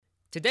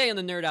Today on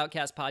the Nerd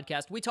Outcast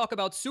podcast, we talk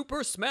about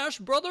Super Smash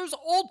Bros.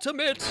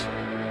 Ultimate.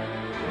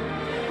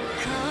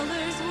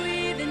 Colors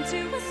weave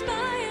into a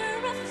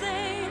spire of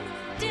flame.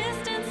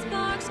 Distant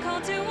sparks call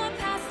to a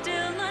past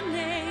still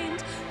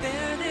unnamed.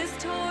 Bear this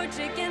torch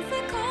against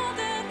the cold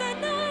of the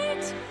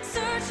night.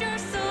 Search your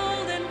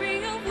soul and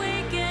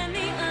reawaken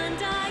the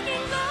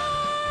undying light.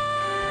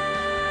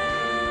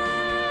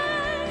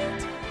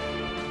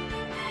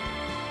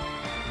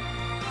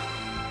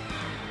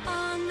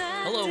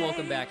 Hello,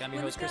 welcome back. I'm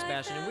your host, Chris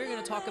Bashan, and we're going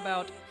to talk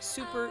about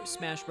Super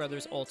Smash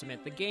Bros.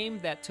 Ultimate, the game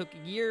that took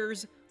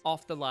years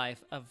off the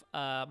life of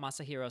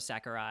Masahiro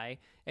Sakurai,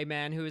 a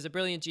man who is a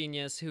brilliant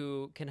genius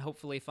who can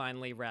hopefully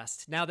finally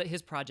rest now that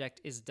his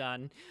project is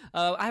done.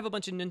 I have a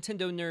bunch of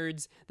Nintendo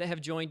nerds that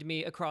have joined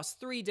me across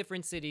 3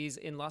 different cities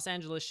in Los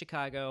Angeles,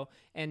 Chicago,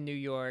 and New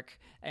York.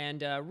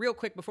 And real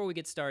quick, before we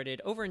get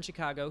started, over in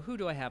Chicago, who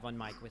do I have on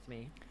mic with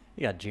me?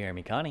 You got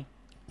Jeremy Connie,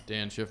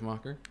 Dan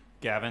Schiffmacher,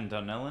 Gavin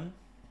Donnellan,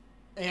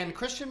 and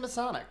Christian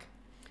Masonic.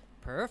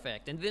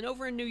 Perfect. And then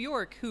over in New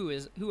York, who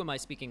am I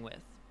speaking with?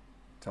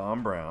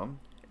 Tom Brown.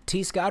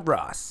 T. Scott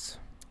Ross.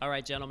 All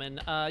right, gentlemen,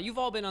 you've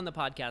all been on the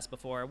podcast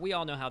before. We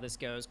all know how this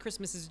goes.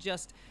 Christmas is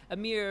just a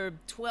mere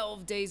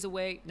 12 days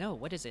away. No,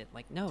 what is it?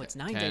 It's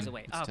 9 days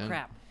away. It's 10.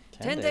 Crap.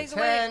 10 days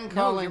away. 10 No,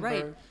 calling you're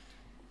right. bird.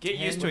 Get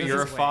used to it. days You're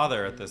a away.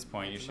 father at this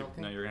point. You should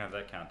know you're going to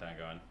have that countdown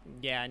going.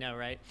 Yeah, I know,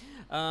 right?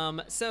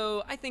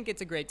 So I think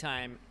it's a great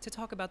time to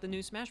talk about the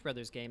new Smash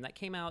Brothers game that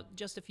came out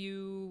just a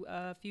few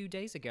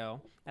days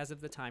ago as of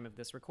the time of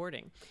this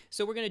recording.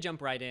 So we're going to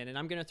jump right in, and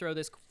I'm going to throw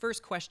this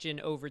first question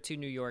over to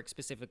New York,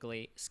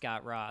 specifically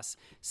Scott Ross.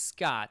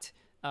 Scott,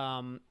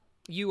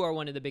 you are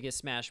one of the biggest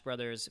Smash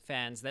Brothers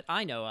fans that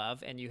I know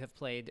of, and you have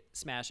played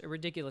Smash a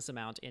ridiculous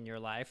amount in your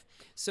life.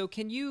 So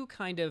can you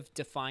kind of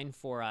define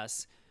for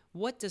us,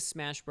 what does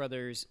Smash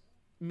Brothers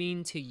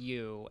mean to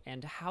you,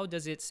 and how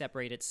does it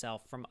separate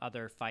itself from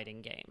other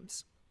fighting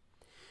games?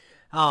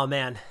 Oh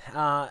man,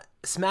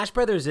 Smash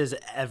Brothers is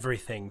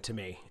everything to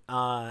me.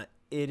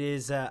 It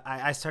is.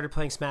 I started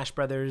playing Smash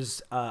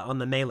Brothers on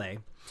the Melee.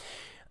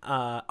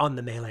 On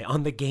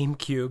the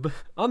GameCube,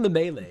 on the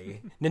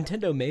Melee,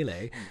 Nintendo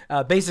Melee,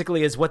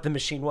 basically is what the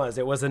machine was.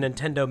 It was a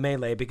Nintendo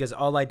Melee because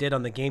all I did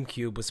on the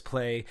GameCube was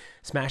play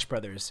Smash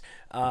Brothers.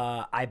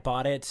 I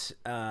bought it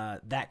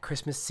that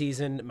Christmas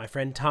season. My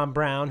friend Tom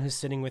Brown, who's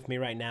sitting with me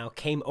right now,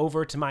 came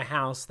over to my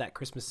house that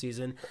Christmas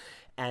season,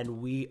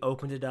 and we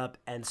opened it up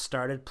and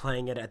started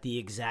playing it at the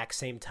exact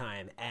same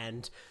time.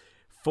 And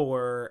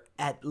for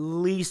at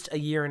least a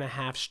year and a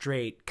half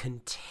straight,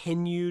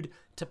 continued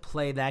to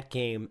play that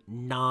game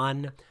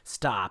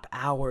non-stop,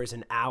 hours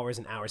and hours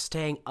and hours,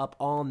 staying up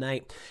all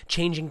night,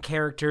 changing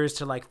characters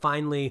to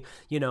finally,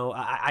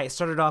 I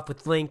started off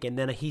with Link, and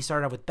then he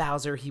started off with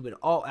Bowser.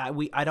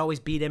 I'd always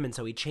beat him, and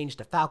so he changed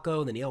to Falco,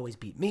 and then he always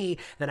beat me.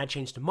 Then I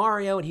changed to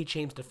Mario, and he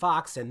changed to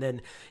Fox, and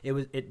then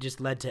it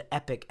just led to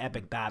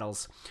epic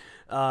battles.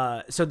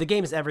 So the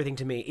game is everything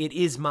to me. It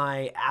is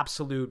my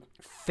absolute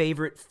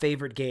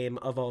favorite game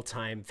of all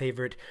time.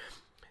 Favorite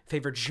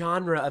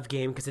genre of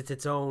game, because it's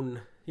its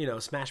own.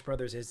 Smash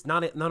Brothers is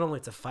not only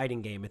it's a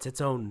fighting game, it's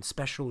its own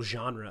special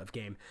genre of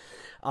game.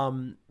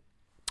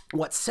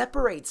 What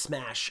separates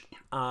Smash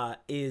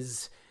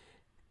is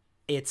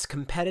its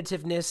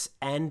competitiveness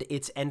and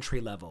its entry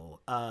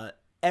level.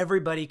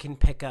 Everybody can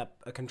pick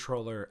up a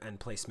controller and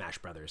play Smash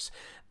Brothers.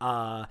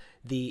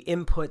 The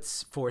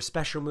inputs for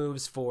special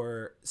moves,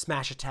 for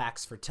smash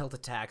attacks, for tilt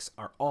attacks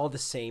are all the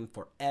same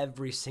for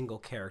every single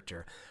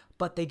character,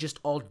 but they just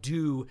all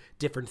do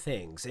different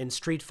things. In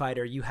Street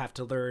Fighter, you have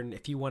to learn,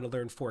 if you want to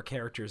learn 4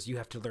 characters, you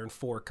have to learn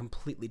 4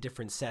 completely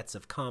different sets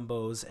of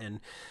combos and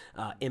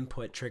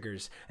input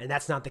triggers, and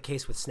that's not the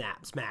case with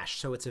Smash.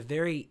 So it's a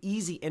very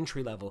easy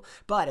entry level,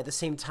 but at the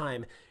same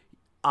time,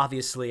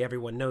 obviously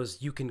everyone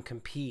knows you can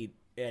compete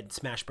at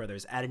Smash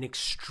Brothers at an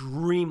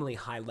extremely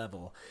high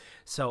level.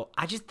 So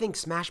I just think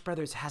Smash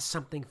Brothers has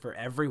something for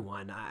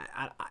everyone.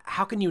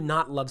 How can you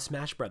not love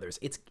Smash Brothers?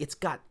 It's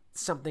got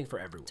something for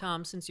everyone.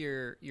 Tom, since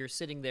you're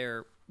sitting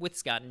there with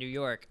Scott in New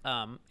York,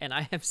 and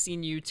I have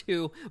seen you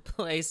two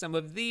play some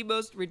of the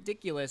most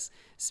ridiculous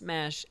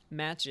Smash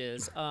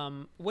matches.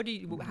 Would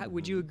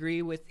you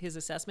agree with his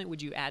assessment?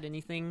 Would you add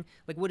anything?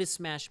 What does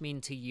Smash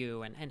mean to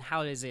you, and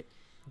how is it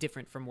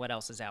different from what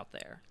else is out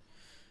there?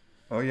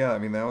 Oh yeah, I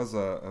mean that was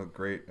a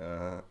great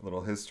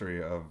little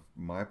history of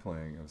my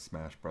playing of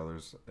Smash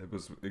Brothers. It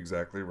was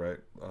exactly right.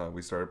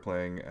 We started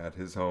playing at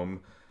his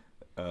home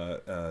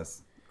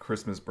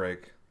Christmas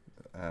break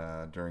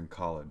during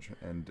college,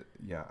 and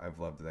yeah, I've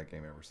loved that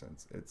game ever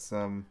since.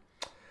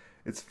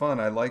 It's fun.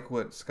 I like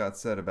what Scott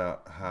said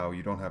about how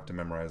you don't have to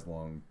memorize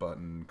long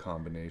button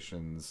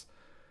combinations.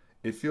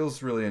 It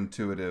feels really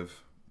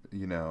intuitive,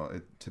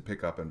 to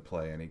pick up and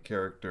play any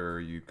character.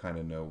 You kind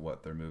of know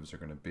what their moves are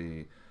going to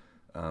be.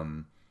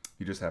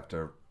 You just have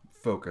to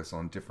focus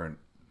on different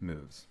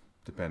moves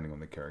depending on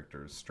the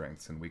character's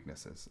strengths and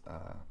weaknesses.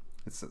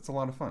 It's a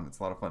lot of fun.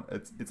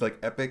 It's like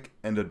epic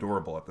and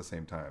adorable at the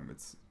same time.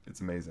 It's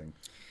amazing.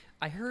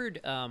 I heard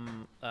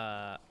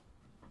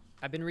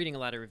I've been reading a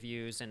lot of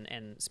reviews,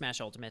 and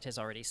Smash Ultimate has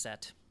already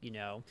set,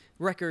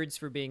 records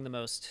for being the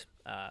most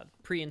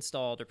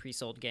pre-installed or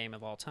pre-sold game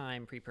of all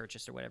time,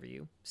 pre-purchased or whatever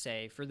you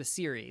say, for the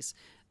series.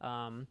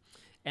 And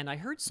I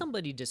heard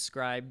somebody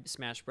describe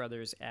Smash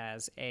Brothers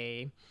as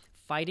a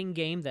fighting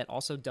game that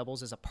also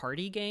doubles as a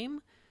party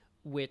game,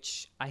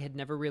 which I had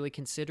never really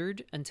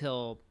considered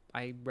until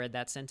I read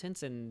that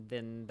sentence, and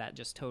then that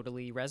just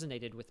totally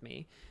resonated with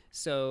me.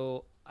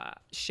 So,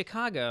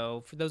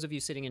 Chicago, for those of you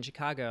sitting in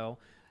Chicago,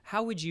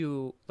 how would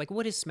you,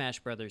 what is Smash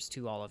Brothers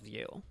to all of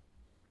you?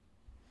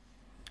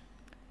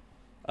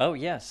 Oh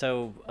yeah,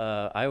 so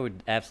I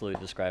would absolutely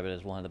describe it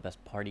as one of the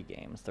best party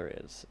games there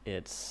is.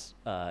 It's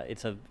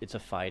a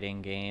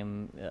fighting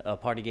game, a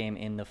party game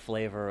in the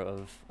flavor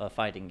of a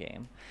fighting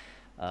game.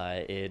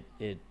 I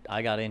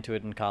got into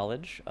it in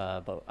college,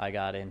 but I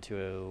got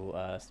into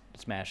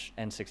Smash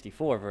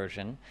N64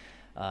 version,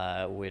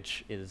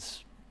 which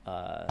is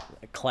a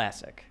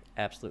classic,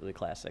 absolutely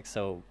classic.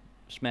 So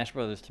Smash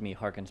Brothers to me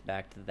harkens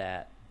back to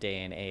that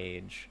day and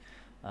age,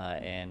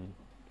 and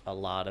a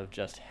lot of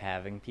just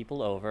having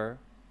people over,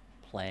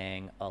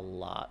 playing a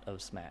lot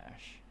of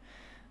Smash.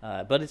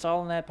 But it's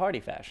all in that party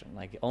fashion.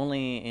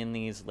 Only in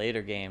these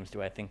later games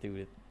do I think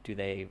do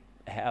they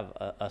have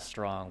a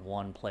strong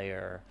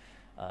one-player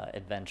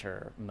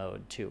adventure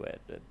mode to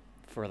it.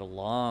 For the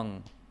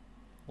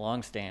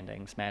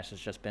long-standing, Smash has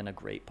just been a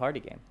great party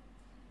game.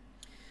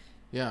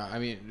 Yeah, I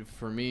mean,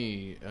 for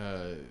me,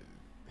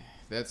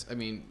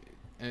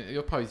 and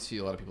you'll probably see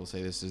a lot of people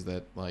say this, is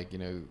that,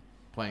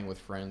 playing with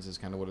friends is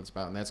kind of what it's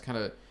about. And that's kind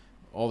of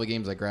all the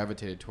games I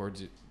gravitated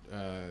towards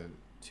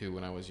to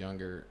when I was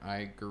younger.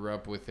 I grew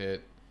up with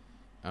it,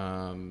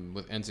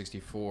 with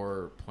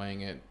N64,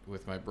 playing it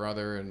with my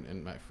brother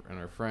and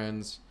our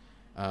friends.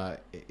 I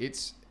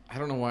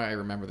don't know why I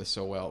remember this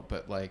so well,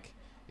 but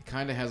it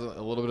kind of has a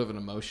little bit of an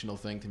emotional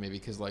thing to me,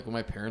 because when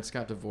my parents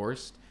got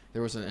divorced,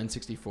 there was an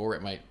N64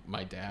 at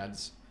my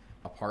dad's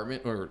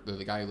apartment, or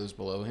the guy who lives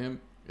below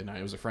him, and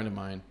it was a friend of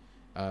mine.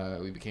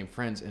 We became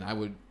friends, and I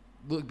would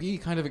be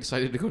kind of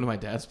excited to go to my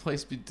dad's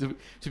place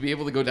to be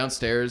able to go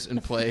downstairs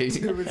and play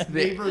to his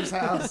neighbor's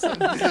house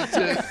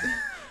to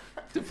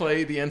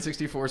play the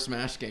N64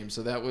 Smash game.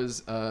 So that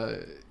was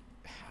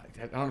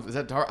I don't know. Is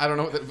that dark? I don't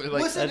know.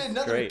 Was it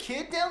another great.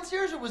 kid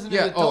downstairs, or was it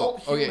an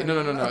adult? Oh yeah. No.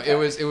 Okay. It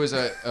was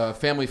a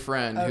family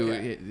friend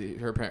Okay.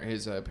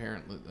 his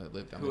parent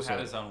lived down Who there.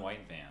 had his own white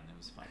van. It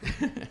was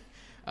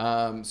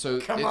fine.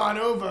 Come on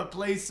over,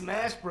 play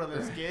Smash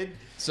Brothers, kid.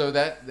 So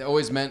that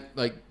always meant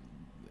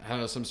I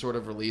don't know, some sort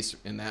of release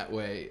in that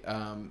way.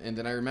 And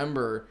then I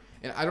remember,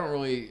 and I don't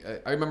really,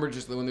 I remember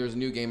just when there was a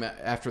new game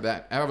after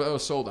that. I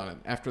was sold on it.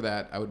 After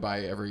that, I would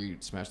buy every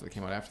Smash that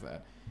came out after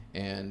that.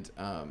 And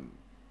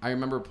I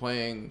remember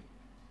playing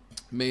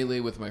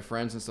Melee with my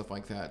friends and stuff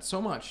like that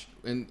so much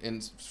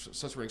in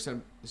such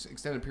an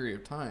extended period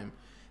of time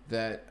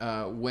that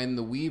when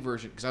the Wii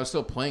version, because I was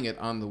still playing it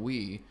on the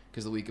Wii,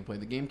 because the Wii could play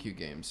the GameCube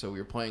games, so we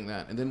were playing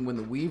that. And then when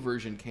the Wii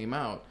version came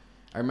out,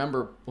 I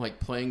remember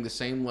playing the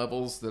same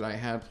levels that I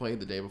had played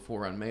the day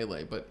before on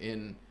Melee, but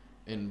in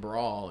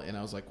Brawl, and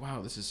I was like,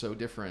 wow, this is so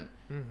different,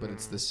 but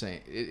it's the same.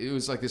 It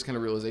was this kind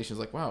of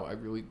realization. It's wow, I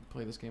really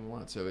play this game a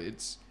lot. So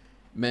it's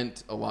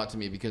meant a lot to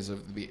me because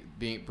of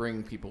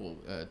bringing people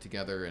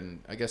together,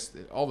 and I guess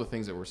all the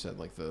things that were said,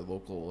 like the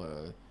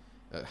local,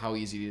 how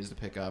easy it is to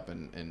pick up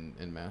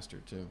and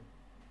master too.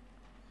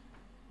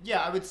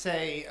 Yeah, I would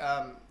say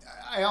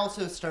I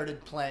also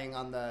started playing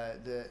on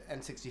the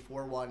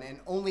N64 one, and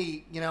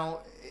only,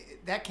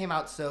 that came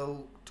out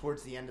so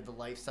towards the end of the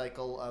life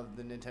cycle of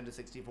the Nintendo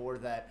 64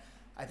 that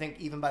I think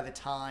even by the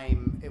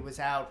time it was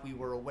out, we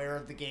were aware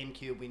of the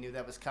GameCube. We knew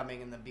that was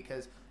coming, and then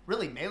because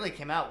really Melee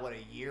came out,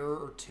 a year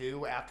or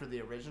two after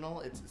the original.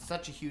 It's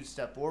such a huge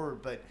step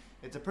forward, but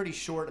it's a pretty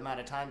short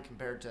amount of time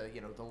compared to,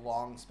 the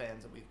long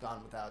spans that we've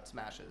gone without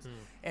Smashes.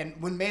 And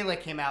when Melee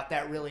came out,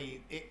 that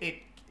really,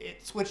 it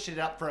switched it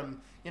up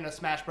from,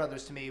 Smash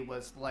Brothers to me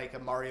was like a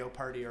Mario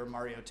Party or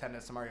Mario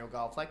Tennis or Mario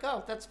Golf.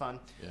 Oh, that's fun.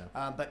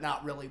 Yeah. But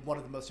not really one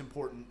of the most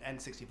important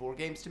N64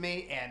 games to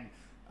me. And,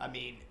 I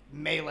mean,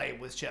 Melee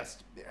was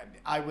just,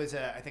 I was,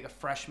 I think, a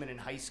freshman in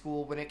high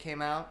school when it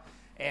came out.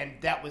 And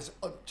that was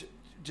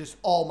just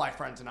all my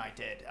friends and I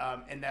did.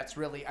 And that's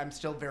really, I'm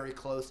still very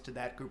close to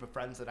that group of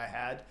friends that I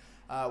had.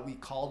 We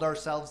called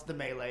ourselves the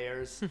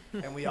Melayers,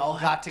 and we all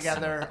got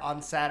together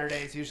on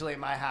Saturdays, usually at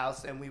my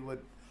house, and we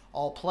would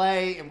all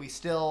play, and we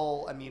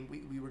still,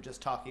 we were just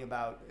talking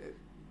about...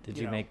 Did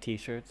you make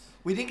T-shirts?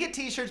 We didn't get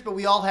T-shirts, but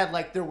we all had,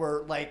 there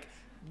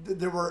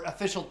were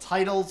official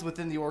titles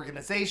within the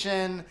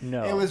organization.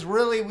 No. It was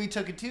really, we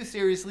took it too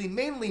seriously,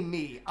 mainly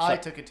me. I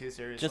took it too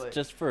seriously.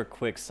 Just for a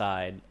quick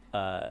side,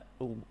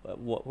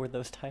 what were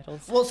those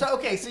titles? Well, so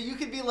you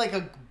could be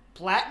a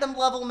platinum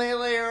level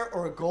Meleer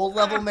or a gold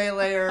level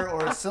Meleer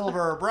or a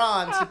silver or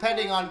bronze,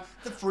 depending on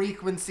the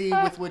frequency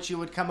with which you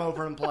would come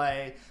over and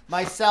play.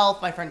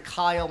 Myself, my friend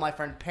Kyle, my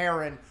friend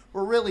Perrin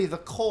were really the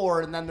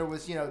core, and then there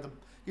was,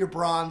 your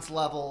bronze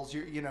levels,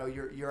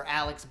 your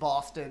Alex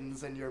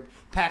Bostons and your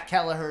Pat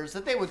Kelleher's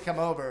that they would come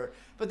over.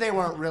 but they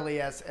weren't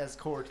really as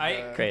core to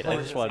the Great, I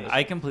core just to wanted the to-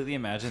 I completely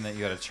imagine that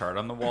you had a chart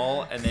on the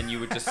wall, and then you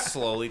would just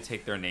slowly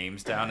take their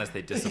names down as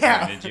they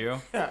disappointed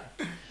you.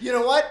 You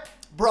know what?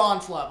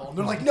 Bronze level. And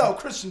they're like, no,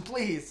 Christian,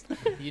 please.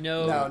 You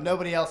know, No,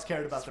 nobody else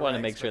cared about Just the wanted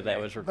to ranks make sure but that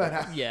me. was But,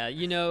 recorded. yeah,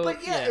 you know.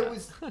 but yeah,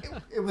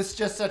 it was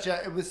just such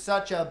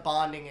a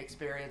bonding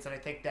experience, and I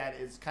think that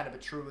is kind of a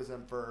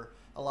truism for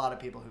a lot of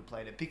people who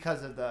played it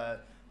because of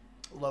the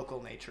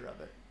local nature of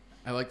it.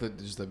 I like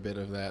just a bit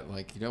of that.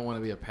 Like, you don't want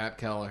to be a Pat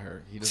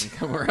Callagher. He doesn't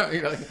come around.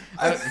 You know,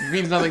 it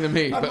means nothing to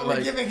me. I'm But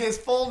like, giving his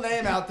full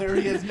name out there.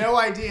 He has no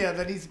idea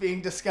that he's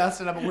being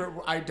discussed, and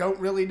I don't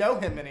really know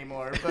him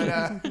anymore.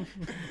 But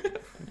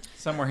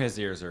Somewhere his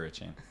ears are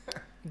itching.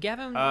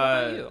 Gavin, what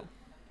about you?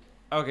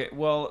 Okay,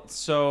 well,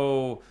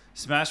 so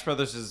Smash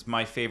Brothers is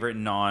my favorite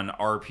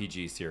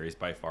non-RPG series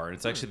by far. And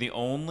it's actually the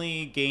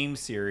only game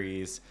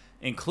series,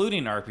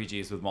 including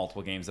RPGs with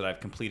multiple games, that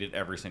I've completed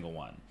every single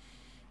one.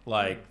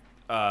 Like,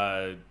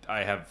 I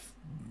have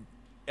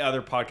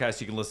other podcasts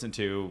you can listen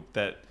to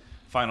that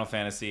Final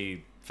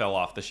Fantasy fell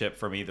off the ship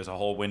for me. There's a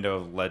whole window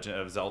of Legend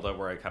of Zelda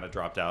where I kind of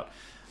dropped out.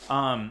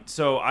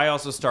 So I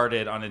also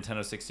started on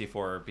Nintendo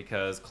 64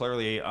 because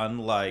clearly,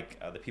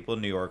 unlike the people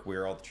in New York, we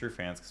are all the true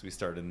fans because we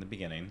started in the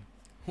beginning.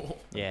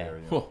 Yeah.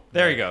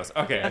 There he goes.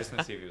 Okay, I just want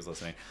to see if he was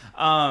listening.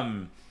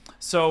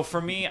 So for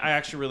me, I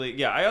also really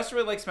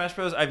like Smash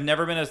Bros. I've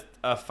never been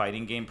a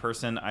fighting game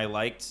person. I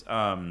liked,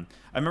 I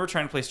remember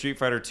trying to play Street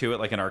Fighter 2 at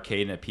like an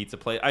arcade and a pizza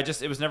place.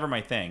 It was never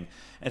my thing.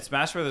 And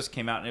Smash Bros.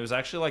 Came out, and it was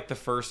actually like the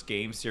first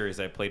game series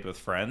I played with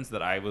friends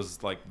that I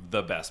was like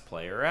the best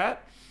player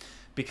at,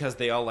 because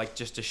they all like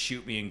just to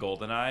shoot me in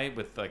GoldenEye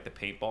with like the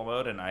paintball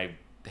mode, and I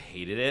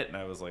hated it, and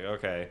I was like,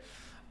 okay.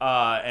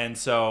 And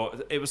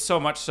so it was so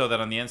much so that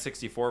on the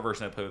N64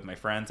 version I played with my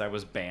friends, I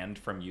was banned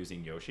from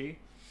using Yoshi.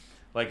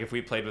 Like, if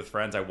we played with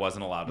friends, I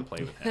wasn't allowed to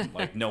play with him.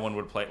 Like, no one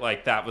would play.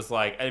 Like, that was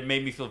like, it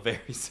made me feel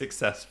very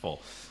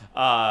successful.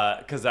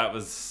 Because that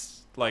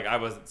was like,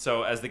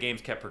 so as the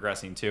games kept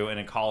progressing too, and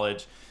in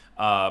college,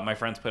 my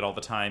friends played all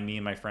the time. Me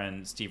and my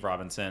friend Steve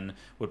Robinson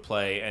would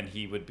play, and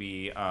he would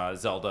be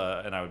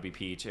Zelda, and I would be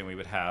Peach, and we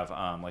would have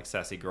like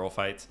sassy girl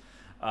fights.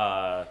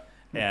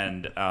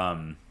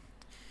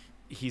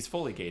 He's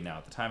fully gay now.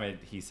 At the time,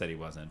 he said he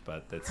wasn't,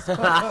 but that's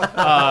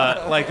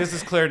like, this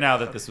is clear now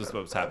that this was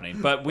what was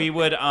happening. But we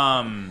would, it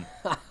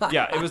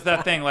was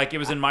that thing. Like, it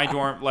was in my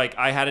dorm. Like,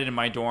 I had it in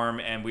my dorm,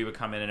 and we would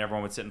come in, and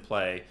everyone would sit and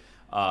play.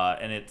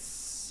 And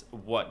it's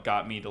what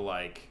got me to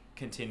like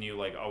continue,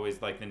 like,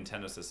 always like the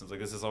Nintendo systems.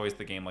 Like, this is always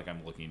the game like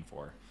I'm looking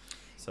for.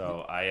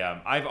 So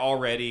I've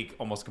already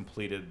almost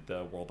completed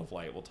the World of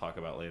Light. We'll talk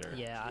about later.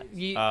 Yeah.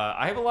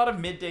 I have a lot of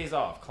middays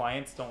off.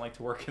 Clients don't like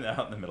to work it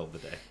out in the middle of the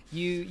day.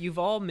 You've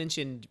all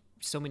mentioned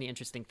so many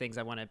interesting things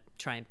I want to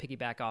try and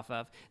piggyback off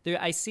of.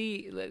 There, I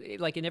see,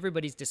 like, in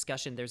everybody's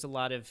discussion, there's a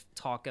lot of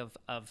talk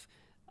of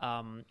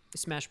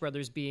Smash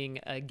Brothers being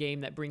a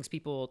game that brings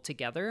people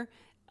together.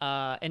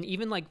 And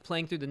even like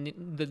playing through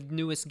the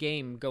newest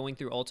game, going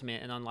through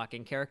Ultimate and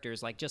unlocking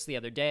characters. Like, just the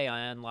other day,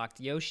 I unlocked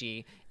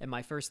Yoshi, and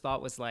my first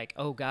thought was like,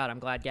 "Oh God, I'm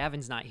glad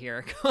Gavin's not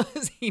here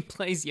because he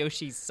plays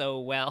Yoshi so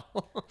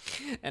well,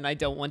 and I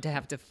don't want to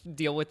have to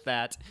deal with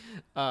that."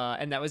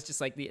 And that was just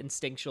like the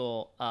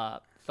instinctual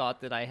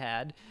thought that I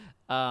had.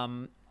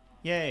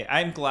 Yay!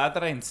 I'm glad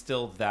that I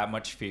instilled that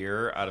much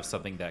fear out of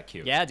something that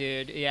cute. Yeah,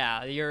 dude.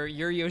 Yeah, your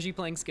Yoshi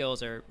playing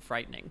skills are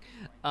frightening.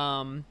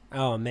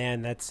 Oh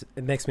man, it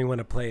makes me want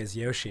to play as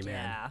Yoshi, man.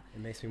 Yeah.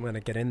 It makes me want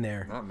to get in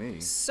there. Not me.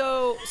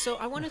 So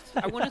I want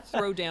to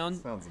throw down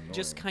Sounds annoying.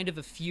 just kind of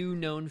a few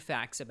known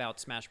facts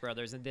about Smash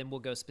Brothers, and then we'll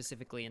go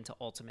specifically into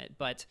Ultimate.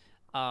 But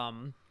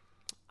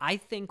I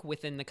think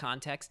within the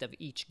context of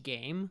each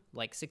game,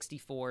 like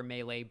 64,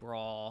 Melee,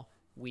 Brawl,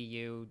 Wii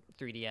U,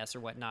 3DS, or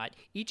whatnot,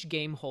 each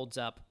game holds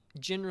up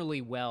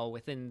generally well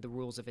within the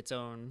rules of its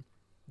own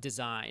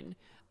design.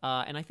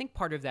 And I think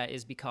part of that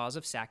is because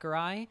of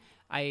Sakurai.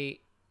 We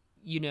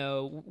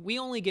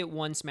only get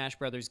one Smash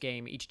Brothers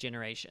game each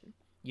generation.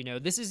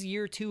 This is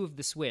year 2 of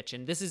the Switch,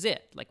 and this is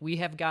it. Like, we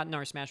have gotten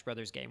our Smash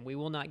Brothers game. We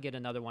will not get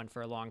another one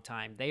for a long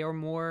time. They are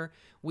more,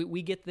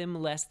 we get them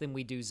less than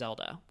we do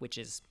Zelda, which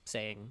is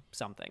saying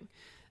something.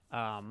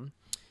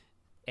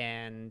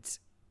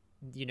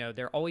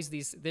 They're always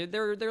these,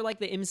 they're like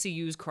the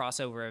MCU's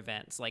crossover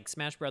events. Like,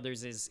 Smash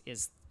Brothers is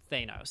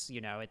Thanos,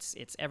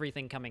 it's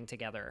everything coming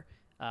together.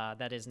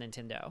 That is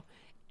Nintendo.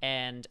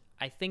 And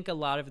I think a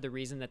lot of the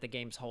reason that the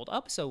games hold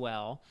up so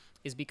well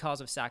is because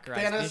of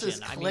Sakurai's Thanos'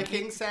 vision.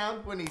 clicking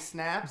sound when he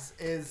snaps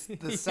is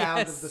the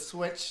sound of the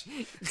Switch.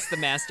 It's the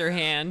master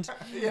hand.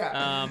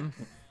 Yeah.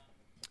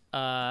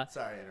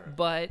 Sorry,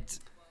 but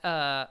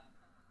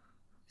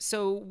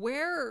so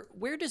where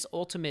does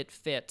Ultimate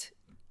fit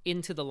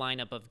into the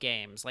lineup of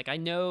games? Like, I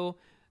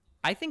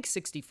think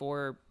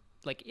 64,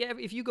 like, yeah,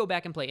 if you go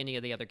back and play any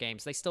of the other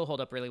games, they still hold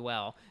up really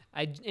well.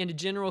 And a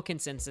general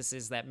consensus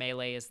is that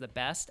Melee is the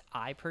best.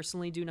 I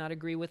personally do not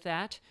agree with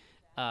that.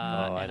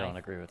 I don't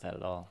agree with that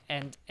at all.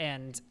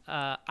 And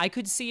I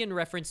could see in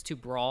reference to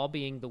Brawl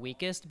being the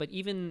weakest, but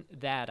even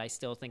that, I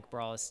still think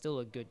Brawl is still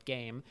a good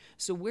game.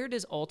 So where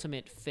does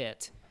Ultimate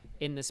fit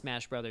in the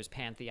Smash Brothers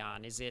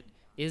pantheon? Is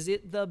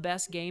it the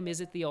best game? Is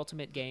it the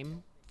ultimate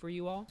game for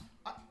you all?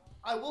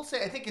 I will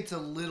say I think it's a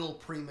little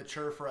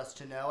premature for us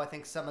to know. I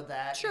think some of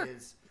that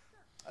is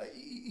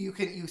you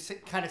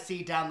kind of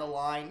see down the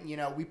line. You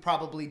know, we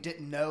probably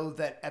didn't know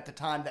that at the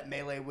time that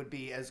Melee would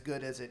be as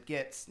good as it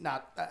gets.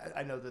 Not,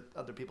 I know that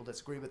other people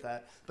disagree with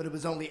that, but it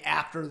was only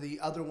after the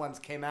other ones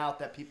came out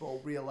that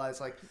people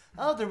realized, like,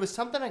 oh, there was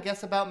something I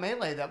guess about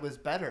Melee that was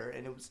better,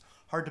 and it was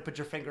hard to put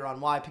your finger on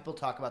why. People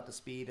talk about the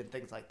speed and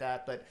things like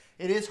that, but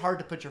it is hard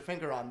to put your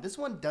finger on. This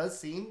one does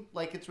seem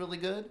like it's really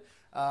good.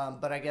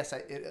 But I guess,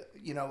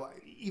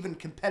 even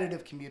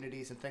competitive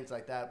communities and things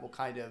like that will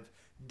kind of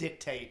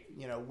dictate,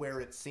 where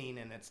it's seen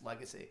in its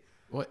legacy.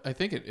 Well, I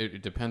think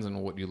it depends on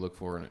what you look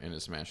for in a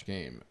Smash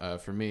game.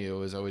 For me, it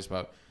was always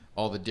about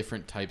all the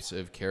different types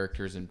of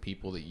characters and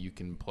people that you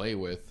can play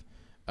with.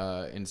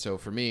 And so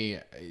for me,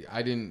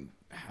 I don't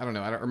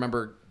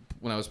remember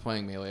when I was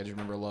playing Melee. I just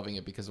remember loving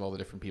it because of all the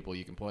different people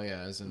you can play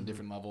as and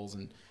different levels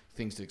and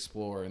things to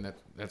explore. And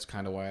that's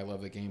kind of why I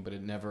love the game. But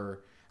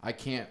I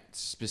can't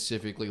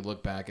specifically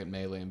look back at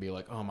Melee and be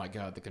like, oh my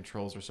God, the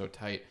controls are so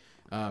tight.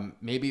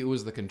 Maybe it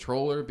was the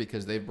controller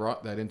because they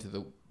brought that into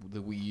the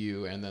Wii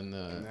U and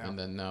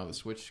then now the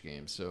Switch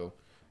game. So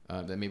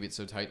that maybe it's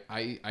so tight.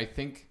 I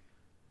think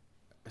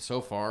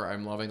so far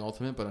I'm loving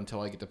Ultimate, but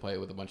until I get to play it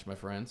with a bunch of my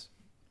friends,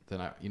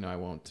 then I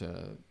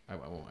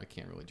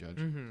can't really judge.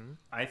 Mm-hmm.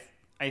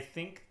 I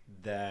think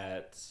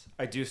that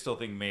I do still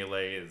think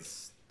Melee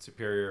is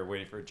superior.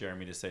 Waiting for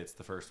Jeremy to say it's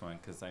the first one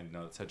because I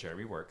know that's how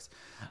Jeremy works.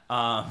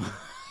 I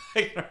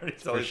can already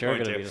tell For he's sure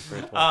going going to to. be the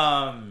first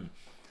one.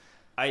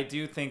 I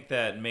do think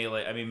that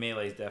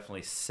Melee's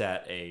definitely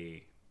set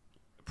a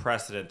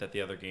precedent that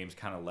the other games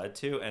kind of led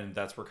to, and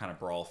that's where kind of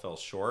Brawl fell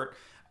short.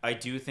 I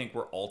do think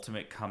where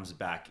Ultimate comes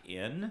back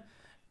in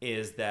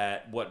is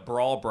that what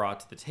Brawl brought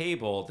to the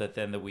table that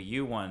then the Wii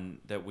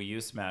U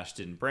Smash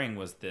didn't bring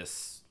was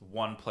this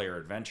one-player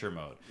adventure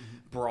mode. Mm-hmm.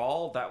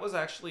 Brawl, that was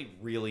actually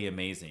really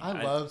amazing.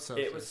 I love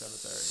Social It was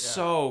Cemetery.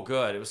 so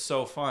good. It was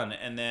so fun.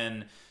 And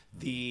then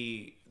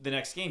the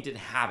next game didn't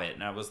have it,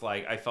 and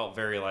I felt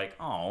very like,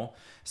 oh.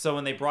 So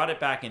when they brought it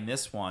back in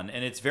this one,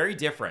 and it's very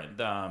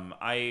different. Am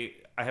I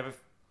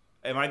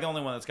the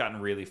only one that's gotten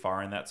really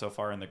far in that so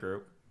far in the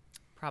group?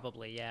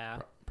 Probably, yeah.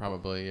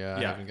 Probably, yeah.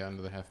 I haven't gotten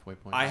to the halfway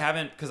point. I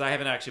haven't, because I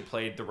haven't actually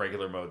played the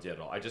regular mode yet at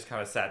all. I just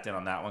kind of sat down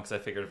on that one because I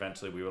figured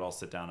eventually we would all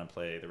sit down and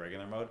play the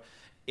regular mode.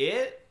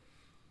 It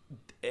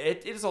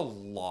is a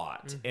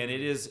lot, and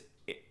it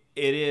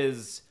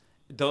is.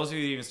 Those of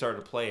you who even started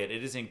to play it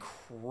is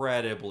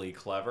incredibly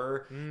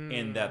clever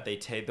in that they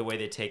take the way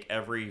they take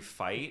every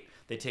fight.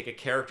 They take a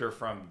character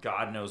from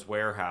God knows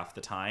where half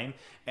the time,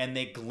 and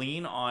they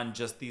glean on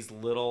just these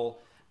little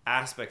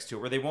aspects to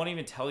it where they won't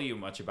even tell you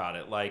much about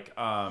it. Like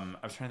I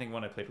was trying to think of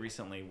one I played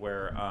recently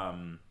where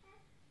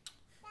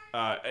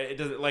it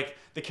does like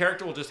the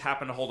character will just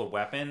happen to hold a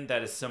weapon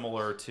that is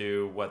similar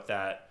to what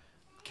that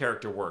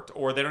character worked,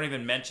 or they don't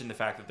even mention the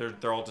fact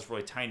that they're all just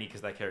really tiny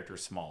because that character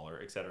is smaller,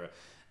 etc.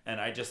 And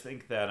I just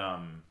think that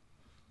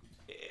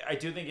I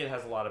do think it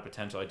has a lot of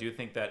potential. I do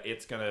think that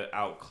it's going to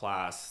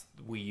outclass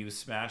Wii U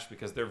Smash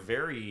because they're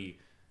very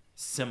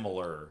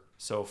similar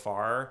so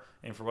far,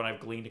 and for what I've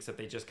gleaned, except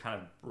they just kind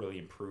of really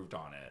improved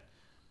on it.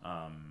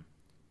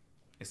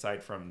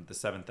 Aside from the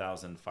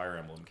 7,000 Fire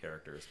Emblem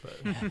characters, but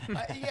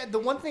the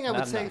one thing I would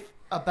Not say enough.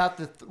 about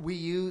the Wii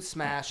U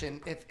Smash,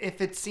 and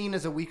if it's seen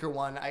as a weaker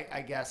one,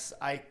 I guess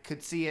I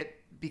could see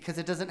it because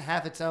it doesn't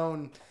have its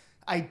own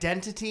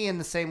identity in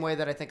the same way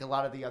that I think a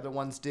lot of the other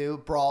ones do.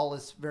 Brawl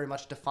is very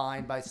much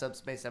defined by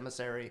Subspace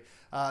Emissary.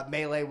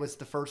 Melee was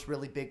the first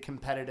really big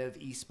competitive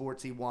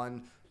esportsy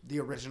one. The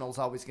original is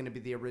always going to be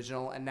the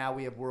original, and now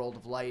we have World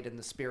of Light and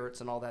the Spirits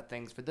and all that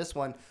things for this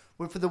one.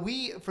 But for the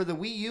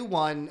Wii U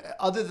one,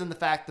 other than the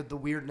fact that the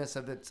weirdness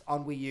of it's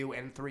on Wii U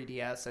and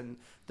 3DS, and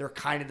they're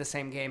kind of the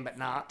same game but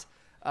not.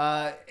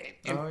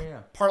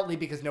 Partly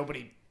because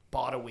nobody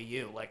bought a Wii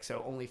U,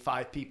 so only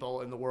 5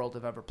 people in the world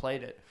have ever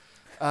played it.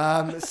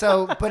 But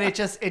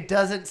it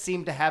doesn't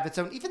seem to have its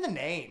own. Even the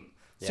name,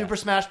 Super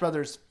Smash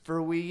Brothers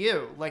for Wii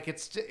U,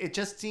 it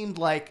just seemed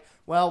like,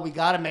 well, we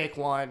got to make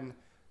one.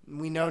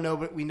 We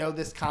know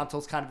this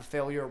console's kind of a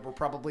failure. We're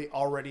probably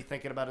already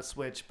thinking about a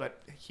Switch,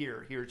 but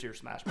here's your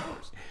Smash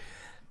Brothers.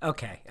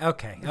 Okay.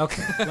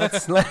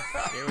 Let's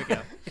Here we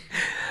go.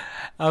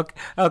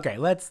 Okay,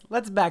 let's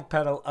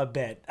backpedal a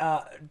bit.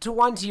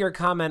 To your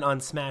comment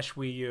on Smash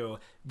Wii U,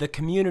 the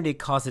community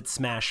calls it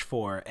Smash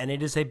 4, and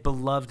it is a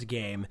beloved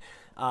game.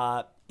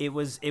 It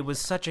was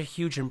such a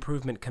huge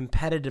improvement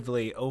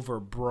competitively over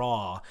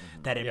Brawl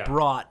that it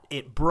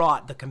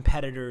brought the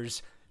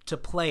competitors to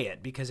play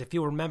it, because if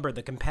you remember,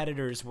 the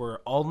competitors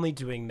were only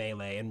doing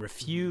Melee and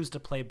refused to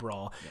play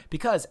Brawl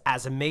because,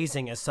 as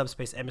amazing as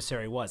Subspace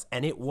Emissary was,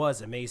 and it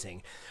was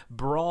amazing,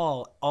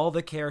 Brawl, all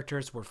the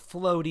characters were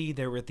floaty.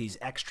 There were these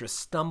extra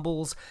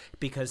stumbles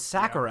because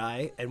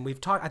Sakurai, and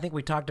I think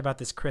we talked about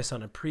this, Chris,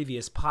 on a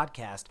previous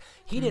podcast,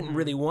 he didn't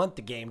really want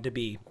the game to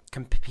be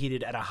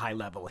competed at a high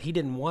level. He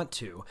didn't want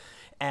to.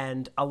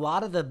 And a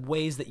lot of the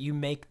ways that you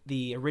make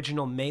the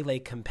original Melee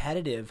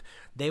competitive,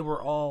 they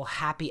were all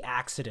happy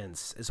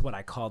accidents, is what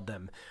I called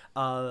them.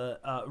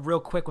 Real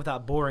quick,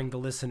 without boring the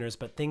listeners,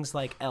 but things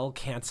like L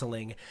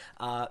canceling,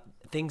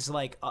 things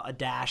like a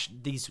dash,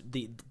 the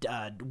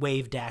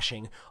wave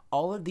dashing,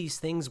 all of these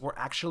things were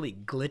actually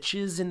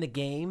glitches in the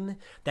game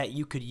that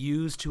you could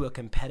use to a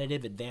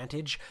competitive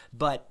advantage.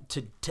 But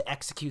to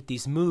execute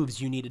these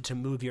moves, you needed to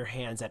move your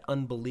hands at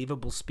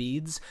unbelievable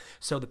speeds.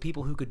 So the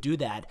people who could do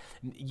that,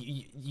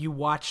 you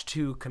watch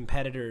two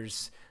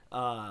competitors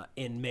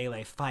in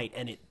Melee fight,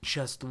 and it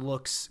just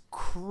looks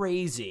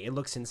crazy. It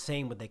looks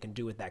insane what they can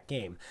do with that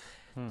game.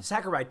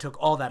 Sakurai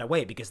took all that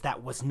away because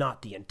that was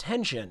not the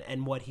intention.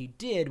 And what he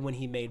did when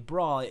he made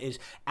Brawl is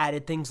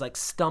added things like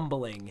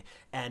stumbling,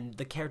 and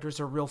the characters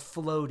are real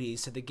floaty,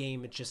 so the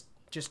game it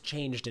just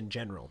changed in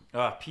general.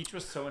 Peach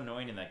was so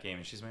annoying in that game,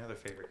 and she's my other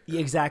favorite. Yeah,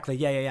 exactly.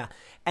 Yeah.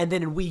 And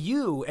then in Wii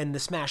U and the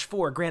Smash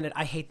 4, granted,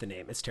 I hate the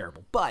name. It's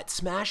terrible. But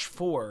Smash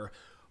 4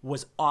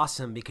 was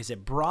awesome because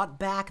it brought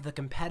back the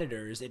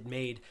competitors. It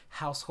made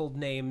household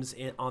names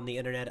on the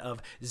internet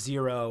of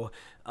Zero,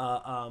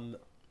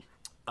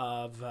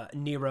 of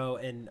Nero,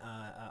 and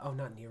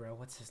not Nero,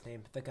 what's his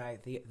name, the guy,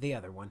 the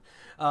other one,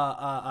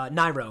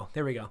 Nairo,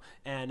 there we go,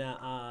 and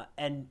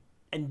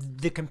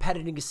the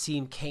competitive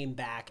scene came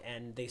back,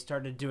 and they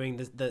started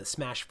doing the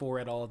Smash 4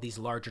 at all of these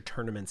larger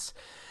tournaments,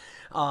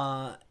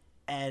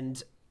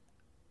 and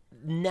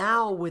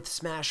now with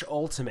Smash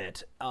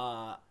Ultimate,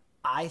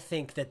 I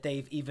think that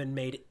they've even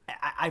made,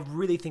 I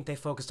really think they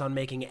focused on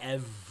making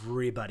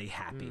everybody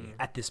happy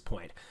at this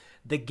point.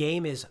 The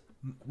game is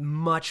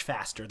much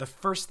faster. The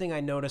first thing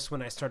I noticed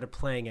when I started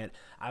playing it,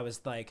 I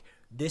was like,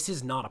 this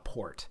is not a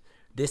port.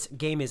 This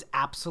game is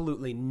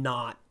absolutely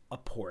not a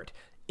port.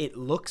 It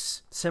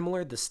looks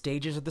similar. The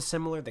stages are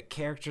similar. The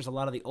characters, a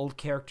lot of the old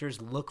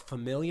characters look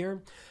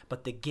familiar,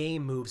 but the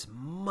game moves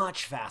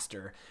much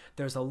faster.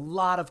 There's a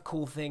lot of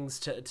cool things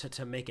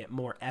to make it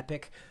more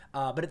epic,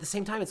 but at the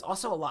same time, it's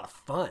also a lot of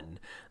fun.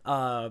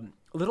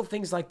 Little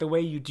things like the way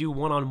you do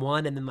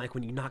one-on-one, and then like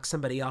when you knock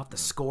somebody off, the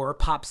score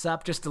pops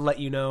up just to let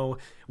you know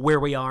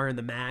where we are in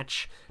the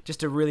match,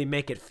 just to really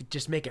make it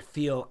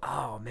feel,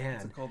 oh man.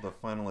 Is it called the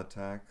final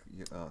attack?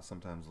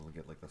 Sometimes we'll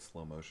get like the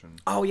slow motion.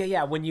 Oh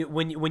yeah. When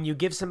you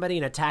give somebody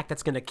an attack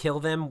that's gonna kill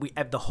them,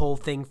 the whole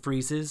thing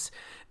freezes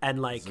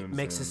and like it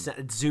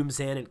zooms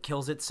in and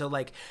kills it. So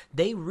like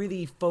they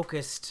really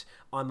focused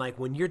on like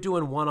when you're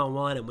doing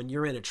one-on-one and when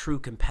you're in a true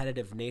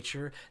competitive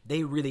nature,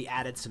 they really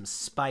added some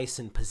spice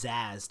and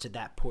pizzazz to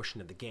that portion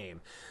of the game.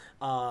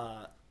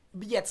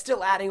 But yet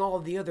still adding all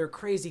of the other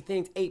crazy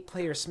things,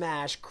 8-player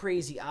Smash,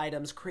 crazy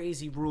items,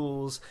 crazy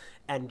rules,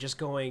 and just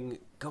going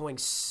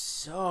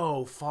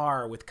so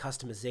far with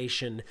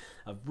customization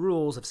of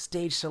rules, of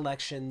stage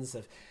selections,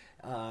 of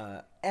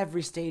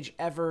every stage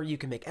ever. You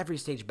can make every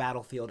stage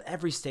Battlefield,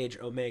 every stage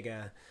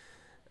Omega.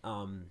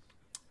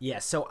 Yeah,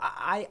 so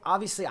I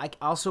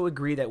also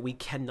agree that we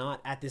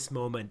cannot at this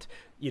moment,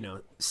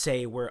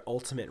 say where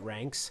Ultimate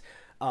ranks.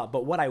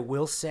 But what I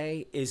will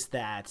say is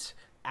that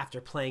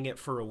after playing it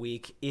for a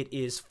week, it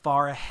is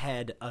far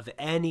ahead of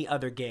any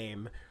other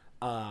game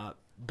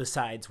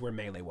besides where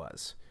Melee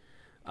was.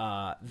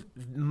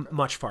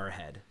 Much far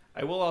ahead.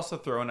 I will also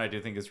throw in, I do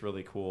think is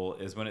really cool,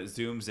 is when it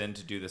zooms in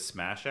to do the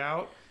smash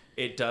out,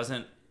 it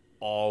doesn't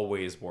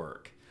always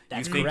work.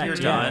 That's you think correct,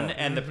 you're yeah. done,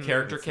 and the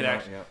character It's can not,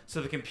 actually. yeah.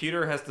 So the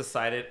computer has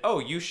decided, oh,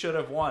 you should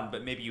have won,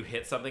 but maybe you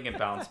hit something and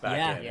bounce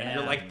back in, Yeah. and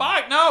you're like,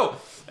 fuck, no!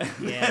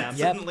 Yeah. And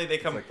suddenly they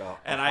come, It's like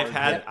a and hard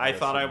hit I by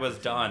thought I some was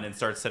person. done, and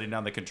started setting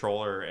down the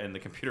controller, and the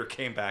computer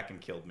came back and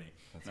killed me.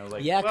 And I was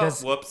like, Yeah, well,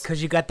 whoops.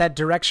 because you got that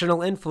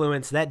directional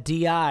influence, that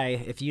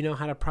DI. If you know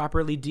how to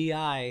properly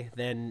DI,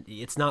 then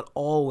it's not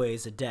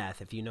always a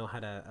death. If you know how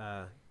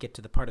to get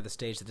to the part of the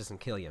stage that doesn't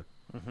kill you.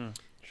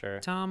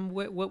 Sure. Tom,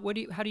 what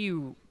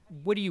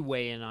do you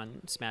weigh in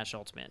on Smash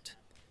Ultimate?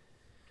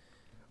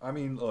 I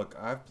mean, look,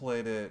 I've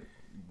played it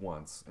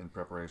once in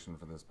preparation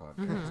for this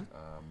podcast.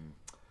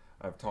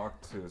 I've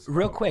talked to Scott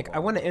Real quick, a I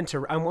want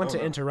lot.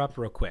 to interrupt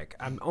real quick.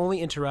 I'm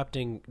only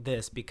interrupting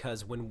this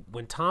because when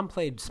Tom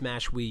played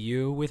Smash Wii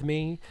U with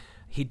me,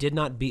 he did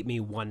not beat me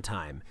one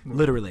time.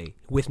 Literally,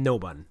 with no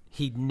one.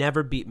 He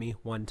never beat me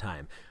one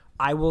time.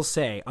 I will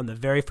say, on the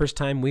very first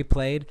time we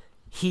played,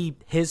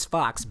 his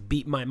Fox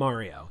beat my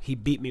Mario. He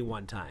beat me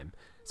one time.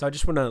 So I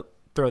just want to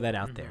throw that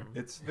out there.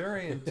 It's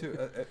very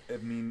I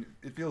mean,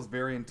 it feels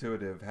very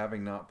intuitive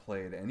having not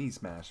played any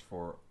Smash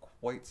for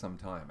quite some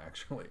time,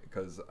 actually.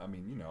 Because, I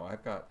mean,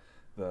 I've got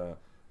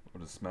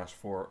Smash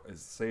 4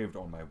 is saved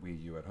on my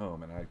Wii U at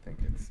home, and I think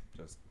it's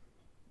just,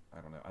 I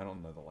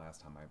don't know the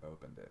last time I've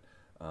opened it.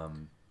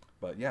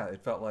 But yeah,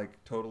 it felt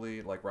like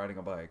totally like riding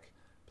a bike,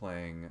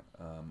 playing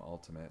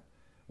Ultimate.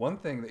 One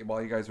thing that,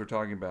 while you guys were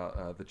talking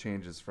about the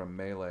changes from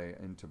Melee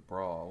into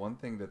Brawl, one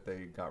thing that they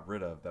got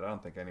rid of that I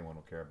don't think anyone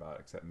will care about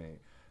except me,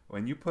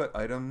 when you put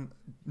item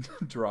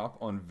drop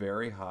on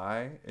very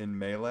high in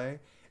Melee,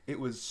 it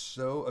was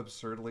so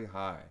absurdly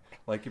high.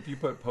 Like if you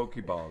put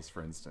Pokeballs,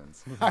 for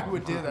instance. I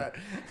would do that.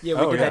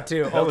 Yeah, we did that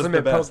too. That was the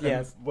Ultimate best. Poke,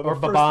 yes. Well, Or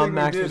the first Babam thing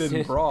Max we did was-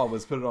 in Brawl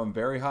was put it on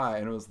very high,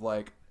 and it was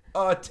like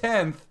a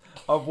tenth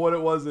of what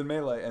it was in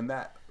Melee, and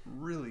that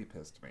really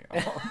pissed me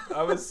off.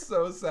 I was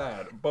so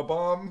sad.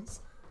 Babam's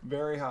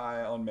very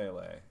high on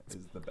Melee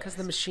is the best. Because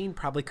the machine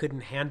probably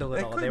couldn't handle it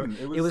It all. couldn't.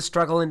 It was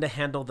struggling to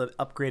handle the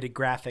upgraded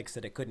graphics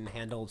that it couldn't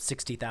handle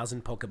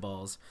 60,000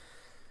 Pokeballs.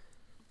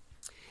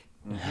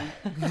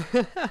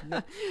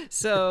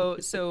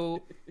 So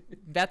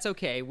that's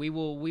okay. We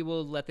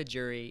will let the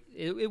jury.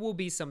 It will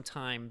be some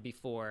time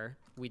before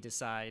we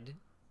decide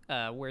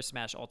where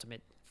Smash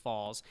Ultimate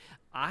falls.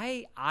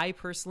 I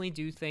personally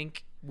do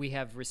think we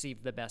have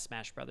received the best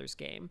Smash Brothers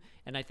game,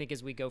 and I think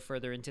as we go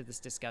further into this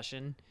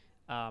discussion,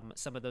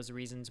 some of those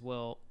reasons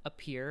will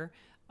appear.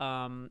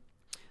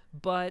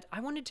 But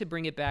I wanted to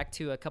bring it back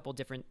to a couple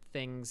different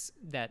things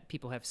that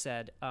people have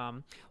said.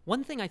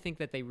 One thing I think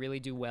that they really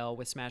do well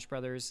with Smash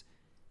Brothers,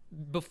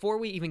 before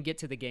we even get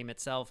to the game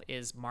itself,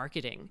 is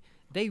marketing.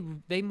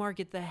 They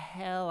market the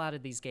hell out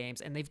of these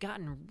games, and they've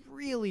gotten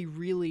really,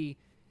 really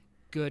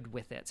good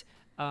with it.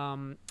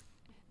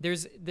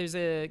 There's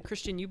a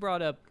Christian, you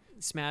brought up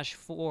Smash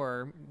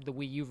 4, the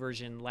Wii U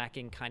version,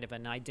 lacking kind of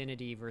an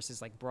identity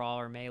versus like Brawl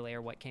or Melee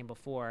or what came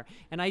before.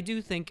 And I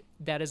do think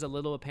that is a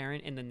little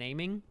apparent in the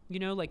naming. You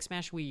know, like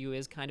Smash Wii U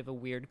is kind of a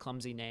weird,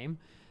 clumsy name,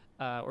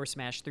 or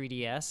Smash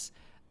 3DS.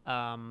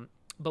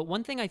 But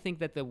one thing I think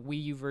that the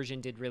Wii U version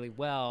did really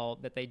well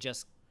that they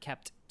just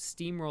kept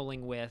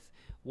steamrolling with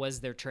was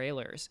their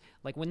trailers.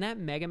 Like when that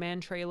Mega Man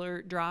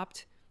trailer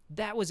dropped,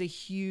 that was a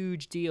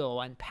huge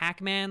deal. And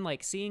Pac-Man,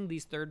 like seeing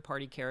these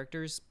third-party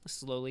characters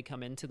slowly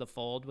come into the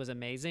fold was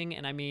amazing.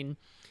 And I mean,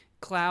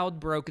 Cloud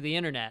broke the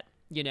internet,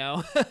 you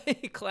know?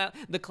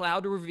 The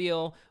Cloud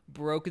reveal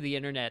broke the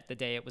internet the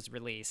day it was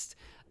released.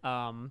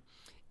 And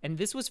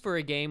this was for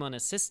a game on a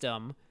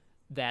system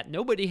that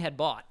nobody had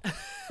bought.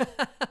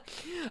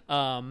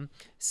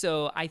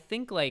 So I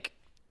think like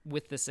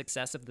with the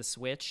success of the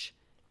Switch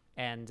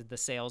and the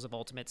sales of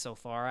Ultimate so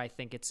far, I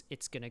think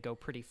it's going to go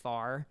pretty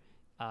far.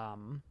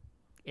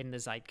 In the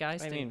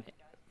zeitgeist. I mean,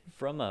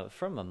 from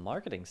a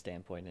marketing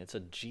standpoint, it's a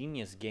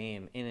genius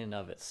game in and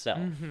of itself.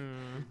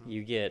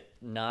 You get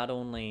not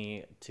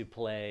only to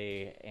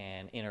play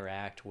and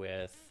interact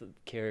with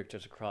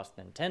characters across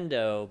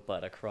Nintendo,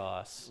 but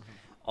across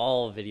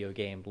all video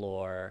game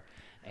lore,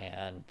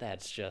 and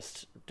that's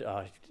just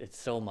it's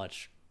so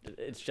much.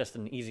 It's just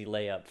an easy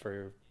layup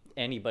for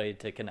anybody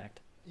to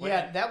connect.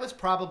 Yeah, that was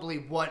probably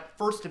what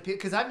first appeared,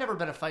 because I've never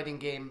been a fighting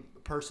game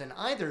person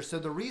either. So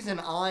the reason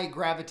I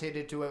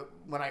gravitated to it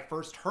when I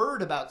first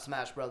heard about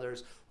Smash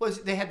Brothers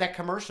was they had that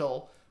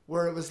commercial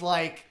where it was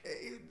like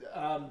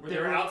they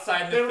were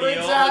outside the field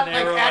and and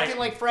they were acting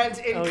like friends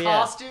in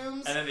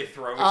costumes, and then they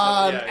throw each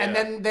other.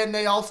 And then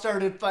they all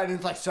started fighting.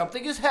 It's like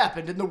something has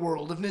happened in the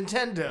world of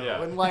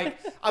Nintendo, and like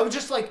I was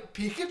just like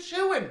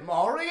Pikachu and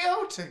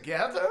Mario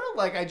together.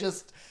 Like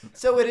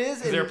so it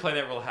is. They were playing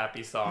that real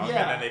happy song,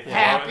 Yeah, and then they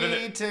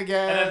happy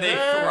together, and then they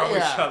throw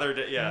yeah. each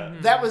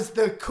other. That was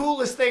the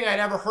coolest thing I'd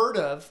ever heard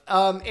of.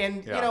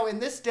 You know, in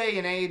this day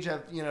and age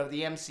of, you know,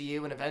 the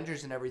MCU and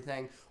Avengers and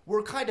everything,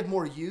 we're kind of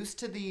more used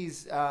to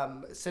these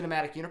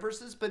cinematic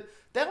universes, but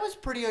that was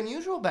pretty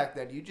unusual back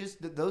then.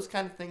 Those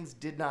kind of things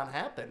did not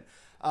happen.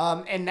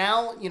 And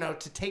now, you know,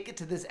 to take it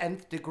to this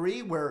nth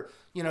degree where,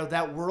 you know,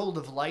 that World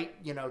of Light,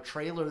 you know,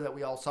 trailer that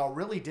we all saw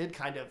really did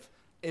kind of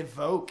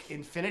evoke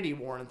Infinity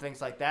War and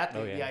things like that.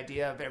 The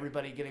idea of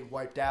everybody getting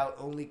wiped out,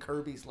 only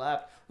Kirby's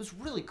left, was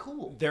really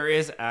cool. There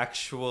is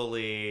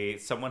actually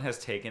someone has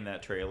taken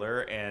that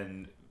trailer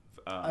and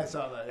I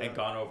saw that, and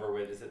gone over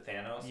with, is it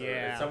Thanos?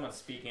 Yeah. Or someone's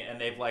speaking, and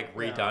they've like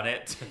redone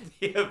it to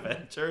the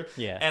Avenger.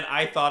 Yeah. And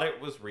I thought it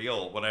was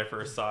real when I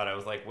first saw it. I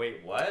was like,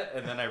 wait, what?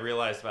 And then I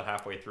realized about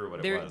halfway through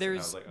what it was. And I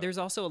was like, oh. There's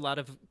also a lot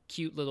of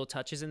cute little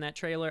touches in that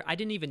trailer. I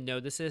didn't even know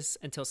this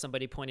until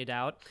somebody pointed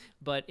out.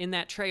 But in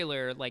that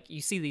trailer, like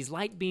you see these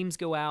light beams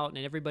go out,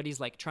 and everybody's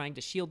like trying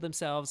to shield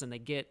themselves, and they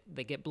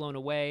get blown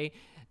away.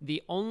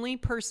 The only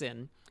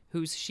person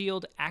whose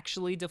shield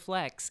actually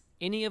deflects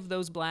any of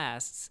those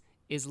blasts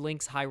is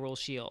Link's Hyrule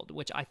Shield,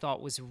 which I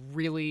thought was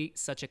really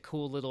such a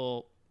cool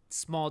little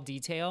small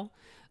detail.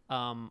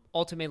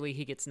 Ultimately,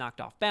 he gets knocked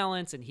off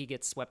balance and he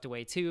gets swept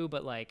away too,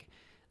 but like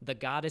the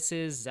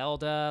goddesses,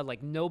 Zelda,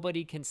 like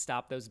nobody can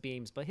stop those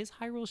beams, but his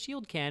Hyrule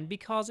Shield can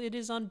because it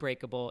is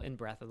unbreakable in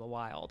Breath of the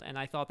Wild. And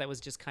I thought that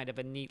was just kind of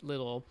a neat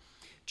little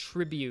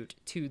tribute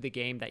to the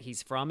game that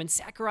he's from. And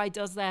Sakurai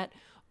does that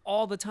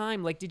all the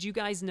time. Like, did you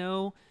guys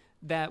know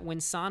that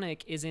when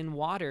Sonic is in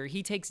water,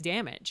 he takes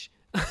damage?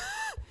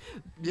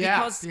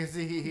 Because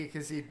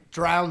he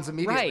drowns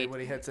immediately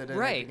when he hits it in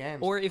the game.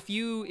 Or if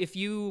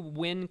you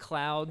win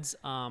Cloud's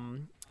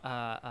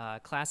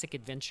classic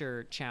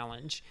adventure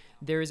challenge,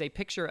 there is a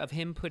picture of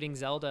him putting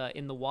Zelda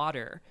in the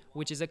water,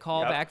 which is a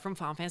callback from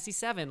Final Fantasy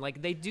VII.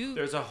 Like they do.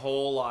 There's a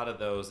whole lot of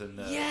those in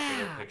the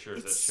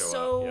pictures that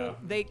show up.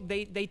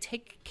 Yeah. They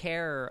take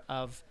care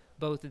of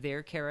both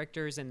their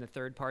characters and the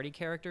third-party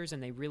characters,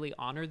 and they really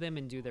honor them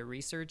and do their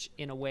research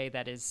in a way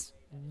that is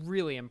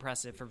really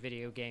impressive for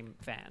video game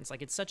fans.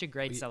 Like, it's such a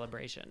great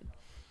celebration.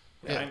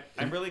 Yeah,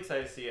 I'm really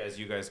excited to see as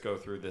you guys go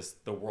through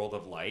the World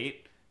of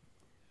Light,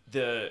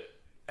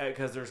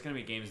 because there's going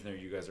to be games in there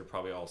you guys are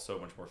probably all so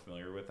much more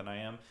familiar with than I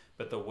am,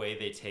 but the way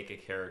they take a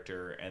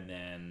character and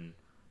then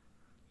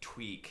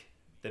tweak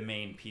the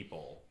main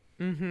people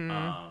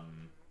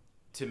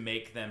to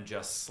make them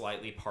just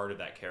slightly part of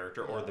that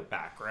character or the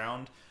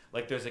background.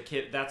 Like there's a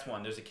Kid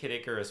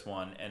Icarus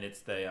one, and it's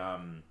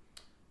the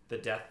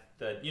death,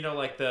 if you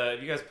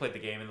guys played the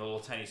game and the little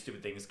tiny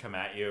stupid things come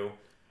at you,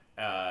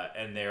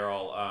 and they're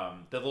all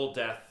the little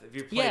death. If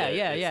you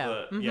play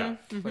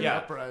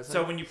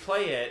So when you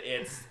play it,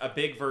 it's a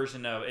big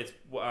version of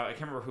I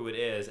can't remember who it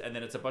is, and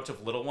then it's a bunch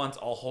of little ones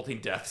all holding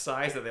death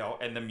size, and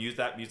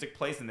that music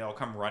plays, and they all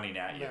come running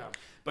at you. Yeah.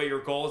 But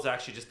your goal is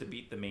actually just to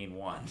beat the main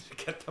one,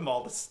 to get them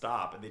all to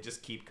stop, and they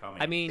just keep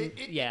coming. I mean,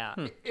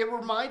 It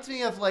reminds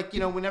me of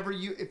whenever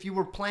if you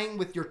were playing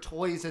with your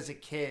toys as a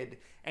kid,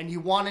 and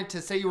you wanted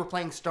to say you were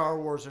playing Star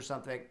Wars or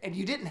something, and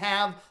you didn't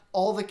have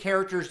all the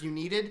characters you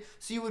needed,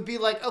 so you would be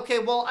like, okay,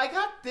 well, I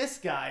got this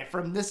guy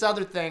from this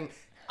other thing.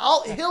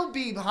 He'll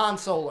be Han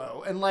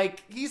Solo, and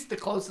he's the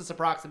closest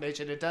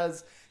approximation. It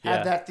does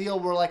have that feel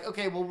where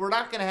okay, well, we're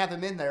not going to have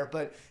him in there,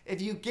 but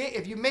if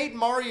you made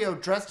Mario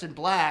dressed in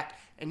black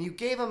and you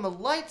gave him a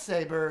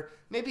lightsaber,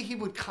 maybe he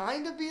would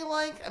kind of be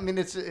like. I mean,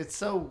 it's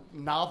so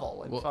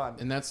novel and fun.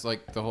 And that's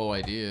the whole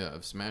idea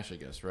of Smash, I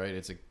guess, right?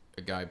 It's a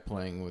guy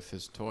playing with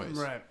his toys,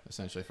 right?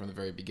 Essentially, from the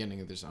very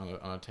beginning, there's on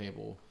a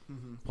table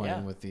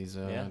playing with these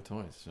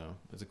toys. So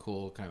it's a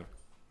cool kind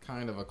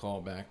of a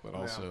callback, but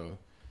also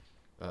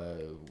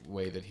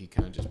way that he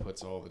kind of just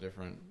puts all the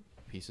different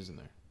pieces in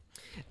there.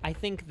 I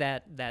think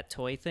that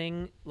toy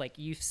thing,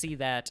 you see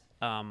that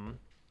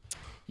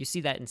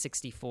in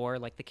 64,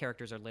 the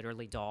characters are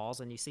literally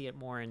dolls, and you see it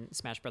more in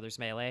Smash Brothers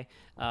Melee.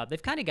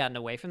 They've kind of gotten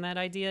away from that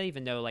idea,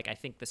 even though I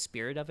think the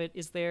spirit of it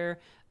is there.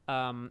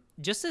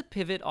 Just to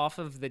pivot off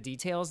of the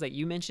details that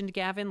you mentioned,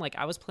 Gavin,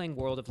 I was playing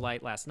World of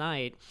Light last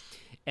night,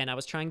 and I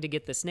was trying to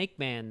get the Snake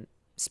Man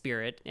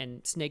spirit,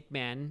 and Snake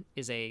Man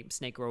is a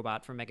snake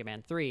robot from Mega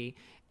Man 3,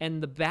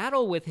 and the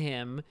battle with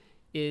him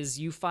is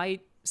you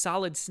fight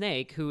Solid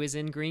Snake, who is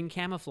in green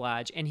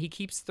camouflage, and he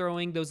keeps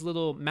throwing those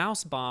little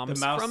mouse bombs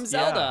from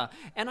Zelda.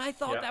 And I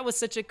thought that was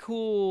such a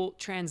cool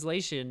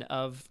translation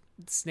of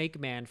Snake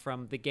Man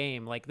from the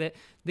game.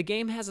 The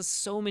game has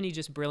so many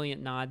just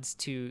brilliant nods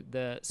to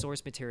the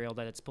source material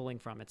that it's pulling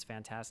from. It's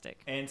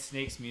fantastic. And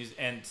Snake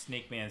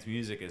Man's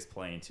music is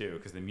playing too,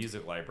 because the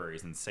music library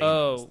is insane.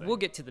 Oh, we'll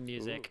get to the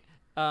music.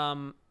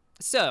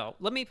 So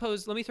let me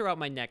throw out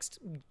my next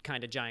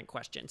kind of giant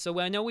question. So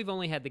I know we've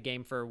only had the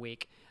game for a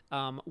week.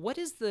 What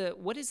is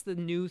the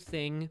new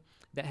thing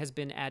that has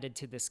been added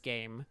to this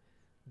game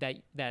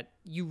that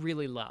you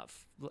really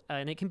love?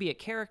 And it can be a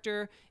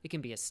character, it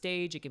can be a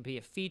stage, it can be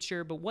a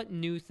feature, but what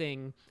new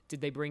thing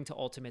did they bring to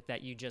Ultimate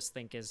that you just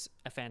think is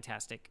a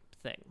fantastic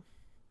thing?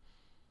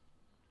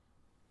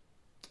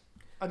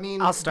 I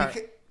mean, I'll start.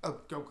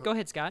 Go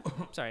ahead, Scott.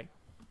 Sorry.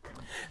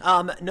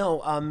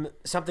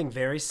 Something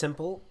very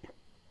simple,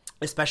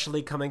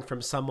 especially coming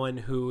from someone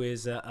who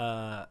is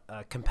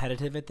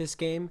competitive at this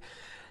game.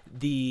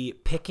 The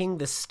picking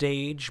the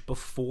stage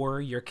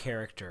before your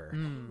character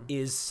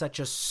is such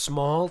a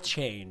small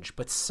change,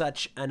 but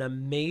such an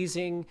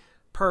amazing,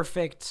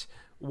 perfect,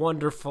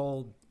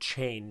 wonderful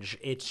change.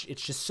 It's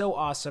just so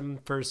awesome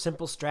for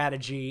simple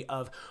strategy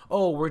of,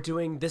 we're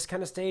doing this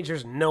kind of stage.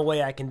 There's no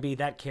way I can be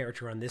that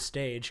character on this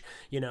stage.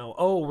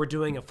 We're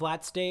doing a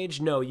flat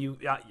stage. No, you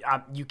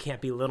can't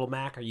be Little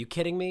Mac. Are you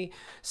kidding me?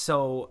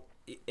 So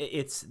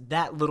it's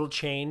that little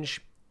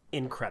change,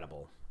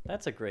 incredible.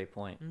 That's a great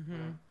point.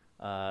 Mm-hmm.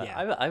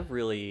 I've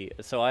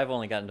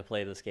only gotten to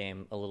play this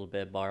game a little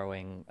bit,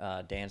 borrowing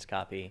Dan's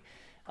copy,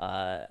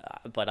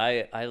 but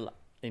I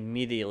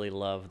immediately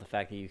love the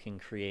fact that you can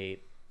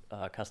create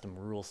custom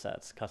rule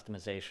sets,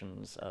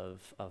 customizations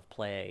of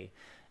play,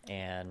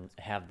 and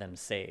have them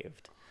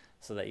saved,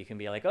 so that you can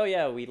be like, oh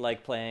yeah, we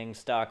like playing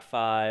stock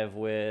 5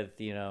 with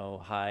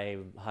high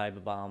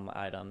bomb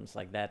items.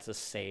 That's a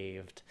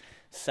saved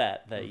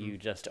set that you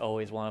just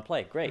always want to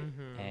play. Great,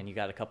 and you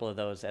got a couple of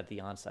those at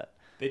the onset.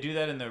 They do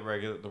that in the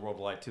World of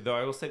Light too, though.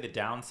 I will say the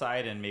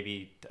downside, and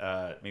maybe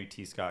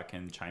T. Scott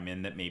can chime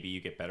in that maybe you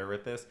get better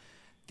with this.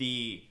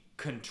 The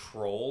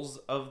controls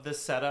of the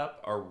setup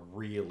are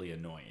really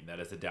annoying. That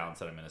is a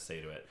downside I'm going to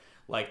say to it.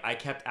 I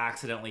kept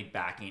accidentally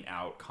backing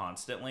out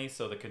constantly,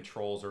 so the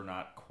controls are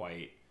not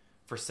quite,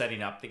 for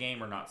setting up the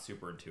game, are not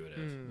super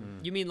intuitive.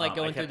 You mean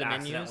going through the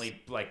menus? Accidentally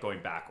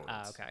going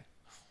backwards. Okay.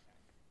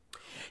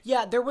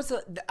 Yeah, there was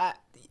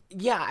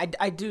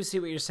I do see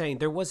what you're saying.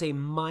 There was a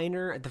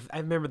minor, I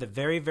remember the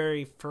very,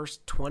 very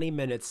first 20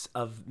 minutes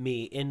of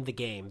me in the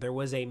game, there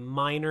was a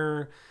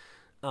minor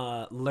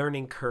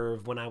learning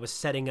curve when I was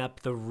setting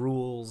up the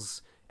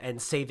rules and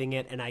saving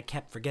it, and I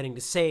kept forgetting to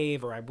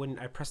save, or I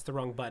pressed the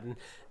wrong button.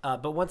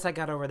 But once I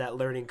got over that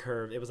learning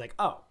curve, it was like,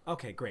 oh,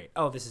 okay, great.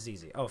 Oh, this is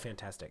easy. Oh,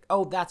 fantastic.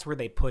 Oh, that's where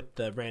they put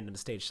the random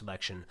stage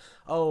selection.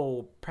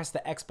 Oh, press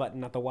the X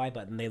button, not the Y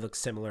button. They look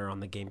similar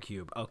on the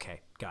GameCube.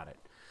 Okay, got it.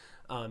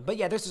 But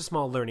yeah, there's a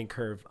small learning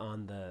curve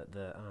on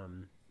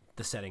the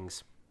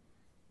settings.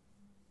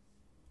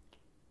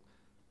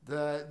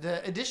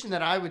 The addition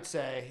that I would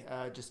say,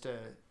 just to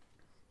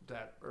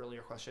that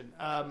earlier question,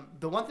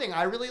 the one thing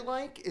I really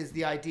like is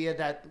the idea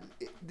that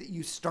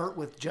you start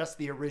with just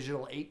the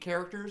original 8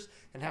 characters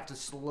and have to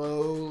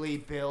slowly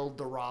build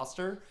the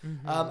roster.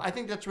 I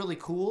think that's really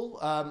cool.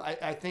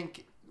 I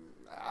think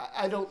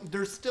there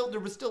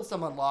was still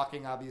some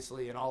unlocking,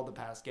 obviously, in all the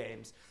past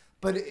games,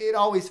 but it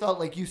always felt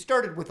like you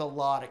started with a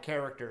lot of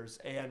characters,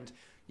 and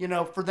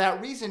for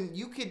that reason,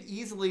 you could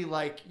easily,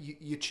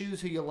 you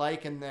choose who you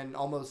like and then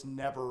almost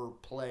never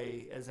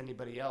play as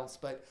anybody else.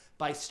 But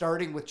by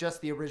starting with just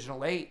the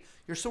original 8,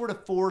 you're sort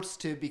of forced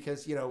to,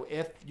 because,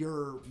 if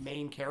your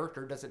main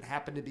character doesn't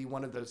happen to be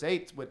one of those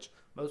 8s, which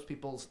most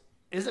people's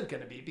isn't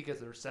going to be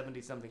because there's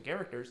 70-something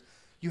characters,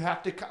 you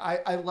have to...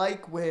 I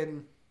like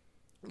when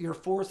you're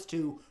forced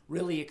to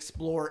really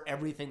explore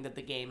everything that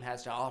the game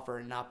has to offer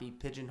and not be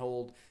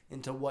pigeonholed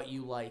into what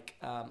you like.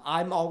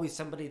 I'm always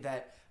somebody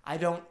that... I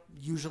don't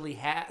usually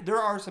have... There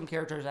are some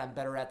characters I'm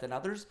better at than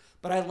others,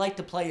 but I like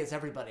to play as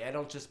everybody. I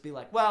don't just be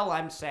like, well,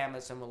 I'm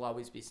Samus and will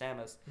always be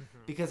Samus,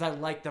 because I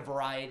like the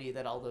variety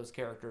that all those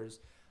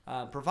characters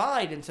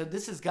provide. And so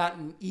this has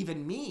gotten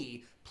even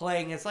me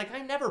playing as,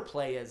 I never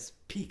play as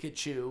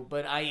Pikachu,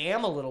 but I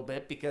am a little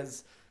bit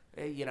because,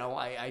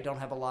 I don't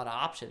have a lot of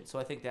options. So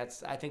I think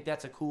that's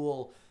a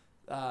cool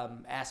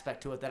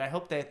aspect to it that I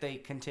hope that they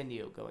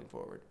continue going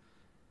forward.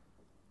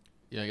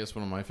 Yeah, I guess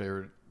one of my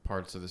favorite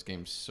parts of this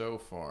game so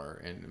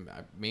far, and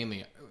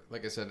mainly,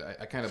 like I said,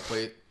 I kind of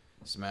play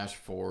Smash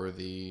for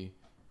the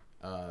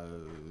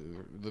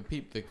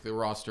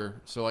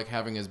roster. So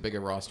having as big a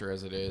roster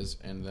as it is,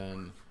 and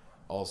then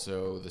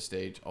also the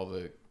stage, all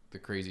the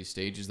crazy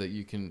stages that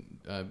you can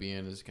be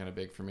in is kind of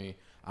big for me.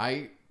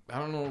 I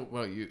don't know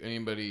about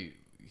anybody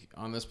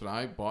on this, but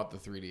I bought the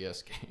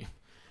 3DS game.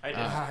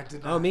 I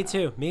did. Oh, me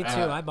too.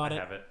 I bought I it.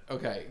 have it.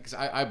 Okay, because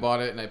I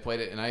bought it and I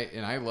played it, and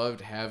I loved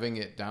having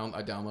it down.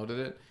 I downloaded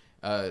it.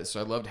 So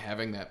I loved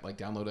having that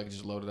download. I could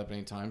just load it up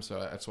anytime. So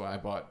that's why I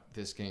bought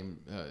this game,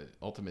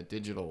 Ultimate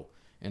Digital.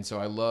 And so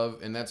I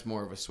love, and that's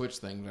more of a Switch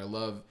thing, but I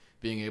love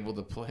being able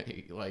to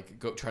play,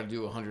 go try to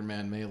do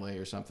 100-man melee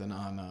or something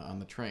on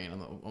the train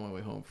on my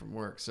way home from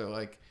work.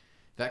 So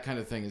that kind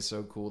of thing is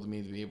so cool to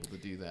me, to be able to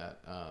do that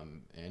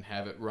and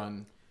have it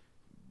run,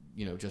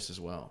 just as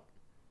well.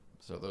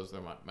 So those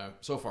are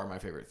so far my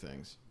favorite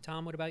things.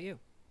 Tom, what about you?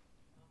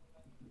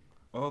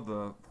 Oh,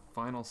 the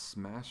final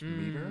Smash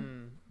meter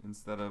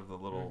instead of the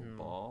little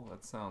ball.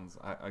 That sounds...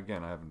 I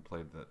haven't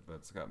played that,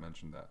 but Scott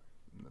mentioned that.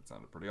 And that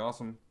sounded pretty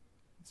awesome.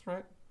 That's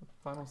right. The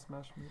final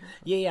Smash meter.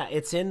 Yeah.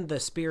 It's in the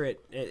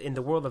Spirit, in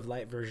the World of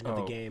Light version of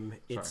the game.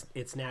 Sorry.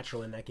 It's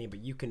natural in that game, but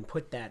you can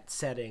put that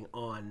setting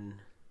on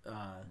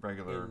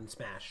regular in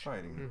Smash.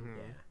 Fighting.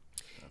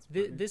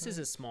 Yeah. This is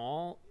a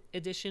small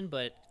edition,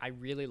 but I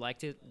really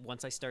liked it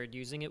once I started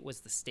using it,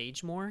 was the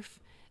stage morph.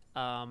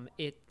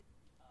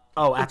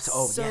 Oh,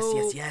 absolutely.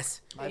 so-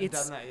 Yes. I haven't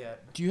done that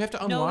yet. Do you have to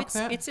No, unlock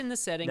that? it's in the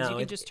settings. No, You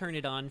can it- just turn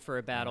it on for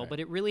a battle, but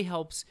it really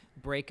helps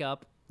break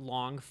up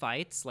long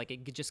fights.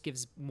 It just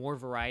gives more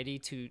variety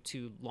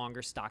to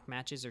longer stock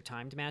matches or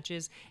timed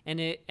matches.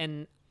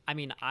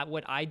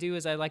 What I do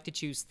is I like to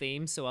choose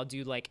themes, so I'll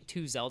do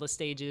 2 Zelda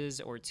stages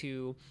or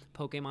 2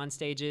 Pokemon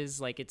stages.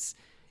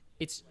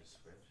 It's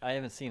I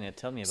haven't seen it.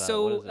 Tell me about it.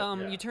 so What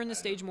is it? you turn the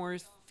stage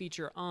morph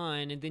feature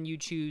on, and then you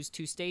choose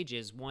 2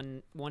 stages.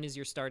 One is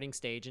your starting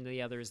stage, and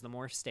the other is the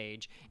morph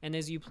stage. And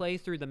as you play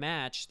through the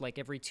match,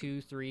 every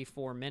 2, 3,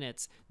 4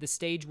 minutes, the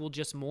stage will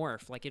just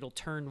morph. It'll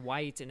turn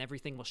white, and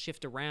everything will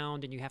shift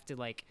around, and you have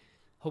to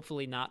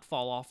hopefully not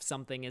fall off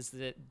something as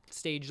the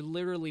stage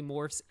literally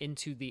morphs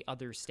into the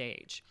other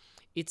stage.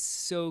 It's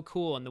so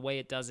cool, and the way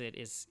it does it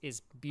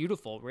is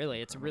beautiful, really.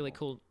 It's a really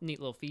cool, neat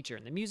little feature.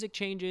 And the music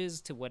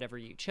changes to whatever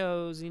you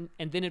chose, and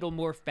then it'll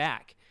morph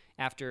back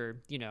after,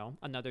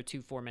 another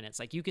 2, 4 minutes.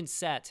 You can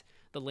set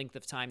the length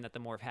of time that the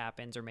morph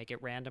happens or make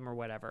it random or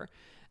whatever.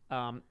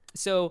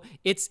 So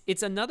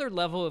it's another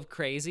level of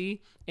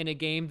crazy in a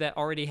game that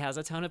already has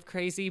a ton of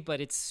crazy, but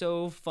it's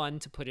so fun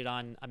to put it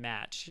on a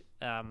match.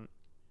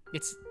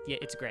 It's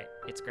great.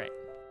 It's great.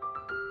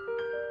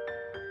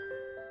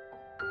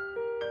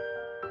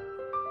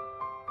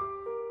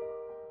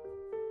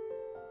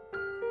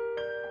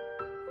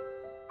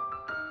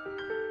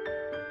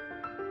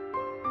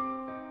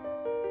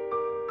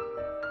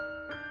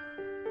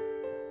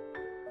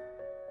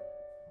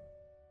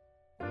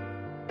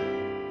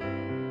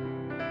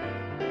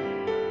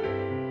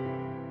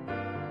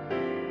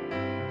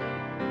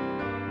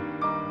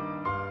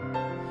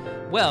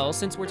 Well,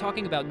 since we're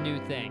talking about new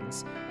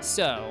things,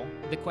 so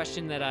the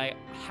question that I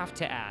have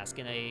to ask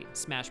in a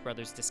Smash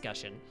Brothers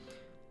discussion,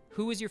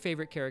 who is your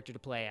favorite character to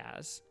play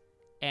as?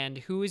 And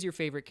who is your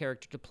favorite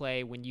character to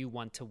play when you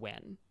want to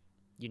win?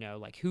 You know,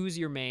 like who's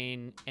your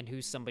main and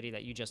who's somebody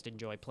that you just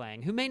enjoy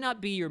playing, who may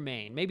not be your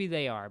main. Maybe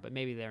they are, but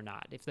maybe they're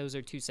not. If those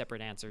are two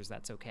separate answers,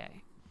 that's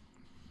okay.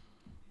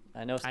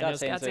 I know I know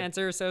Scott's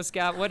answer. So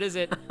Scott, what is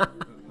it?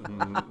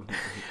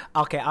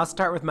 Okay, I'll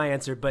start with my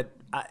answer, but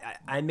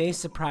I may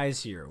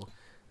surprise you.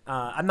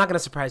 I'm not going to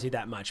surprise you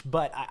that much,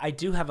 but I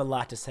do have a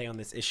lot to say on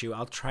this issue.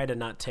 I'll try to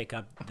not take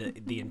up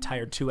the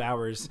entire 2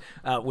 hours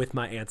with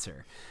my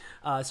answer.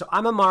 So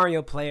I'm a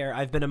Mario player.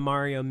 I've been a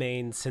Mario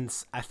main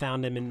since I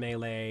found him in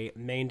Melee,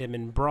 mained him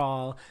in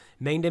Brawl,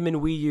 mained him in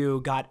Wii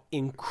U, got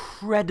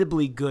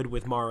incredibly good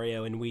with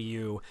Mario in Wii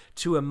U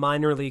to a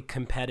minorly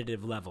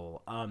competitive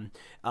level.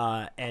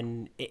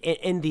 And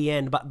in the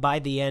end, by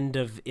the end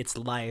of its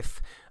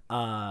life,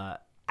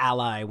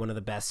 Ally, one of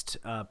the best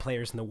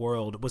players in the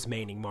world, was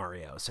maining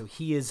Mario. So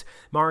he is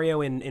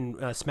Mario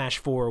in Smash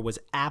 4 was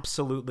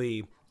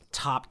absolutely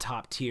top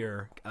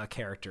tier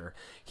character.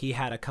 He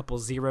had a couple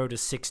 0 to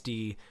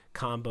 60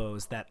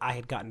 combos that I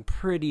had gotten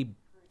pretty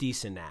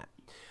decent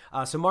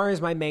at. So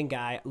Mario's my main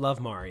guy. Love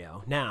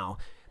Mario. Now,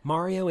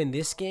 Mario in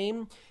this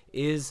game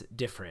is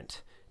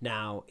different.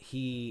 Now,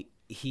 he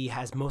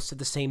has most of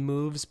the same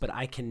moves, but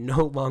I can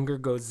no longer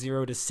go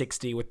 0 to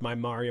 60 with my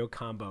Mario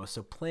combo.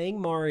 So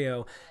playing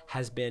Mario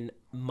has been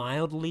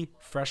mildly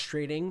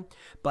frustrating,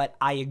 but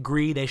I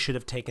agree they should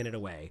have taken it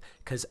away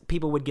because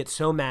people would get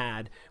so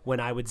mad when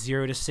I would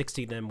 0 to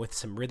 60 them with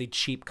some really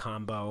cheap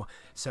combo.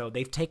 So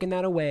they've taken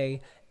that away,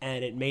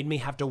 and it made me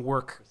have to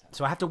work.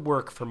 So I have to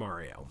work for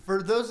Mario.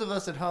 For those of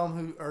us at home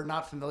who are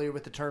not familiar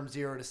with the term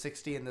 0 to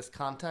 60 in this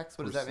context,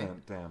 what does that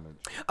mean? Damage.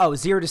 Oh,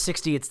 0 to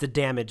 60, it's the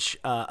damage.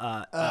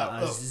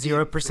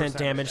 0%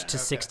 damage to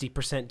okay.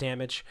 60%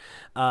 damage.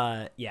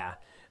 Yeah.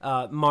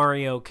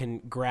 Mario can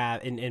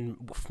grab, in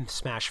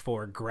Smash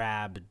 4,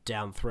 grab,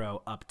 down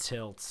throw, up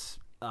tilt,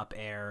 up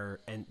air,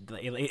 and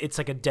it's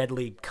like a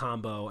deadly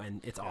combo,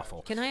 and it's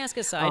awful. Can I ask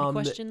a side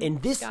question, in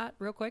this, Scott,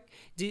 real quick?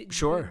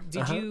 Sure.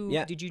 Did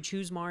you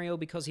choose Mario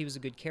because he was a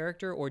good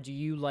character, or do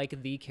you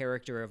like the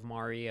character of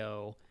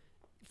Mario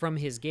from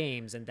his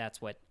games, and that's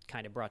what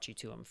kind of brought you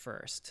to him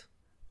first?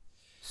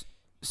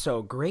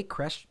 So, great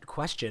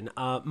question.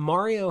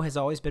 Mario has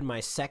always been my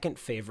second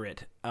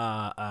favorite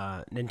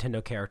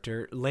Nintendo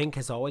character. Link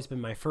has always been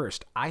my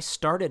first. I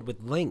started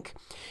with Link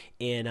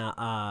in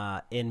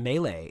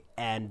Melee,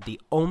 and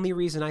the only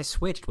reason I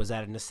switched was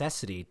out of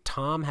necessity.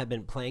 Tom had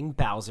been playing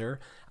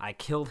Bowser. I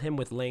killed him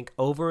with Link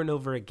over and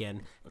over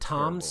again.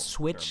 Tom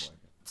switched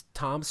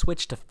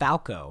to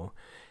Falco,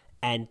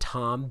 and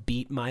Tom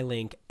beat my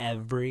Link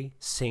every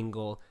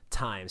single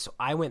time. So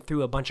I went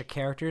through a bunch of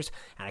characters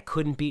and I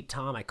couldn't beat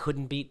Tom,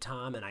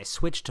 and I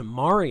switched to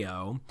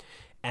Mario,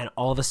 and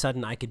all of a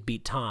sudden I could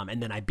beat Tom,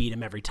 and then I beat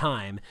him every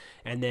time,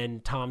 and then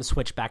Tom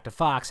switched back to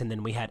Fox, and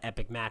then we had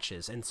epic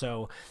matches. And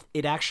so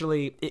it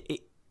actually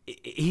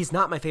he's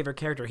not my favorite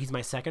character, he's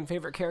my second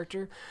favorite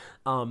character,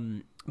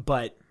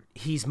 but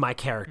he's my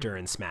character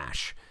in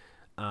Smash.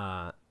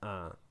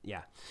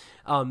 Yeah.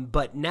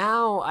 But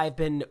now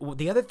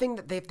the other thing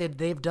that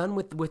they've done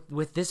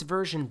with this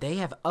version, they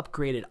have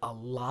upgraded a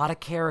lot of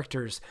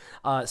characters,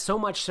 so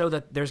much so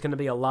that there's going to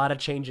be a lot of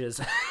changes.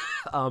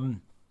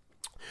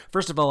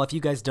 First of all, if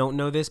you guys don't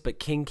know this, but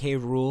King K.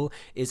 Rool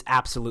is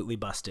absolutely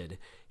busted.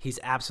 He's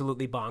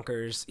absolutely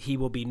bonkers. He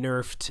will be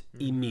nerfed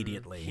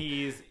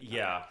immediately.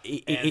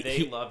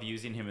 They love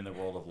using him in the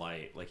World of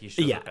Light. Like he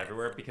shows up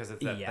everywhere because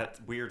it's that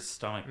weird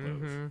stomach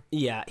move.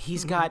 Yeah,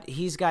 he's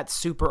got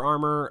super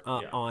armor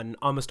on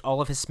almost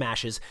all of his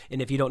smashes,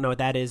 and if you don't know what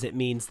that is, it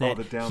means that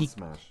the down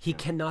smash. He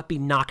cannot be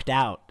knocked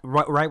out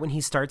right when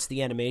he starts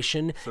the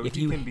animation. So he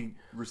can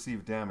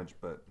receive damage,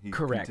 but he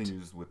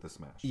continues with the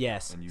smash.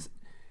 Yes. And you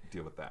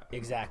deal with that.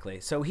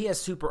 Exactly. So he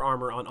has super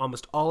armor on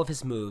almost all of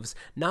his moves.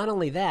 Not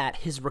only that,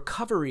 his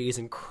recovery is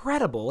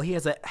incredible. He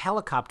has a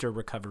helicopter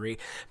recovery.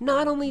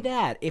 Not only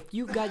that, if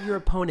you've got your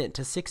opponent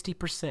to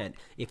 60%,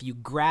 if you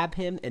grab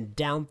him and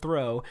down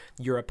throw,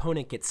 your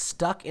opponent gets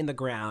stuck in the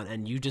ground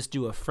and you just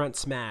do a front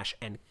smash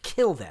and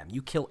kill them.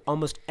 You kill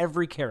almost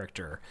every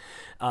character.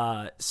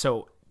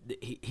 So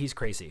he's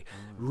crazy.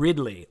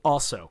 Ridley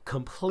also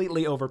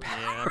completely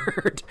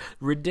overpowered,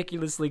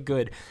 ridiculously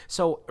good.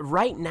 So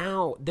right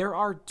now there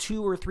are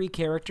 2 or 3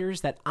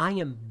 characters that I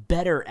am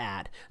better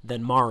at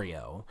than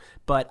Mario,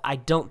 but I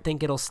don't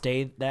think it'll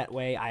stay that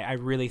way. I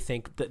really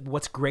think that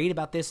what's great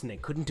about this, and they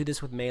couldn't do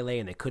this with Melee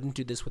and they couldn't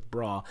do this with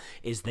Brawl,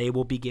 is they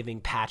will be giving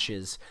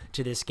patches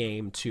to this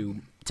game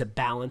to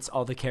balance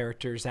all the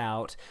characters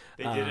out.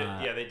 They did it.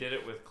 Yeah, they did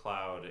it with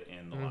Cloud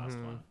in the last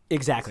one.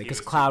 Exactly, because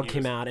Cloud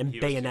came out, and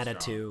Bayonetta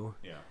 2.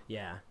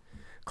 Yeah.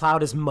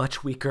 Cloud is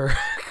much weaker.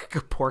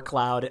 Poor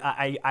Cloud.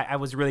 I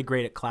was really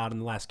great at Cloud in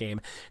the last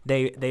game.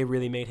 They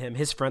really made him.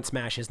 His front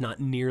smash is not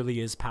nearly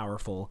as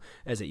powerful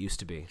as it used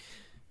to be.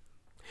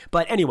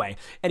 But anyway,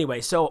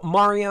 so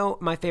Mario,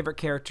 my favorite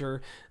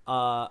character.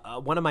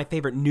 One of my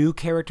favorite new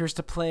characters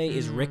to play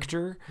is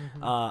Richter.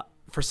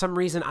 for some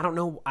reason, I don't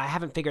know. I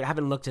haven't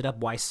looked it up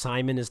why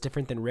Simon is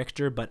different than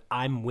Richter, but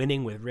I'm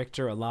winning with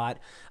Richter a lot.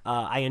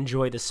 I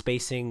enjoy the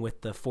spacing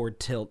with the forward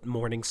tilt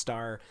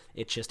Morningstar.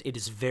 It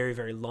is very,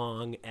 very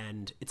long,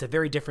 and it's a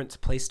very different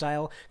play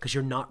style because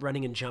you're not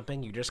running and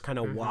jumping. You're just kind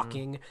of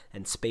walking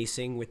and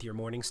spacing with your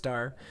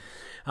Morningstar.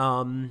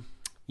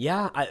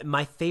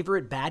 My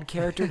favorite bad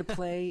character to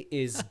play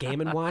is Game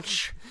 &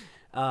 Watch.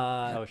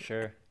 Oh,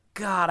 sure.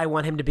 God, I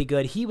want him to be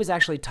good. He was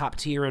actually top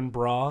tier in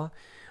Brawl.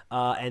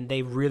 And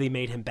they really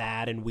made him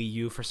bad in Wii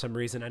U for some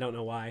reason. I don't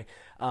know why.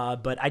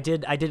 But I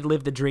did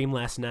live the dream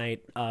last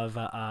night of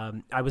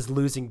I was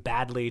losing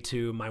badly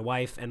to my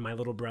wife and my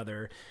little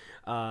brother,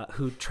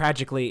 who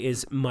tragically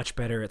is much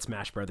better at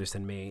Smash Brothers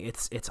than me.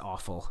 It's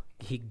awful.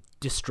 He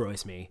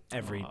destroys me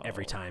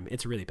every time.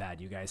 It's really bad,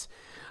 you guys.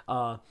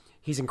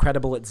 He's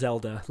incredible at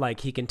Zelda.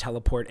 Like, he can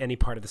teleport any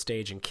part of the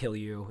stage and kill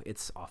you.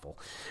 It's awful.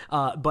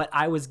 But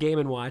I was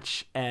Game &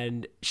 Watch,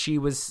 and she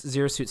was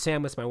Zero Suit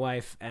Samus, my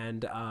wife,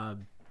 and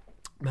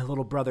my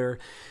little brother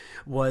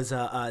was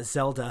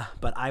Zelda,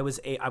 but I was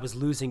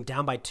losing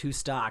down by 2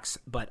 stocks,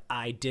 but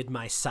I did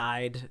my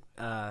side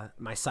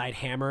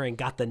hammer and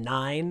got the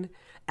 9,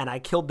 and I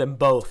killed them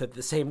both at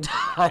the same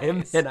time.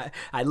 Nice. And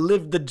I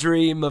lived the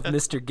dream of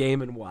Mr.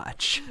 Game &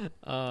 Watch.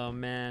 Oh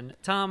man,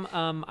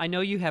 Tom, I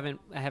know you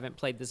haven't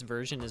played this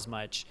version as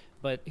much,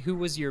 but who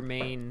was your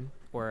main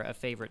or a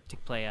favorite to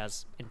play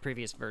as in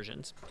previous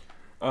versions?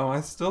 Oh,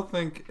 I still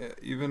think,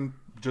 even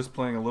just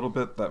playing a little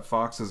bit, that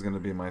Fox is going to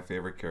be my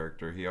favorite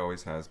character. He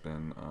always has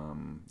been.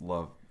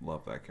 Love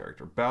that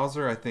character.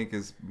 Bowser, I think,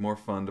 is more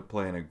fun to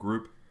play in a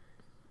group.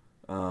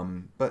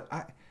 But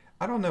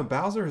I don't know.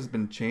 Bowser has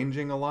been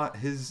changing a lot.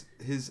 His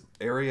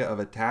area of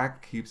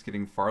attack keeps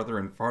getting farther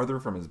and farther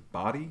from his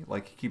body.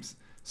 Like, he keeps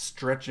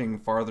stretching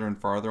farther and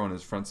farther on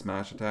his front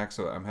smash attack,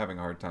 so I'm having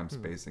a hard time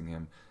spacing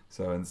him.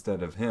 So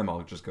instead of him,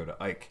 I'll just go to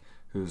Ike,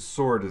 whose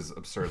sword is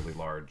absurdly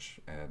large,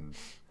 and...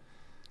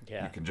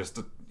 Yeah. You can just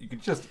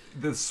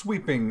the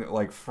sweeping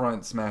like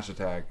front smash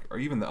attack or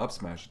even the up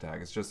smash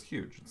attack is just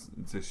huge.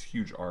 It's this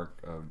huge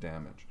arc of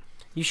damage.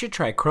 You should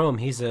try Chrome.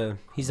 He's a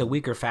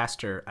weaker,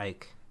 faster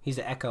Ike. He's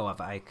the echo of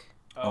Ike.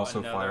 Oh,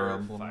 also Fire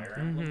Emblem. Fire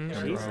Emblem.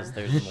 Jesus,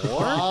 there's more?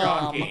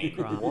 Shocking.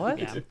 What?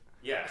 Yeah.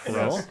 Yes.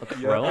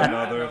 Crow?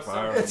 Another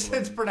Fire It's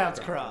Emblem.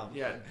 pronounced Crom.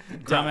 Yeah,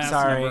 dumbass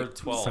Sorry. number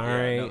 12.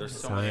 Sorry. Yeah, no, there's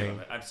so many Sorry. of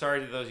them. I'm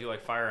sorry to those who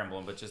like Fire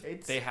Emblem, but just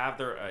they have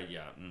their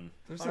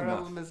There's Fire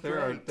Emblem enough. is There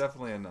are great.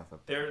 definitely enough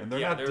of them. There- And they're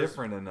yeah, not there's-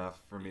 different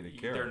enough for me to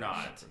care. They're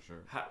not. For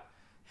sure.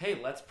 Hey,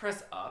 let's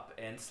press up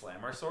and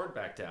slam our sword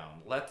back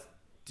down. Let's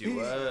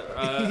do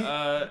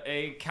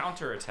a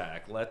counter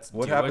attack. Let's.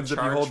 What do happens a if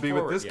you charge hold B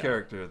with forward. this Yeah.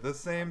 character? The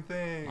same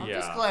thing. I'm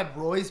Yeah. just glad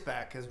Roy's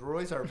back, because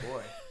Roy's our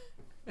boy.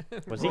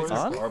 Was he Roy's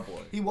on? our boy.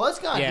 He was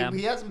gone. Yeah.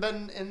 He hasn't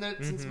been in there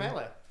since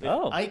Melee.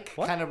 Oh, Ike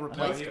what? kind of No,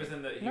 replaced he him. was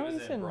in the No, he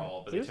was he's in in-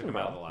 Brawl, but he they was took in him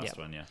out of the Brawl. last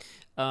Yeah.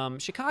 one. Yeah.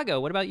 Chicago,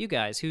 what about you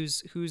guys?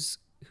 Who's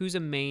a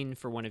main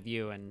for one of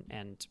you,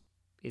 and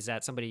is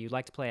that somebody you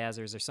like to play as,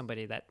 or is there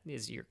somebody that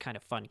is your kind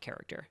of fun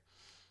character?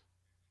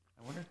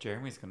 I wonder if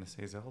Jeremy's gonna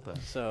say Zelda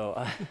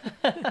So,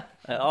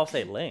 I'll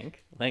say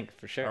Link. Link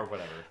for sure. or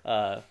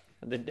whatever.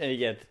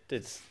 Yeah,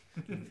 it's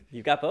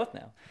you've got both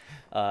now.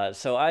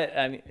 So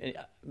I mean,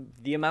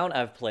 the amount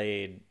I've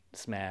played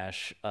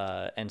Smash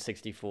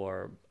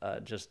N64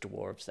 just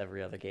dwarfs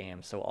every other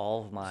game. So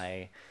all of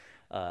my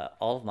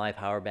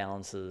power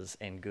balances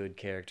and good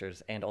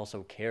characters and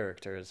also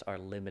characters are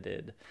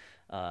limited.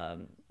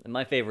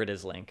 My favorite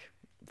is Link,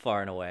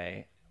 far and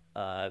away.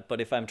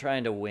 But if I'm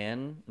trying to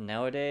win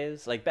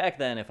nowadays, like back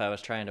then, if I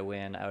was trying to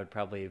win, I would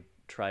probably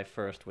try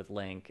first with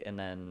Link and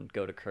then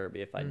go to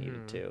Kirby if I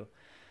needed to.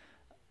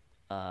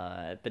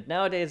 But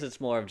nowadays it's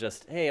more of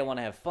just, hey, I want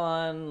to have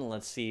fun.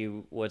 Let's see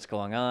what's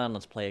going on.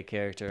 Let's play a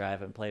character I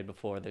haven't played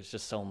before. There's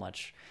just so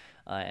much,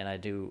 and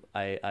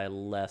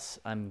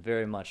I'm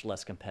very much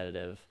less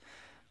competitive.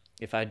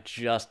 If I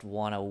just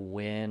want to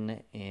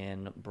win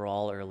in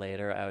Brawl or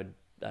later,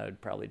 I would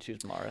probably choose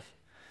Marth,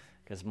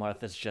 because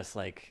Marth is just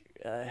like,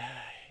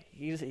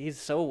 he's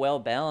so well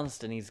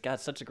balanced and he's got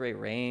such a great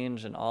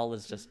range and all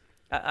is just.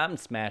 I'm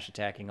smash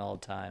attacking all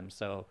the time,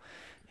 so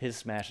his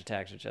smash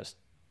attacks are just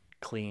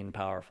clean,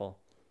 powerful.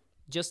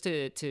 Just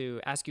to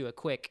ask you a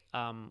quick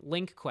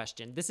Link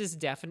question. This is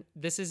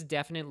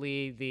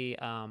definitely the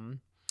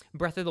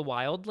Breath of the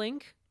Wild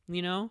Link.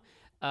 You know,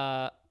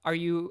 are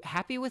you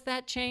happy with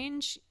that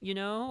change? You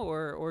know,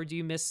 or do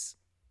you miss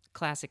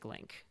classic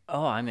Link?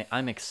 Oh,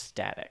 I'm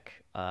ecstatic.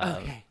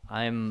 Okay.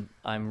 I'm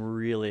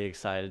really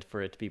excited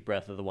for it to be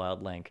Breath of the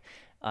Wild Link.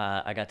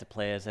 I got to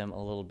play as him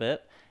a little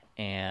bit,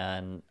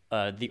 and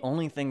the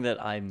only thing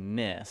that I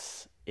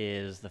miss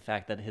is the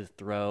fact that his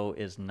throw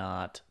is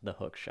not the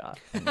hook shot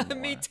anymore.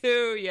 Me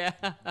too. Yeah.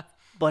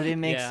 But it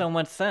makes Yeah. so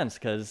much sense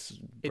because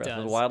It Breath of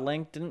the does. Wild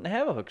Link didn't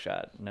have a hook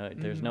shot. No,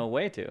 there's no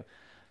way to.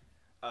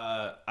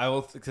 I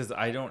will, because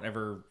I don't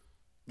ever.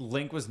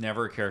 Link was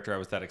never a character I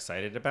was that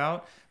excited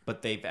about,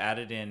 but they've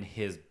added in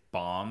his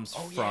bombs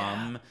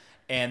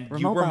and Remote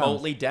you bombs.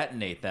 remotely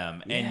detonate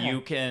them, and Yeah.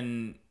 you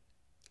can.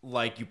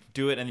 like you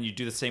do it and then you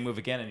do the same move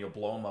again and you'll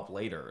blow them up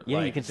later. Yeah,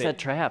 like, you can set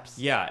traps.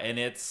 Yeah,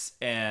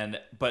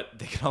 but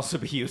they can also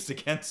be used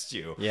against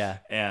you. Yeah.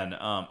 And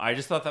I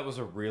just thought that was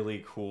a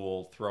really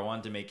cool throw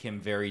on to make him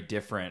very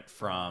different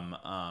from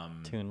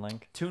Toon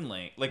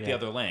Link. Like the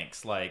other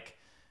Links. Like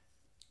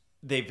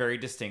they very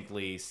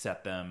distinctly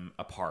set them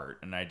apart,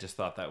 and I just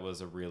thought that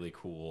was a really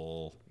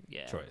cool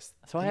choice.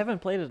 So I haven't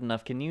played it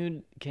enough. Can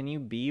you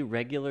be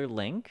regular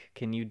Link?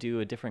 Can you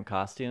do a different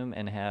costume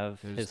and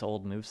have his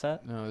old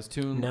moveset? No, it's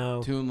Toon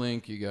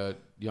Link. You got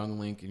Young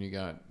Link, and you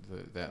got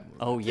that move.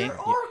 Oh yeah. There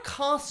are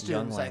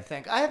costumes, I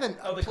think. I haven't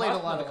played a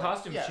lot of the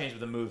costumes change, but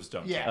the moves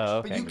don't. Yeah, Oh,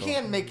 okay, but you cool.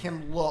 can make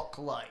him look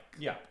like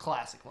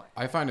classic Link.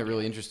 I find it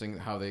really interesting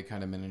how they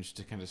kind of managed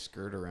to kind of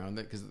skirt around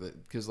it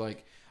because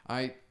like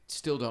I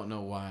still don't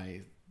know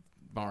why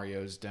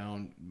Mario's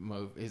down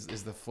move is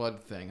the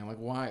flood thing. I'm like,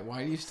 why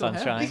do you still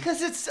Sunshine? have it?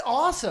 Because it's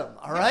awesome,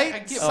 all right? I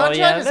get-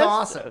 Sunshine is that's-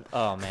 awesome.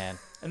 Oh man.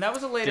 And that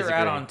was a later Disagree.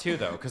 add-on too,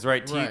 though, because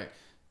Right.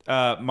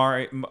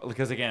 Mario.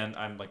 Because again,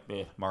 I'm like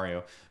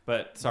Mario,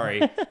 but sorry,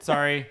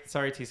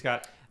 T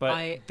Scott.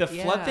 But the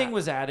flood thing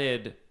was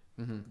added.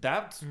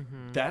 That's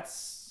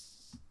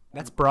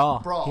That's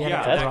Brawl. Brawl. He had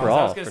yeah. it That's that, Brawl,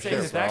 I was gonna for say sure.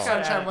 'cause that got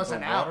Sunshine added,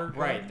 wasn't out.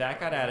 Right, that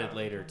got added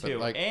later too.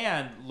 like-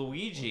 And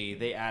Luigi,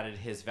 they added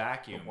his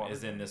vacuum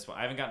is in this one.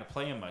 I haven't gotten to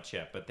play him much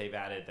yet, but they've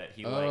added that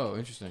he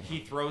interesting. he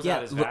throws Yeah,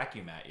 out his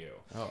vacuum at you.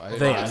 Oh, I The-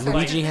 didn't I was know. thinking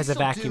Luigi they has a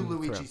still vacuum do throw.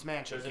 Luigi's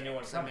Mansion. There's a new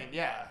one games. I mean,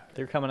 yeah.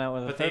 They're coming out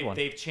with a But third one.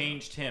 they've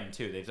changed him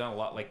too. They've done a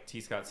lot, like T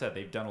Scott said.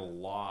 They've done a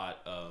lot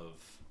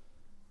of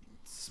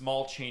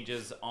small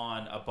changes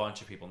on a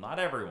bunch of people. Not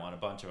everyone, a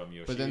bunch of them.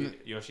 Yoshi, But then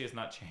Yoshi has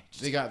not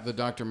changed. They got the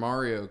Dr.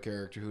 Mario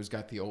character who's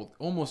got the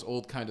almost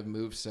old kind of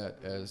move set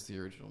as the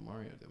original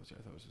Mario did, which I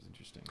thought was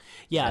interesting.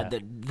 Yeah,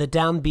 the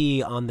down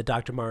B on the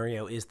Dr.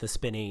 Mario is the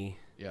spinny.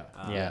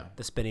 Yeah.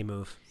 The spinny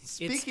move.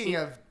 Speaking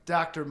of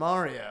Dr.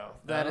 Mario,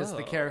 that is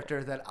the Oh.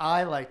 character that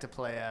I like to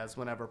play as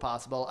whenever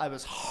possible. I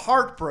was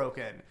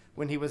heartbroken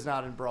when he was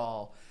not in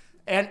Brawl.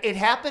 And it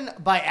happened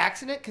by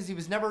accident because he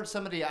was never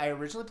somebody I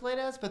originally played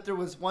as. But there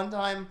was one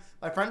time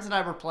my friends and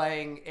I were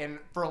playing, and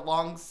for a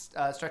long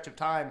stretch of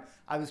time,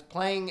 I was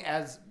playing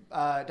as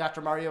Dr.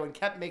 Mario and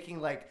kept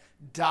making like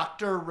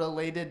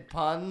doctor-related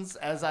puns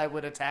as I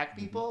would attack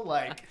people,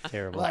 like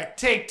Terrible. like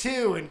take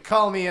two and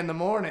call me in the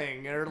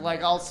morning, or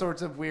like all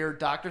sorts of weird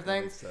doctor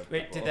things.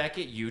 Wait, did that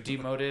get you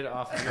demoted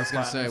off of your was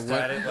gonna say, platinum what-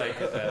 status?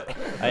 Like, is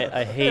that-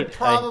 I hate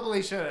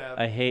Probably should have.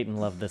 I hate and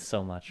love this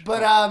so much.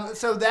 But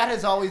so that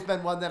has always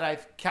been one that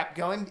I've kept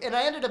going, and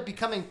I ended up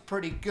becoming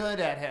pretty good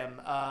at him.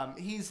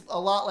 He's a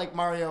lot like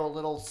Mario, a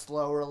little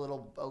slower, a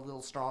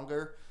little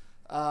stronger,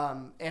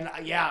 and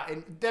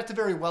that's a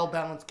very well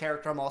balanced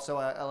character.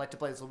 I like to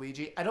play as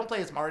Luigi. I don't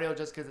play as Mario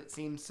just because it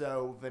seems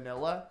so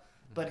vanilla,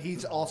 but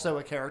he's also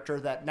a character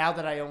that now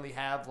that I only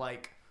have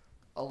like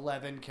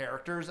 11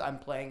 characters, I'm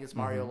playing as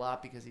Mario a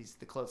lot because he's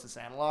the closest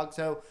analog.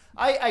 So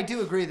I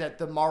do agree that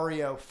the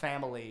Mario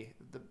family,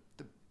 the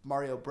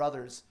Mario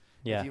brothers,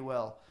 if you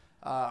will,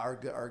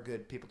 are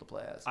good people to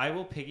play as. I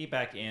will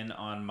piggyback in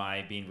on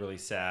my being really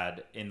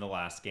sad in the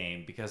last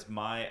game because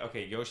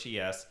Yoshi,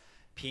 yes,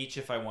 Peach,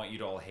 if I want you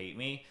to all hate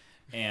me,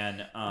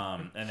 and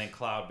then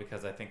Cloud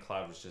because I think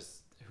Cloud was just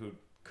who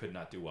could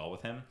not do well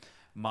with him.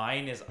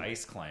 Mine is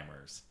Ice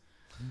Climbers.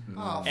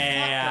 Oh,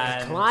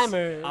 And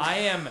Climbers. I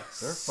am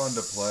They're fun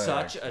to play.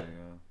 such actually, a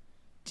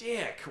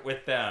dick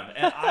with them,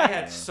 and I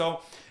had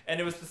and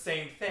it was the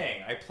same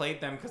thing. I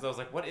played them because I was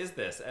like, "What is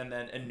this?"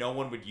 And no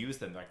one would use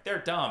them. Like they're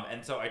dumb,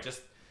 and so I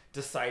just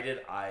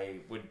decided I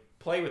would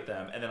play with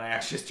them, and then I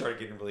actually started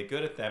getting really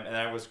good at them, and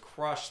I was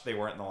crushed they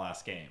weren't in the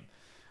last game.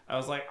 I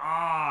was like,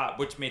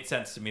 which made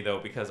sense to me though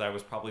because I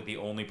was probably the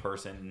only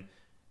person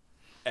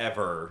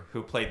ever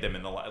who played them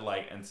in the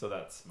and so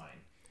that's mine.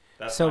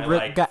 That's So my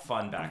Rick,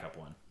 fun backup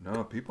one.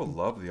 No, people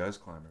love the Ice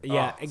Climber.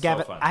 Yeah, so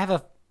Gavin, fun. I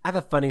have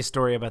a funny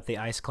story about the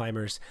ice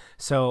climbers.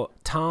 So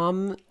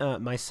Tom,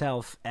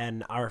 myself,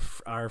 and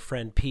our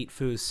friend Pete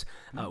Foose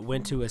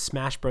went to a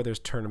Smash Brothers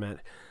tournament.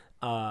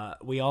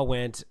 We all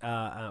went.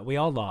 We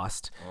all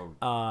lost.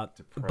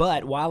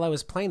 But while I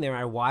was playing there,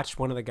 I watched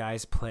one of the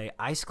guys play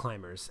ice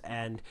climbers,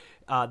 and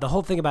the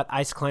whole thing about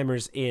ice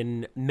climbers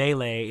in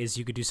Melee is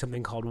you could do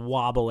something called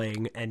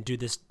wobbling and do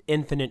this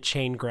infinite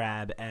chain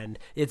grab, and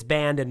it's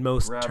banned in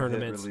most Grab,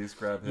 tournaments. hit, release,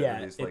 grab, hit, Yeah,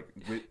 release.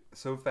 it-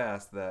 So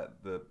fast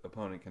that the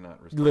opponent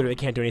cannot respond. Literally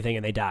can't do anything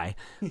and they die.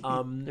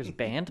 There's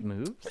banned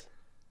moves.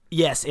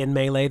 Yes, in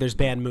Melee, there's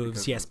banned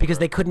moves. Because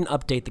they couldn't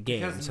update the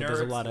game, Because so nerds there's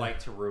a lot of like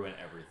to ruin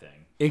everything.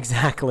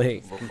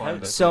 exactly. We'll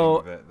find a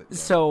So, thing that,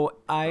 so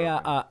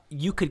I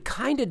you could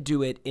kind of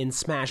do it in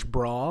Smash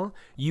Brawl.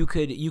 You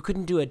couldn't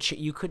do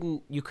you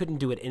couldn't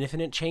do an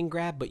infinite chain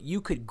grab, but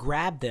you could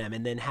grab them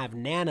and then have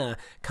Nana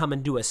come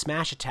and do a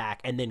smash attack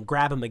and then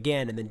grab them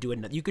again and then do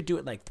it. You could do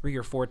it like 3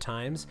 or 4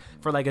 times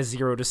for like a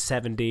 0 to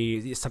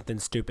 70, something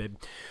stupid.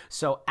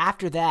 So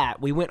after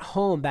that, we went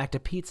home back to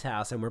Pete's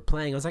house and we're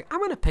playing. I was like, I'm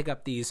gonna pick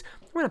up these goes,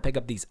 I'm going to pick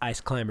up these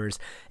ice climbers.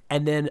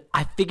 And then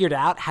I figured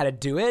out how to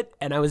do it,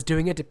 and I was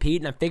doing it to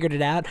Pete, and I figured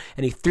it out,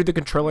 and he threw the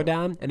controller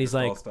down, and he's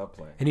like, stop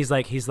playing. and he's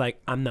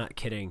like, I'm not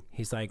kidding.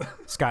 He's like,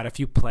 Scott, if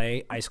you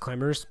play ice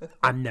climbers,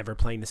 I'm never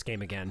playing this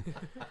game again.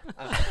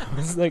 I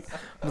was like,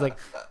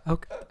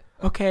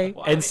 okay.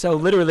 And so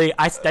literally,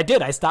 I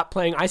did. I stopped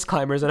playing ice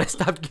climbers, and I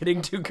stopped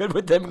getting too good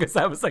with them because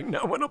I was like,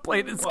 no one will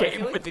play this Well, I game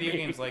feel like with video me.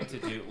 games like to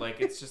do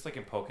it's just like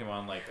in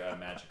Pokemon, like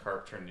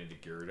Magikarp turned into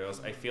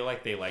Gyarados. I feel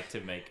like they like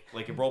to make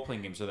in role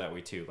playing games are that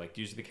way too. Like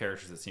usually the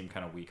characters that seem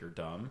kind of weak or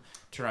dumb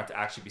turn out to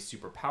actually be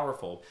super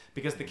powerful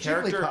because the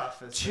character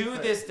Jigglypuff is to the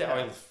this thing, day.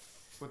 yeah. I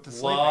With the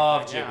sleeping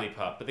love thing, yeah.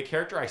 Jigglypuff, but the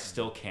character I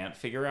still can't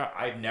figure out.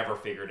 I've never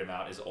figured him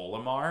out. Is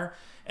Olimar,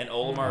 and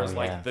Olimar is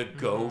like the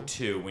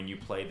go-to when you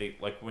play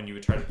when you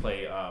would try to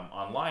play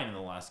online in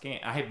the last game.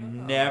 I have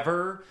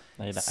never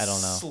I don't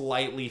know.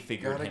 slightly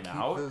figured Gotta him keep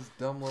out. those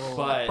dumb little.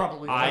 But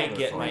Probably I played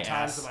get three my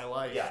times ass. in my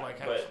life. Yeah, Like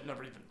but I've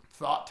never even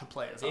thought to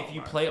play as if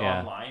you Olimar. play Yeah.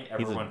 online, He's a-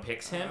 everyone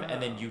picks him, and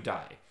then you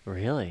die.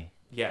 Really?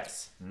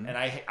 Yes, and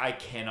I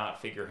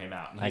cannot figure him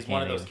out. And I he's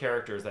one of can't those either.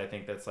 characters I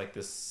think that's like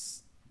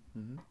this.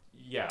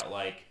 Yeah,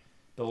 like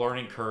the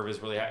learning curve is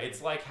really high.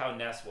 It's like how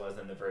Ness was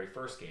in the very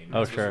first game. Oh,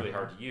 Ness sure. was really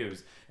hard to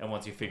use, and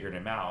once you figured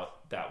him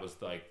out, that was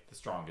like the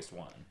strongest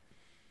one.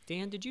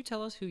 Dan, did you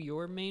tell us who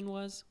your main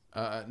was?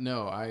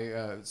 No,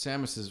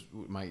 Samus is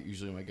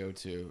usually my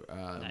go-to.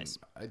 Nice.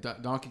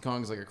 Donkey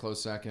Kong is like a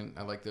close second.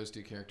 I like those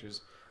two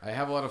characters. I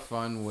have a lot of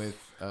fun with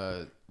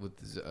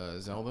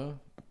Zelda.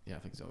 Yeah, I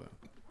think Zelda.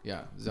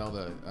 Yeah,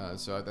 Zelda.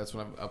 So that's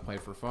what I'll play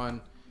for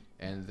fun,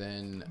 and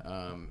then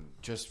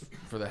just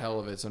for the hell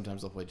of it,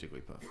 sometimes I'll play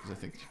Jigglypuff because I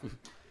think.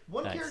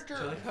 One Nice. character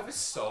Jigglypuff is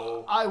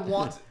so. I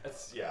want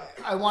Yeah.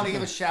 I want to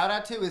give a shout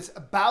out to is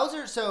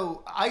Bowser.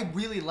 So I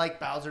really like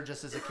Bowser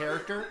just as a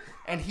character,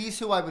 and he's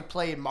who I would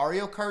play in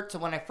Mario Kart. So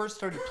when I first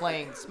started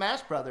playing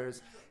Smash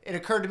Brothers, it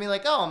occurred to me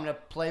like, oh, I'm gonna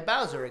play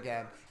Bowser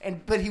again.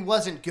 But he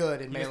wasn't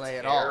good in Melee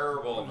at all.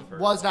 terrible in the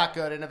first Was not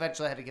good, and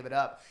eventually I had to give it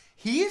up.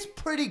 He's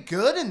pretty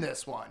good in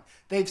this one.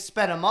 They've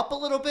sped him up a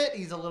little bit.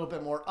 He's a little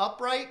bit more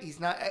upright. He's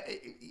not.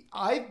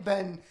 I've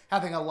been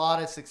having a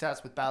lot of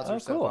success with Bowser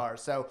so cool. far.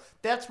 So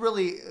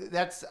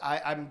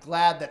I'm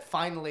glad that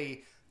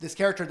finally this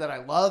character that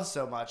I love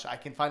so much I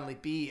can finally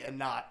be and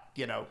not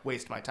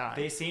waste my time.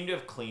 They seem to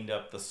have cleaned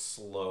up the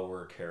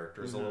slower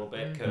characters a little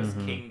bit because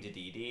King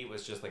Dedede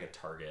was just like a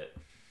target.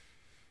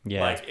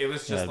 Yeah. Like it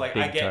was just Yeah, like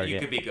big I get you target.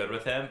 could be good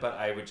with him, but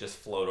I would just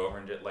float over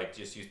and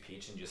just use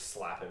Peach and just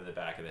slap him in the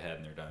back of the head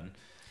and they're done.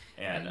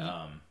 And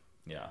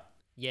yeah.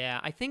 Yeah,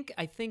 I think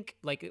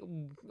like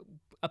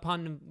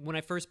upon when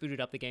I first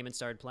booted up the game and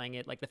started playing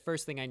it, like the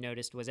first thing I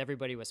noticed was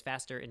everybody was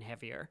faster and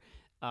heavier,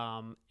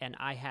 and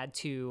I had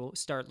to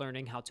start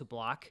learning how to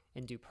block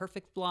and do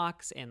perfect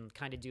blocks and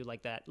kind of do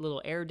like that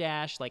little air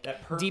dash, like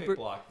That perfect deeper,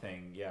 block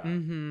thing,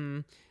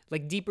 yeah.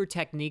 like deeper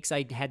techniques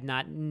I had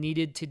not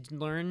needed to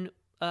learn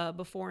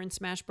before in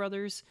Smash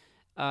Brothers.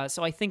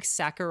 So I think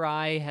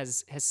Sakurai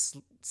has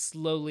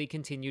slowly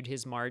continued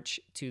his march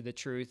to the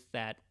truth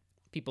that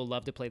people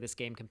love to play this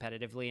game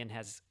competitively and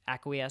has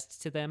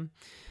acquiesced to them.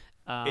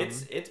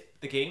 It's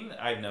the game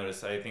I've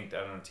noticed. I don't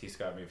know T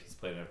Scott maybe if he's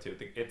played enough too.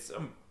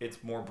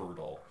 It's more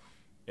brutal.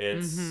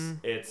 It's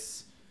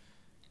it's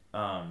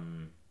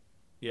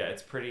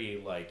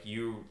pretty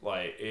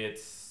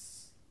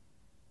it's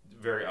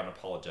very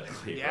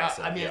unapologetically Yeah,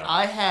 aggressive. I mean, yeah.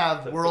 I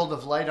have World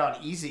of Light on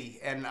easy,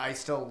 and I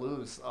still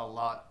lose a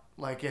lot.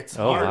 Like it's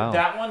Oh, hard. wow.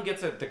 That one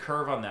gets the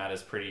curve on that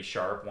is pretty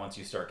sharp once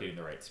you start getting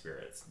the right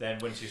spirits. Then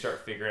once you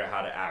start figuring out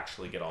how to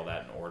actually get all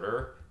that in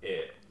order,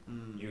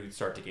 you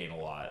start to gain a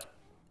lot.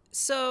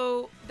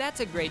 So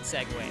that's a great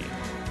segue.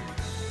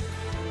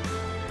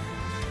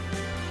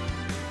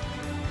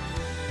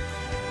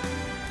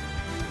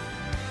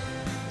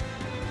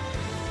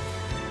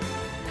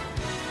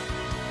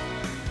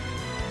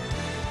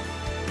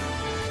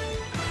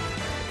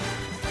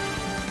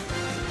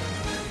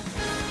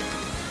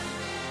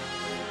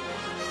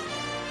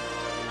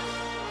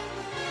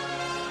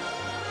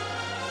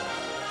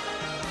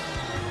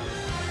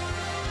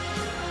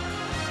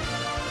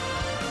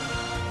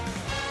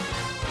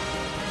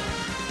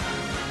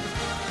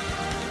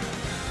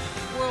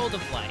 World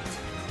of Light,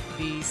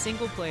 the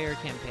single-player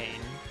campaign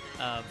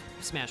of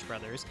Smash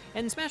Brothers.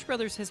 And Smash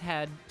Brothers has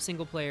had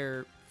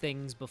single-player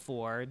things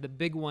before, the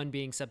big one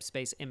being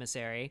Subspace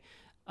Emissary.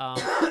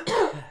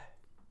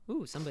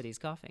 Ooh, somebody's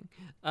coughing.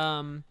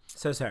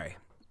 So sorry.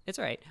 It's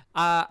all right.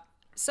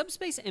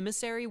 Subspace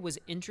Emissary was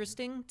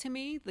interesting to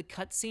me. The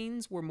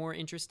cutscenes were more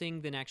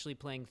interesting than actually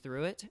playing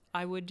through it,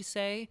 I would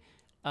say.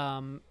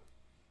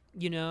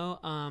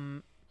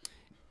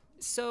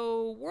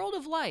 So World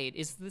of Light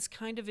is this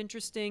kind of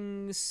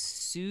interesting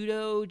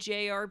pseudo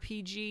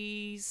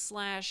JRPG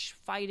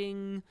 /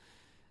 fighting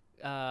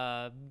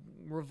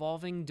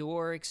revolving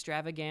door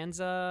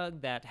extravaganza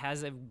that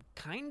has a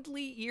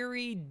kindly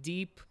eerie,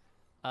 deep,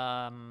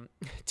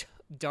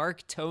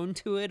 dark tone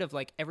to it of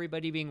like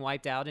everybody being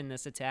wiped out in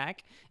this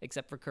attack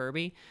except for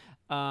Kirby.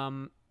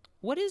 For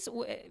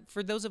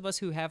those of us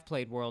who have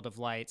played World of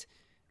Light,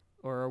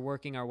 or are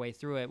working our way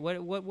through it.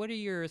 What are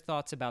your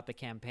thoughts about the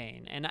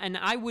campaign? And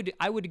I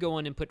would go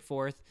on and put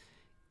forth,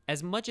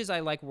 as much as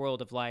I like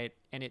World of Light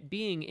and it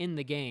being in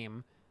the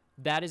game,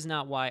 that is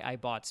not why I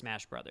bought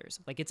Smash Brothers.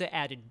 Like, it's an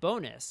added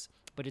bonus,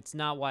 but it's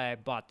not why I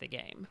bought the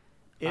game.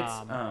 It's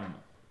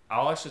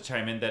I'll actually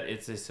chime in that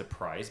it's a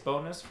surprise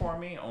bonus for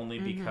me, only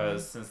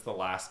because since the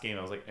last game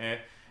I was like, eh.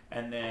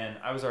 And then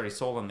I was already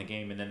sold on the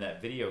game, and then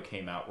that video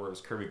came out where it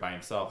was Kirby by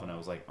himself, and I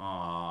was like,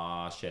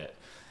 aw, shit.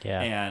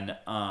 Yeah.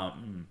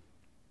 And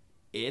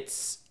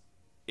it's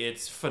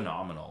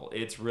phenomenal.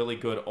 It's really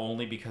good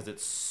only because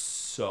it's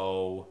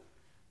so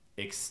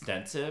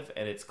extensive,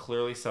 and it's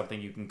clearly something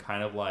you can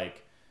kind of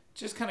like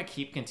just kind of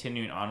keep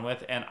continuing on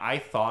with. And I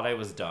thought I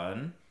was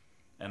done,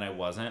 and I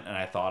wasn't, and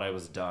I thought I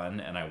was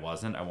done, and I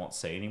wasn't. I won't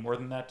say any more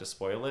than that to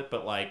spoil it,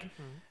 but like,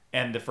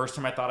 and the first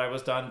time I thought I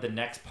was done, the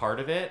next part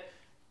of it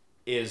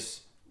is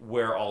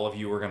where all of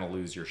you are going to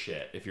lose your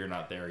shit if you're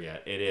not there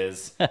yet. It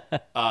is,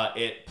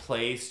 it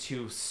plays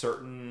to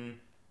certain,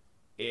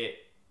 it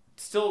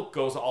still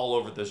goes all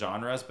over the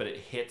genres, but it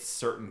hits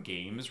certain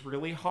games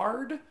really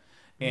hard.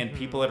 And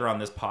people that are on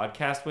this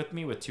podcast with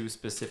me with 2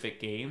 specific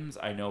games,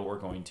 I know we're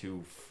going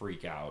to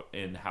freak out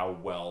in how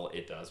well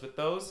it does with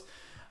those.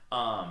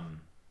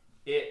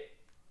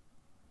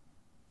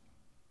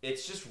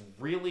 It's just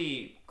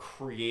really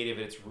creative.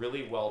 It's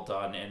really well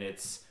done, and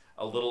it's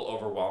a little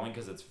overwhelming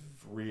because it's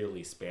really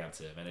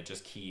expansive, and it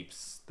just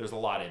keeps, there's a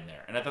lot in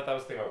there. And I thought that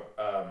was the thing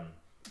about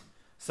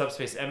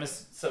Subspace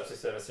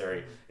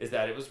Emissary is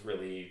that it was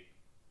really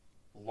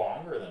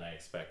longer than I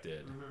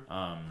expected.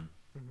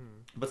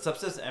 But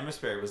Subspace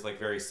Emissary was like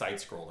very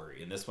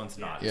side-scrollery, and this one's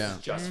not. Yeah.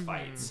 It's just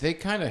fights. They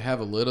kind of have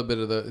a little bit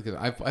of the, because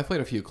I've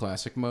played a few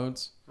classic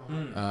modes,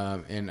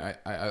 and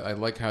I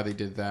like how they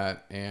did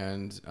that,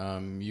 and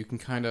you can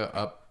kind of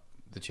up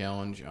the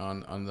challenge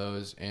on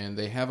those, and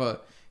they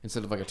have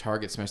instead of like a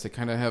target smash, they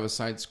kind of have a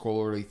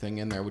side-scrollery thing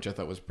in there, which I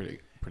thought was pretty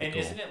And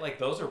cool. isn't it like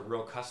those are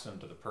real custom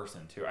to the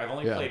person too? I've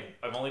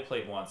only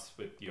played once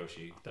with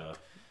Yoshi,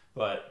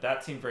 but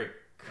that seemed very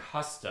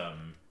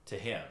custom to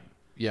him.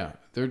 Yeah,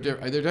 they're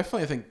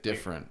definitely, I think,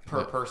 different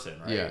Per person,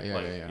 right?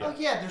 Yeah. Oh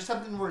yeah, there's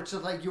something where it's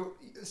just like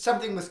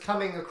something was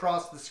coming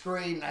across the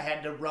screen. I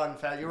had to run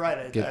fast. You're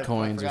right. Get I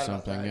coins or forgot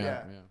about something.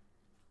 that,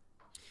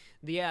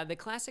 Yeah. The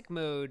classic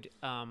mode,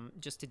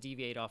 just to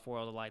deviate off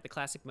World of Light, the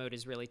classic mode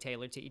is really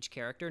tailored to each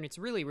character, and it's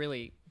really,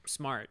 really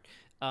smart.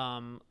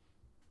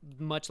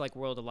 Much like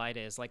World of Light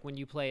is. Like when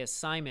you play as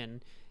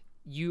Simon,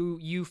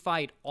 you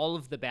fight all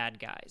of the bad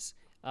guys.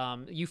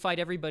 You fight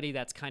everybody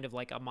that's kind of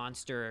like a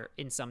monster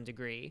in some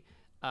degree.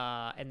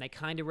 And they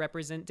kind of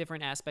represent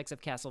different aspects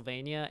of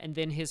Castlevania. And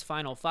then his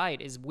final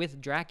fight is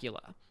with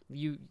Dracula.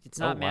 It's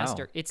not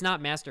It's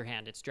not Master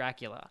Hand. It's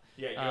Dracula.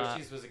 Yeah,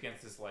 Yoshi's was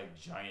against this like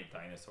giant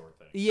dinosaur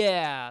thing.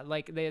 Yeah,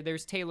 like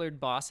there's tailored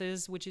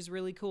bosses, which is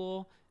really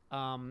cool.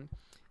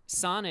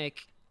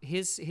 Sonic,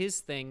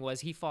 his thing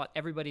was he fought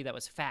everybody that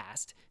was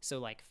fast. So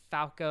like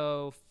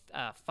Falco,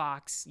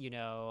 Fox,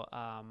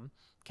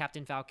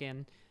 Captain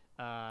Falcon,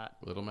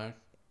 Little Mac.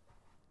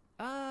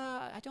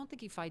 I don't think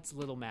he fights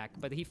Little Mac,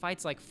 but he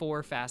fights like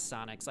 4 fast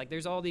Sonics. Like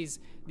there's all these.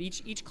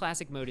 Each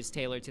classic mode is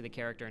tailored to the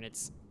character, and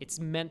it's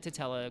meant to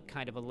tell a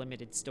kind of a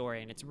limited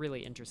story, and it's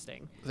really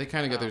interesting. They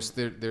kind of got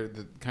they're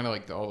kind of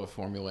like all the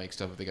formulaic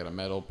stuff. They got a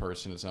metal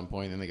person at some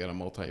point, and they got a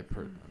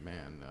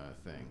multi-man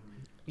thing.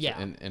 Yeah,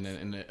 and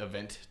an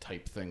event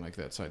type thing like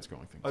that,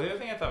 side-scrolling thing. Oh, the other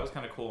thing I thought was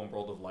kind of cool in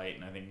World of Light,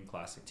 and I think in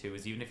Classic too,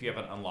 is even if you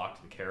haven't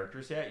unlocked the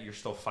characters yet, you're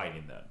still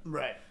fighting them.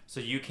 Right. So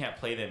you can't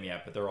play them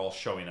yet, but they're all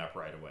showing up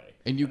right away.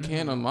 And you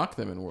can unlock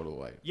them in World of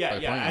Light. Yeah.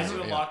 As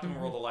you unlock them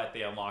in World of Light,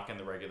 they unlock in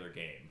the regular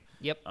game.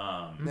 Yep.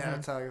 Yeah,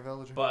 that's how you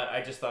village. But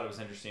I just thought it was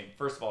interesting.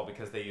 First of all,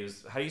 because they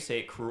use, how do you say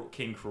it,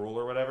 King K. Rool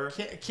or whatever?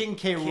 King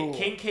K. Rool.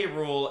 King K.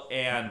 Rool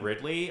and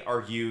Ridley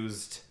are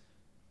used.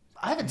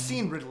 I haven't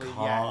seen Ridley yet.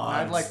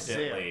 I'd like to see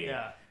it.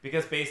 Yeah.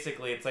 Because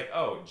basically it's like,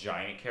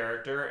 giant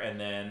character, and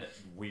then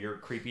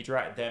weird, creepy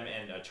them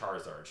and a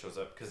Charizard shows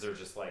up because they're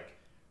just like,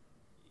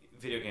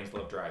 video games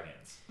love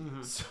dragons.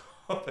 So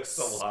there's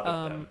a lot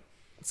of them.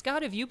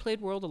 Scott, have you played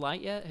World of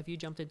Light yet? Have you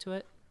jumped into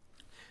it?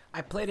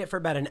 I played it for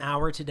about an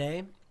hour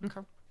today.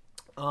 Okay.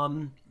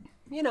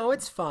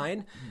 It's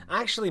fine.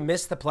 I actually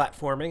miss the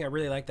platforming. I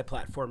really like the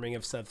platforming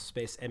of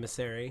Subspace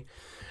Emissary.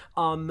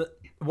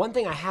 One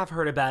thing I have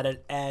heard about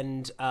it,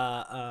 and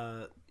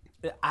I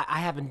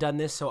haven't done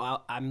this,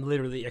 so I'm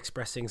literally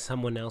expressing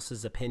someone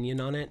else's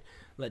opinion on it.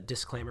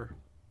 Disclaimer.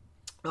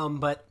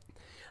 But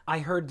I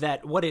heard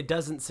that what it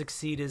doesn't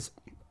succeed is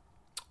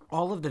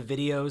all of the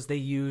videos they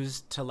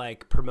used to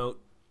like promote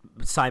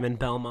Simon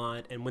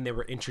Belmont, and when they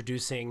were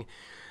introducing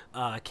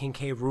King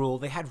K.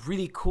 Rool, they had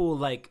really cool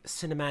like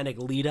cinematic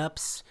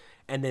lead-ups,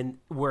 and then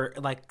where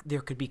like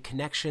there could be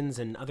connections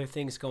and other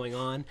things going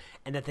on,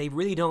 and that they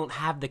really don't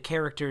have the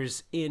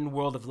characters in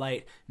World of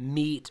Light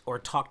meet or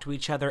talk to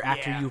each other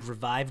after you've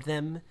revived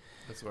them.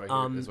 That's what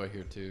I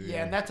hear too.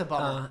 Yeah, and that's a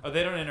bummer.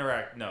 They don't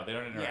interact. No, they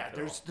don't interact.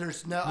 Yeah,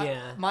 there's no.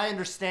 Yeah. My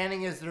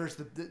understanding is there's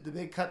the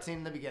big cutscene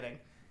in the beginning.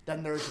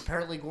 Then there's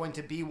apparently going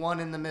to be one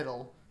in the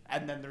middle,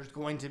 and then there's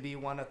going to be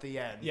one at the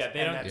end. Yeah, they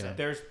and don't.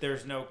 that's it.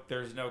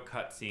 There's no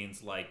cut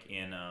scenes like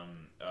in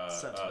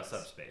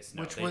Subspace.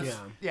 No, Which they, was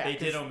they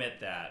did 'cause omit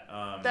that.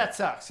 that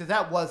sucks. So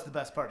that was the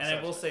best part. And of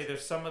I will Subspace. say,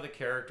 there's some of the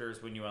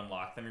characters when you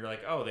unlock them, you're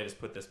like, oh, they just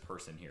put this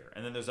person here,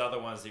 and then there's other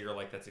ones that you're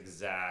like, that's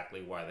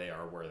exactly why they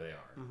are where they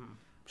are.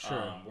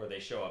 Sure. Where they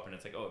show up, and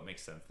it's like, oh, it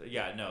makes sense.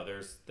 Yeah, no,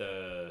 there's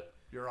the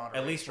Your Honor,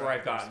 at least where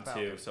I've gotten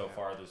Falcon, to so yeah.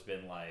 far. There's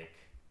been like,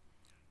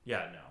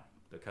 yeah, no,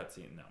 the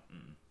cutscene, no.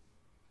 Mm.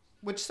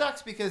 Which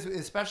sucks because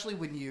especially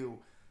when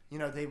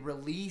they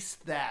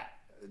released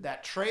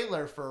that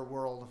trailer for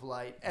World of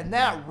Light, and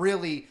that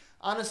really,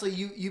 honestly,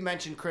 you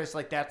mentioned, Chris,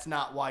 like that's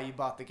not why you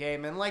bought the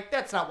game, and like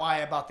that's not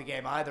why I bought the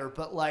game either,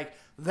 but like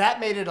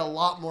that made it a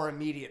lot more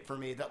immediate for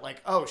me that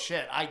like, oh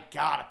shit, I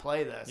gotta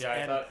play this. Yeah,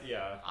 and I thought,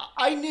 yeah.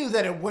 I knew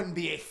that it wouldn't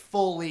be a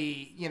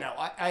fully,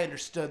 I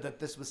understood that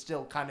this was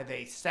still kind of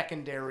a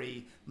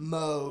secondary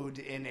mode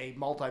in a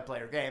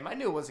multiplayer game. I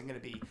knew it wasn't going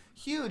to be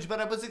huge, but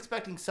I was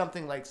expecting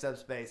something like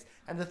Subspace.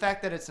 And the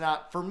fact that it's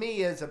not, for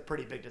me, is a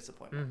pretty big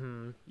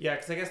disappointment. Yeah,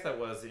 because I guess that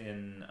was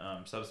in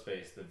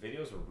Subspace. The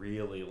videos were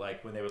really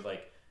like when they would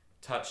like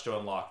touch to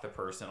unlock the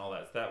person, all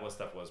that.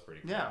 Stuff was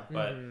pretty cool. Yeah.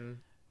 But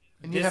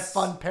And you have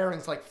fun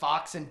pairings like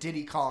Fox and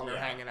Diddy Kong are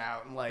Yeah. hanging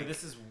out. And like, but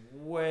this is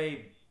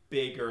way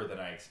bigger than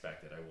I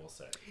expected, I will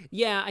say.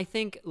 Yeah, I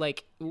think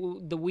like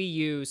the Wii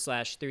U /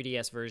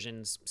 3DS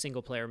versions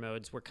single player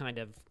modes were kind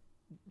of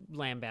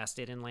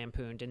lambasted and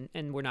lampooned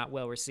and were not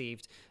well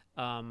received.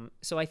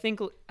 So I think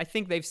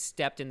they've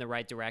stepped in the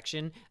right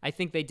direction. I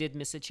think they did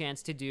miss a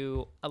chance to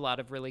do a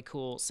lot of really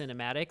cool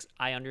cinematics.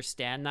 I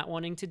understand not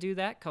wanting to do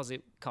that because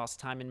it costs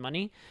time and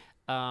money.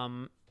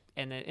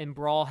 And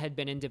Brawl had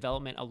been in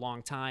development a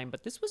long time,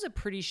 but this was a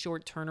pretty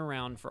short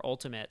turnaround for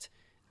Ultimate,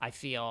 I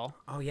feel.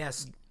 Oh,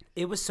 yes.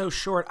 It was so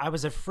short, I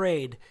was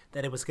afraid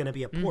that it was going to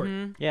be a port.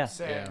 Yeah.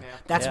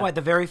 That's Yeah. why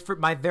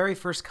my very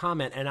first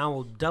comment, and I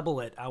will double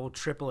it, I will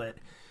triple it.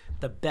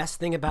 The best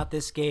thing about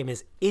this game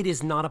is it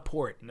is not a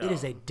port. No. It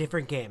is a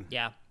different game.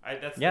 Yeah.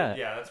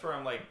 That's where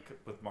I'm like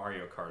with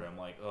Mario Kart. I'm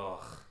like,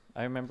 ugh.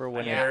 I remember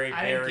when I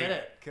didn't get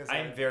it, 'cause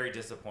I'm very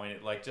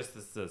disappointed. Like, just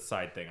this is a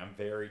side thing. I'm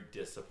very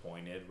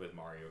disappointed with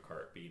Mario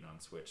Kart being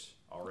on Switch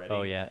already.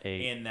 Oh, yeah,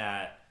 8. In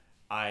that,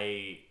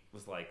 I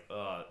was like,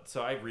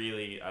 so I don't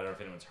know if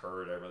anyone's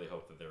heard. I really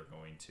hope that they're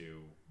going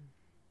to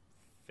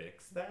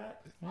fix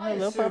that. Yeah,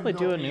 they'll probably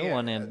do a new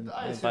one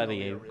by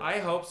the 8th. I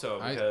hope so,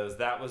 because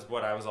that was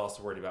what I was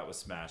also worried about with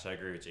Smash. I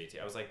agree with JT.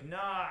 I was like,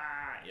 nah,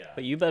 yeah.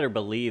 But you better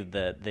believe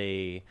that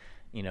they,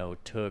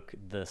 took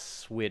the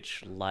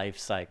Switch life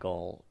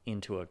cycle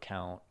into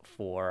account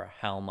for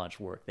how much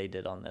work they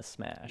did on this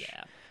Smash.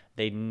 Yeah.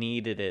 They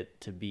needed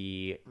it to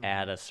be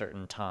at a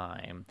certain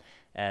time,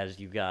 as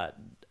you got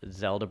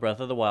Zelda Breath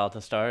of the Wild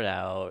to start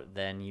out,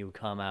 then you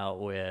come out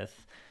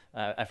with,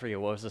 I forget,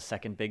 what was the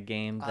second big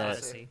game?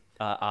 Odyssey.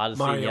 Odyssey.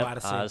 Mario Yep.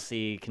 Odyssey.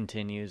 Odyssey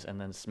continues, and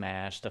then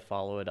Smash to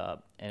follow it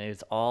up. And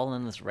it's all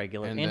in this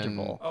regular And then-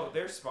 interval. Oh,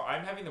 they're smart.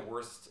 I'm having the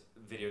worst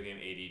video game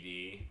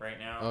ADD right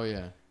now. Oh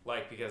yeah.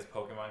 Like, because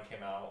Pokemon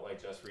came out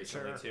like just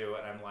recently Sure. too,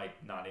 and I'm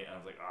like not. I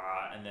was like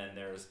and then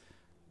there's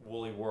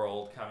Woolly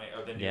World coming,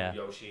 or the new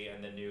Yoshi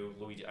and the new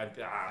Luigi.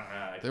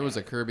 There was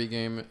a Kirby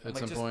game at like,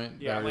 some just- point.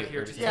 yeah, I'm Very- like,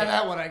 here, just yeah, take-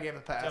 that one I gave a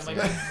pass. I'm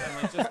like,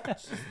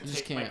 just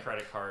just take my can't.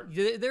 credit card.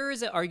 There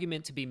is an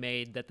argument to be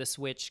made that the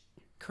Switch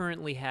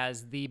currently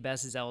has the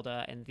best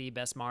Zelda and the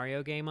best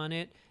Mario game on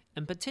it,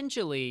 and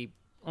potentially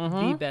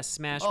the best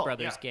Smash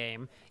Brothers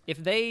game.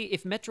 If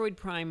Metroid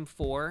Prime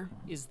 4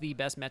 is the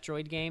best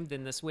Metroid game,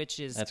 then the Switch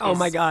is. Oh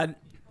my god,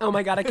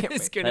 I can't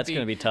It's wait. gonna That's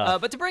gonna be tough.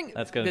 But to bring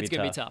That's gonna be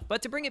tough. tough.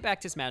 But to bring it back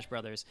to Smash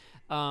Brothers,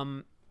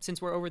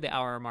 since we're over the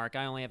hour mark,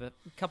 I only have a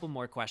couple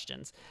more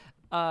questions.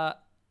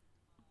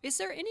 Is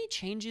there any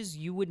changes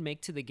you would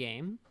make to the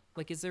game?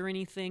 Like, is there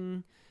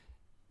anything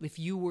if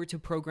you were to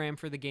program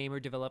for the game or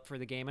develop for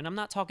the game? And I'm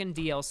not talking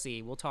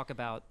DLC. We'll talk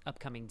about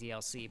upcoming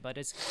DLC. But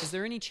is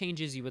there any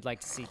changes you would like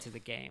to see to the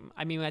game?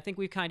 I mean, I think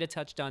we've kind of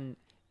touched on.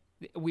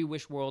 We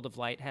wish World of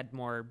Light had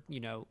more,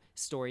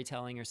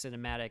 storytelling or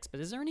cinematics.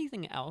 But is there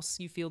anything else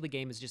you feel the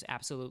game is just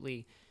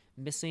absolutely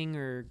missing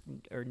or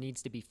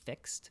needs to be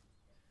fixed?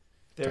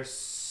 There's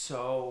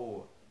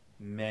so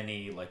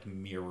many like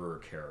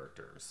mirror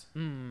characters.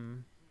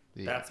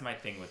 That's my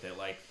thing with it.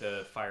 Like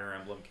the Fire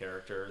Emblem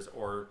characters,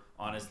 or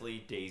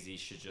honestly, Daisy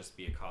should just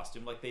be a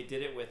costume. Like they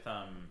did it with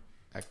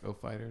Echo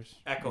Fighters.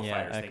 Echo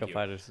Fighters. Thank Echo you.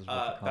 Fighters is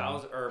what they call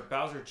them.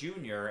 Bowser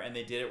Jr. And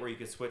they did it where you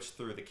could switch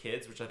through the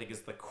kids, which I think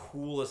is the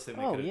coolest thing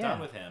they Oh, could have yeah.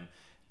 done with him.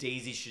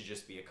 Daisy should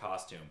just be a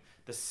costume.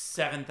 The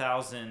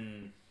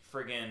 7,000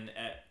 friggin'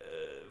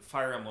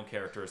 Fire Emblem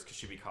characters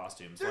should be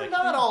costumes. They're like,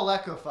 not all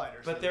Echo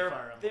Fighters. but in they're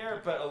Fire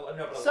Emblem.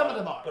 but Some of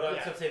them are, But I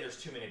yeah. would say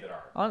there's too many that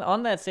are.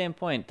 On that same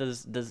point,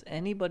 does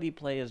anybody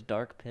play as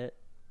Dark Pit?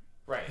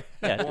 Right.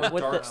 Yeah, Or what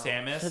Dark the-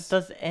 Samus.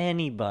 Does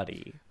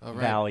anybody Oh, right.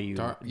 value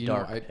Dark Pit?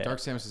 Dark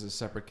Samus is a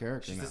separate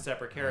character She's now. a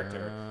separate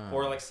character. Ah.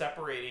 Or like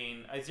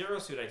separating Zero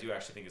Suit, I do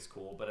actually think is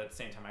cool, but at the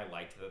same time, I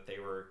liked that they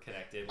were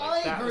connected.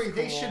 Like, I that agree. was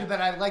They cool. should have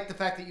been. I like the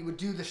fact that you would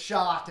do the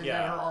shot and Yeah.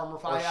 then her armor.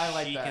 Or I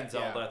like Sheik that. and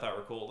Zelda, yeah. I thought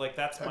were cool. Like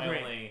that's my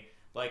Agreed. only.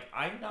 Like,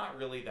 I'm not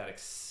really that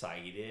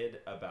excited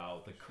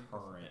about the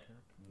current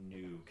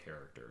new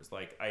characters.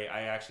 Like, I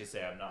actually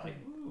say I'm not like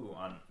ooh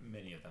on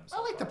many of them. So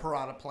I like the far.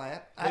 Piranha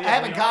Plant. But I yeah,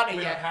 haven't we gotten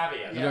don't it yet. have it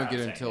yet. You That's don't what get I'm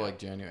it saying, until yeah. like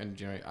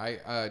January.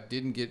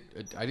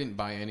 I didn't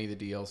buy any of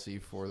the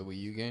DLC for the Wii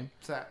U game,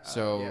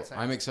 so yes,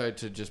 I'm excited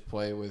to just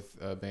play with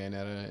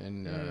Bayonetta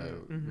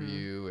and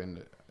Ryu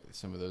and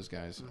some of those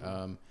guys.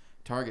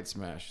 Target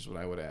Smash is what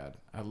I would add.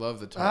 I love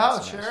the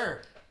Target Smash.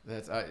 Sure.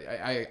 That's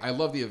I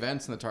love the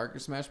events and the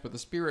Target Smash, but the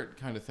Spirit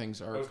kind of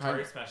things are Was kind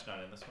Target of, Smash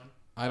not in this one?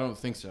 I don't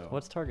think so.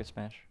 What's Target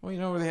Smash? Well, you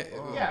know, it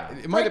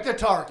Break might the have.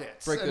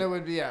 targets. Break and the- it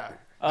would be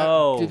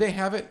Did they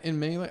have it in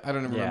Melee? I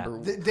don't Yeah. remember.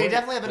 They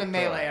definitely have it in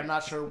Melee. I'm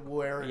not sure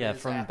where. Yeah, it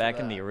is from after back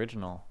in that. the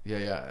original.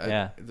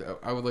 Yeah.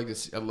 I would like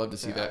to. I'd love to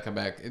see that come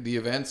back. The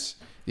events,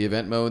 the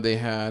event mode they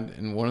had,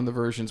 and one of the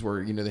versions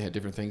where they had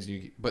different things.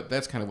 But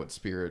that's kind of what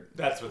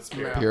That's what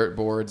Spirit. Spirit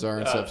boards are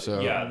and stuff.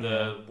 So yeah,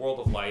 the World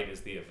of Light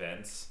is the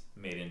events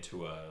made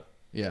into a.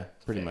 yeah,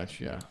 pretty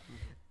much. Yeah.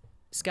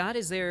 Scott,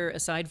 is there,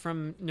 aside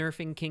from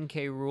nerfing King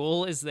K.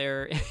 Rool, is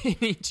there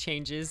any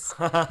changes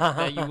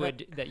that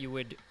you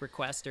would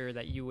request or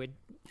that you would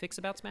fix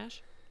about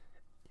Smash?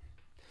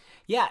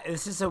 Yeah,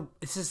 this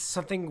is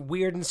something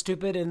weird and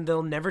stupid, and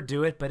they'll never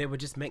do it, but it would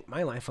just make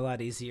my life a lot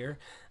easier.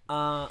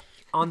 On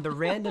the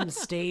random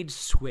stage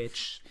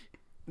switch,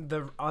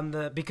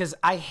 because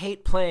I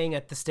hate playing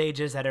at the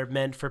stages that are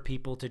meant for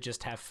people to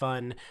just have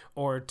fun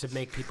or to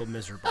make people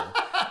miserable.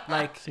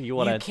 Like So you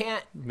wanna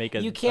can't make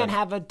a- you can't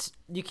have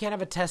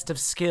a test of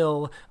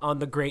skill on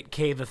the Great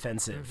Cave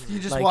Offensive. You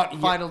just Like, want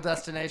Final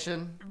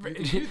Destination.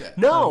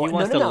 No, He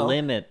wants no, to no.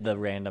 limit the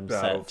random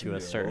set to a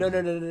Battlefield.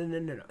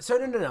 certain. No. So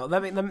no.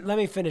 Let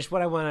me finish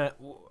what I want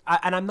to.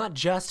 And I'm not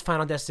just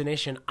Final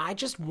Destination. I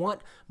just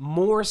want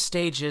more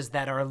stages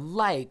that are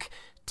like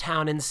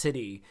Town and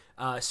City,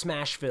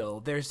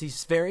 Smashville. There's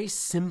these very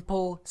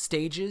simple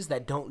stages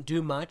that don't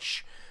do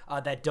much,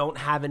 that don't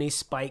have any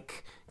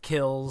spike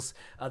kills,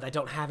 that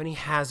don't have any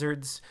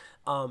hazards.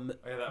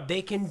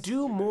 They can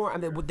do more. I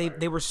mean,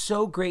 they were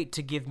so great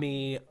to give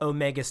me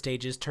Omega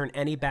stages, turn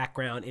any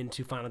background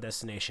into Final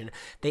Destination.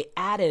 They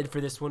added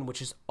for this one,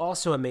 which is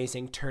also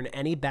amazing, turn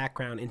any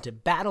background into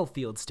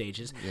Battlefield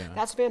stages. Yeah.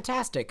 That's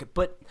fantastic.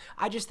 But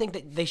I just think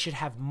that they should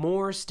have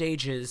more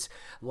stages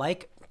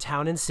like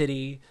Town and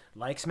City,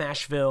 like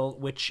Smashville,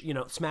 which,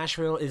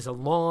 Smashville is a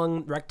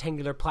long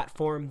rectangular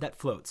platform that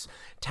floats.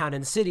 Town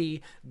and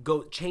City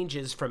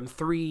changes from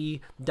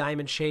 3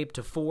 diamond shape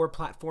to 4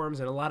 platforms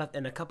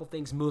and a couple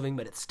things moving,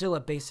 but it's still a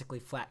basically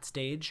flat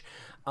stage.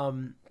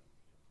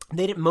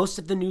 Most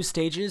of the new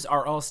stages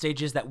are all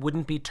stages that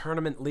wouldn't be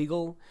tournament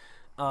legal.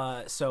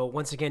 So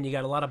once again, you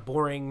got a lot of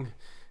boring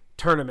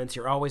tournaments.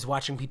 You're always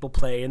watching people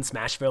play in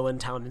Smashville and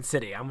Town and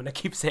City. I'm going to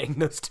keep saying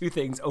those two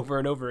things over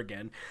and over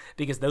again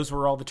because those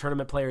were all the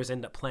tournament players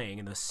end up playing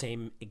in the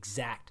same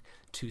exact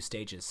 2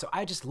 stages. So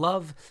I just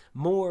love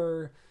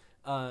more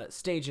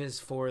stages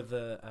for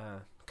the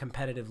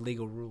competitive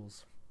legal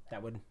rules.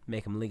 That would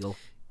make them legal.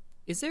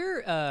 Is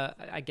there,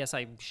 I guess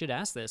I should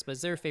ask this, but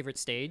is there a favorite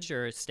stage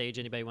or a stage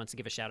anybody wants to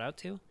give a shout out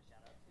to?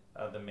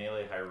 The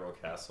Melee Hyrule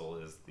Castle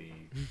is the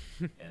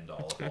end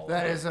all of all.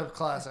 That of is a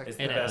classic. It's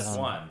the It best is.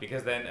 one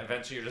because then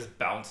eventually you're just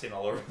bouncing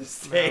all over the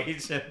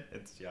stage and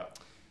it's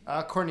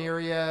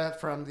Corneria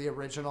from the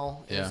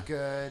original is Yeah.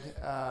 good.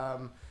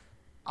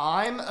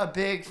 I'm a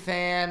big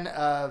fan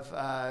of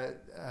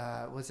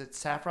was it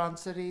Saffron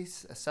City,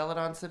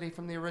 Celadon City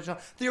from the original?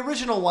 The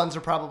original ones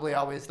are probably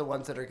always the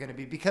ones that are going to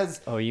be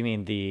because Oh, you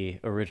mean the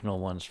original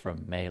ones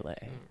from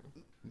Melee?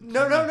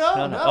 no. Oh,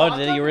 I'm the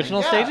talking-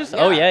 original yeah, stages? yeah.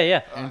 Oh,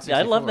 yeah. N64. Yeah,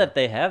 I love that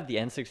they have the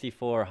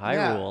N64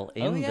 Hyrule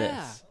in Oh, yeah.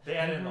 this. They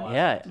added in the last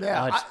Yeah,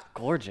 Yeah, oh, it's I-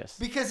 gorgeous.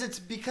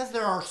 Because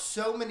there are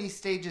so many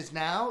stages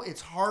now,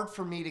 it's hard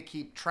for me to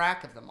keep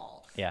track of them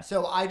all. Yeah.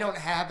 So I don't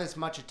have as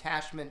much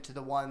attachment to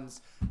the ones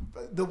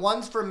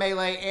for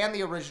Melee and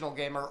the original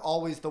game are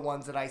always the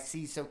ones that I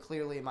see so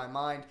clearly in my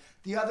mind.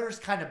 The others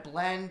kind of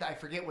blend. I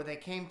forget where they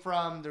came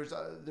from. There's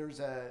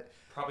a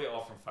Probably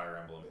all from Fire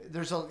Emblem.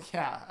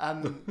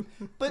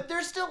 but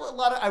there's still a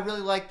lot of. I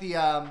really like the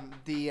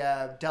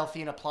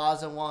Delphina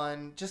Plaza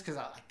one, just because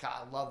I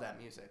love that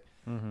music.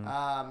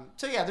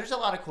 So yeah, there's a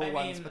lot of cool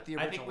ones, but the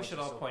original I think we should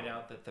ones all are so point cool.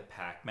 out that the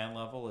Pac-Man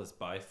level is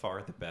by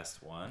far the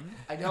best one.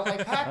 I don't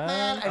like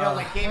Pac-Man. I don't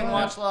like Game &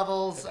 Watch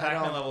levels. The I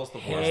Pac-Man don't. level is the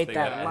hate worst thing that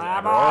that has lava.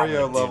 ever Mario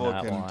happened. level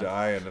not can want.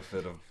 die in a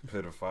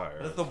pit of fire.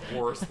 That's the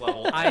worst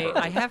level ever.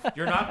 I have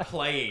You're not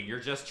playing. You're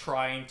just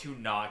trying to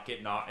not get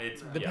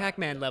It's the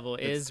Pac-Man level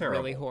is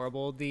really terrible.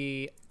 horrible.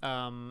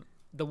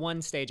 The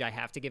one stage I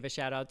have to give a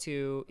shout out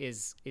to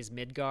is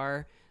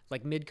Midgar.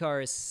 Like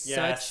Midgar is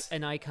Yes. such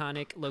an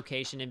iconic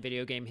location in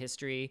video game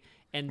history,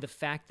 and the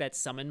fact that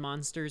summon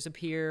monsters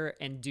appear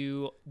and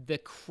do the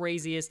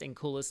craziest and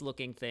coolest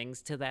looking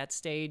things to that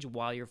stage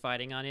while you're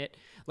fighting on it.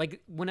 Like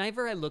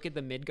whenever I look at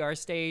the Midgar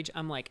stage,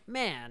 I'm like,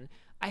 man,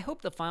 I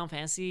hope the Final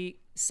Fantasy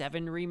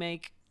VII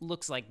remake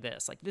looks like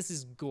this. Like this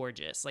is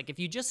gorgeous. Like if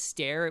you just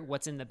stare at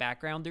what's in the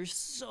background, there's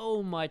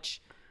so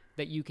much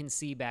that you can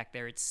see back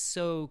there. It's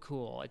so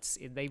cool.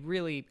 They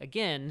really,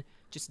 again,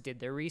 just did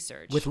their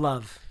research. With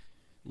love.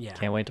 Yeah.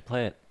 Can't wait to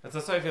play it.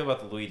 That's how I feel about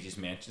the Luigi's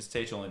Mansion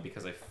stage, only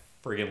because I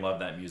friggin' love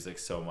that music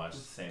so much.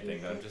 Same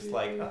thing. I'm just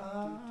like,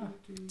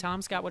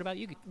 Tom, Scott, what about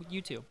you?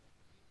 You two?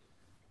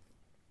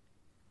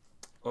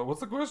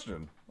 What's the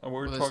question? We're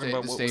Well, the talking sta-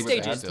 about the what we would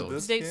stages add still. to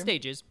this Sta- game?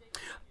 stages.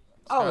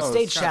 Oh, Oh,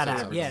 stage Scott shout said out.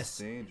 something. Yes.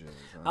 Stages.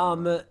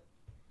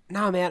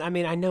 No, man. I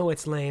mean, I know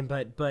it's lame,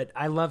 but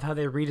I love how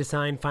they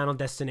redesigned Final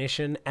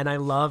Destination, and I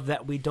love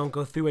that we don't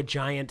go through a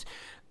giant,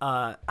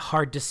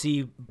 hard to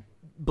see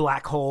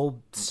black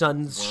hole,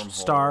 sun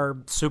star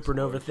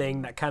supernova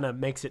thing that kind of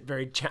makes it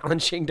very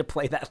challenging to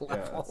play that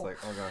level. Yeah, it's like,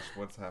 oh gosh,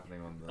 what's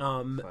happening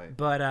on the fight?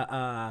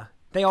 But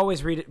they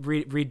always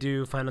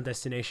redo Final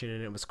Destination,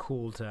 and it was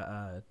cool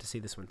to see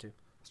this one too.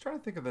 I was trying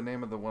to think of the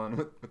name of the one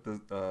with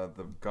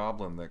the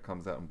goblin that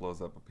comes out and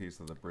blows up a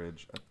piece of the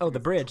bridge. I Oh, think the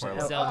it's bridge.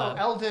 Twilight. Zelda.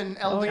 Elden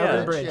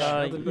Elden Bridge. Bridge.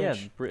 Yeah. Elden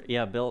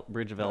Bridge.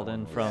 Bridge of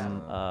Elden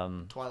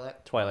from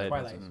Twilight. Twilight.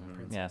 Twilight.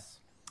 Yeah,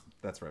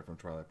 That's right, from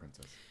Twilight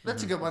Princess.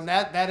 That's a good one.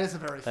 That is a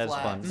very That's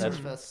flat fun. That's-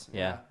 surface.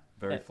 yeah.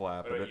 Very Yeah.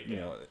 flat, What but about you,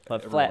 Dan?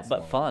 But every flat, once in a but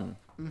while. fun.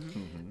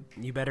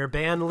 You better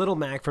ban Little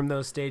Mac from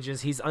those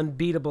stages. He's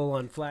unbeatable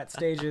on flat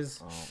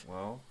stages. Oh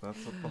well,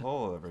 that's what the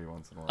whole every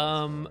once in a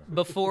while.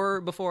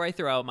 Before I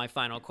throw out my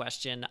final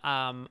question,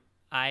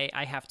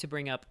 I have to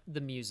bring up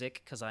the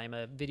music because I'm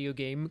a video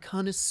game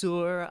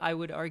connoisseur, I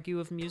would argue,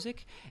 of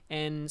music.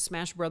 And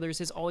Smash Brothers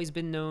has always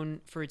been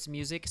known for its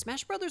music.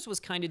 Smash Brothers was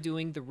kind of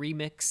doing the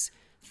remix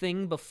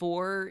thing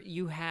before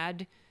you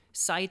had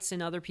sites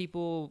and other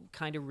people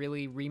kind of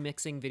really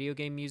remixing video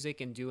game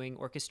music and doing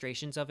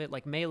orchestrations of it.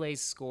 Like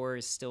Melee's score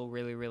is still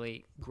really,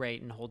 really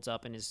great and holds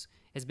up and has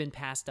been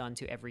passed on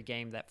to every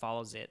game that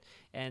follows it.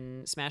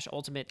 And Smash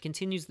Ultimate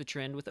continues the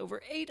trend with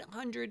over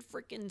 800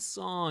 freaking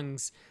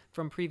songs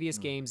from previous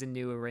games and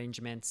new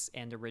arrangements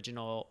and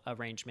original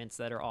arrangements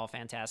that are all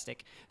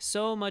fantastic.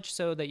 So much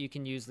so that you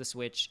can use the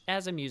Switch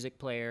as a music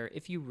player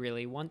if you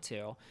really want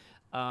to.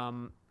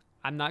 I'm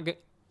not going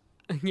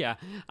yeah,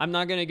 I'm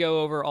not going to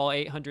go over all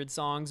 800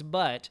 songs,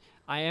 but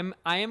I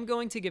am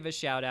going to give a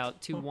shout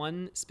out to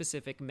one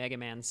specific Mega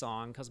Man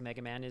song because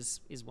Mega Man is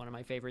one of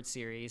my favorite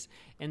series,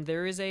 and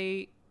there is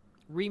a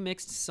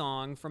remixed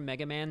song from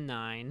Mega Man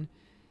 9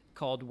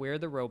 called "We're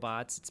the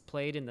Robots." It's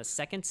played in the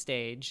second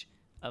stage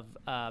of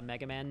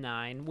Mega Man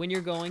 9 when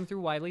you're going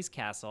through Wily's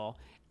castle,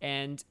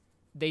 and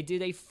they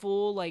did a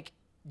full like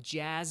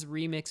jazz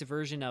remix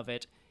version of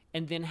it.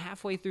 And then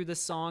halfway through the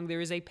song,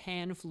 there is a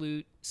pan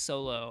flute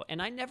solo.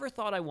 And I never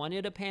thought I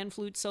wanted a pan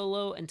flute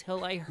solo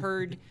until I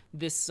heard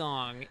this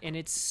song. And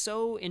it's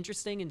so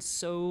interesting and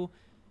so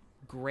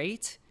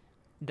great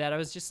that I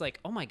was just like,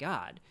 oh my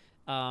God.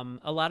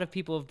 A lot of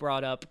people have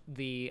brought up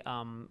the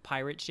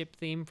pirate ship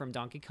theme from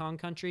Donkey Kong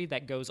Country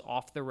that goes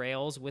off the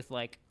rails with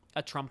like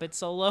a trumpet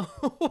solo.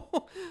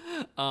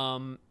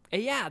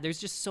 Yeah, there's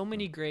just so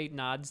many great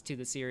nods to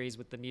the series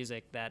with the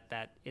music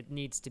that it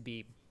needs to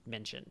be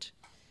mentioned.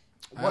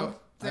 One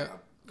thing.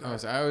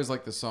 I always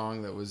like the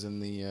song that was in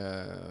the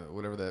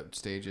whatever that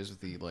stage is with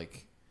the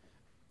like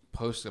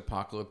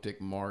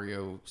post-apocalyptic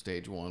Mario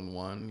stage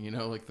 1-1. You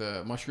know, like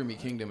the Mushroomy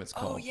Kingdom. It's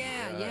called. Oh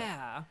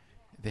yeah.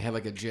 They had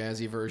like a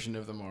jazzy version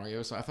of the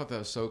Mario, so I thought that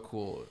was so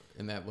cool.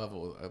 In that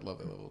level, I love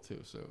that level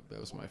too. So that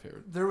was my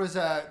favorite. There was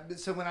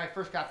so when I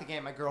first got the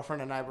game, my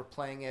girlfriend and I were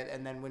playing it,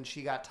 and then when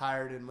she got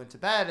tired and went to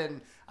bed,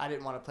 and I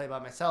didn't want to play by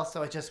myself,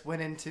 so I just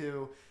went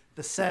into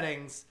the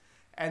settings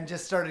and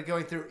just started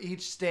going through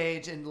each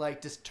stage and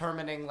like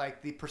determining like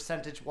the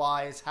percentage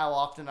wise how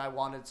often I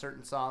wanted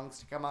certain songs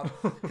to come up,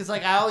 because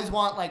like I always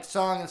want like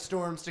Song of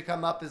Storms to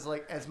come up as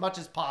like as much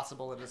as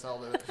possible in a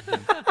Zelda,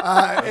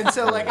 and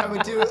so like I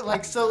would do it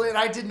like so, and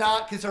I did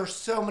not, because there are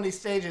so many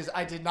stages,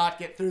 I did not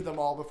get through them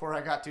all before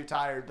I got too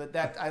tired. But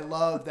that I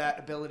love that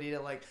ability to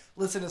like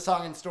listen to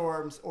Song and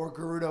Storms or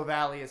Gerudo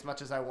Valley as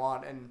much as I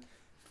want, and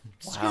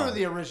screw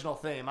the original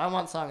theme. I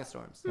want Song of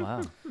Storms.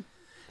 Wow.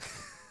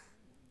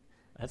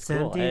 That's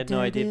cool. I had no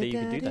idea that you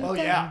could do that. Oh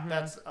yeah,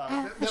 that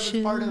was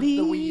part of the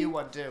Wii U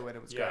one too, and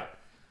it was yeah. great.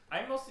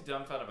 I'm mostly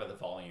dumbfounded by the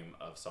volume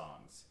of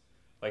songs.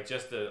 Like,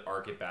 just to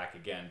arc it back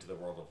again to the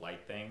World of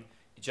Light thing,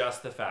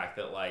 just the fact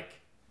that,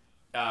 like,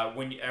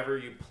 whenever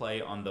you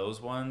play on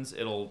those ones,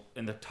 it'll,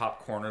 in the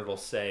top corner, it'll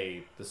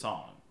say the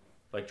song.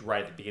 Like,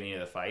 right at the beginning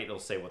of the fight, it'll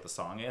say what the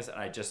song is, and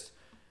I just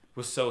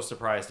was so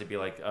surprised to be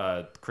like,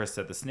 Chris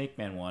said the Snake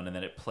Man one, and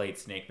then it played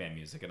Snake Man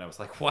music, and I was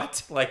like,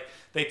 what? Like,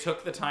 they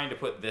took the time to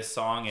put this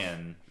song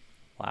in.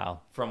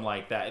 Wow. From,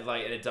 like, that,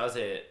 like, and it does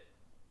it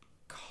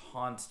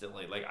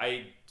constantly. Like,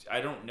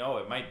 I don't know,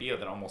 it might be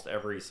that almost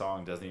every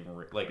song doesn't even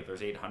like, if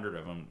there's 800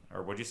 of them,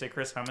 or what'd you say,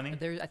 Chris, how many?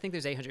 I think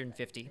there's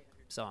 850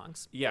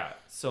 songs. Yeah,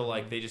 so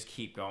like they just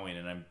keep going,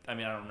 and I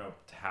don't know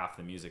half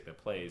the music that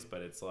plays,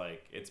 but it's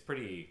like, it's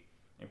pretty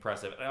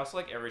impressive. And I also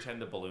like every time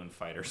the Balloon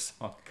Fighter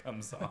song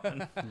comes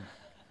on.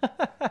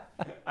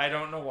 I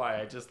don't know why,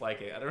 I just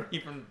like it.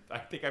 I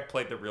think I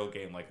played the real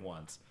game like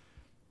once.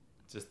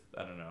 Just,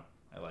 I don't know,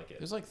 I like it.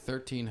 There's like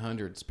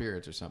 1,300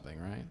 spirits or something,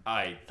 right?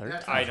 I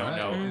don't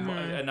know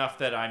enough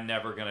that I'm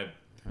never gonna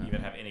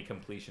even have any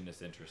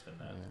completionist interest in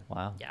that.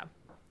 Wow. Yeah.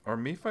 Are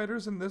Mii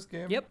fighters in this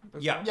game? Yep.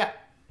 as Yeah. well? Yeah.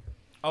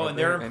 Oh, Are and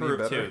they're they any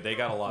improved better? too. They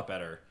got a lot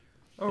better.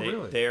 Oh,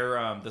 really?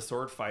 They're the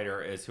sword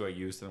fighter is who I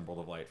used in World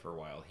of Light for a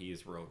while.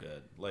 He's real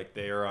good. Like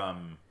they're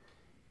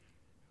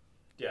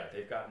yeah,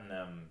 they've gotten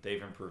them.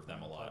 They've improved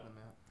them a lot.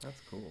 That's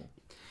cool.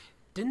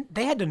 Didn't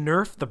they had to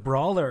nerf the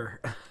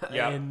brawler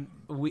Yeah. in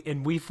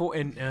Wii 4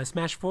 in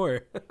Smash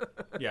 4?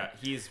 Yeah,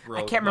 he's real.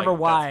 I can't remember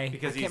that's why.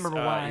 Because I can't he's,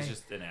 remember why. He's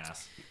just an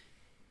ass.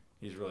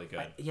 He's really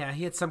good. Yeah,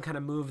 he had some kind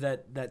of move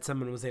that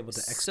someone was able to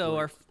exploit. So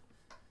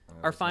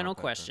our it's final not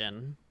that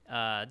question,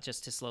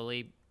 just to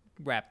slowly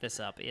wrap this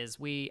up, is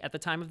at the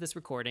time of this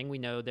recording, we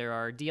know there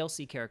are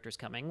DLC characters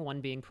coming,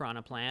 one being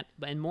Piranha Plant,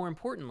 and more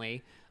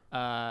importantly,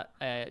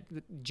 a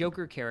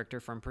Joker character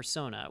from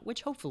Persona,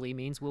 which hopefully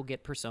means we'll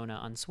get Persona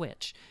on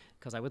Switch,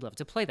 because I would love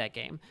to play that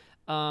game.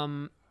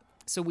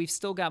 So we've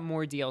still got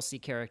more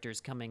DLC characters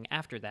coming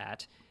after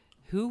that.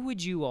 Who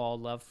would you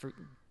love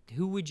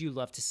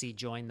to see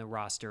join the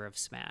roster of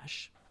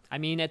Smash? I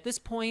mean, at this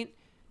point,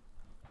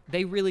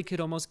 they really could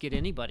almost get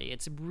anybody.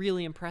 It's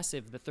really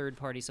impressive, the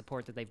third-party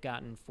support that they've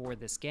gotten for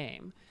this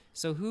game.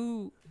 So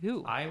who?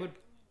 I would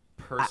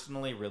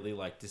personally really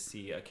like to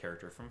see a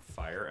character from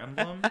Fire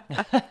Emblem.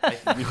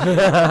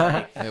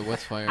 Hey,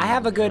 what's Fire I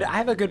have a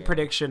Emblem? good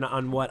prediction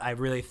on what I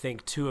really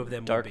think two of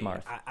them Dark will be.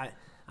 Marth.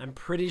 I'm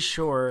pretty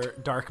sure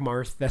Dark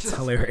Marth. That's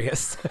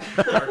hilarious.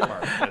 Dark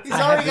Mark. That's- He's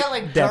already got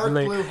like dark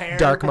definitely blue hair.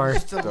 Dark but Marth.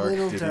 Just a Dark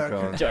little Diddy darker.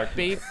 Kong. Dark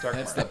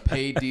That's the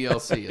paid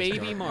DLC. is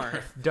Baby Dark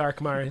Marth. Dark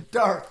Marth.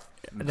 Dark.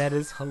 That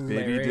is Baby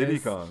hilarious. Diddy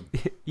Kong.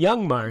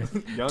 Young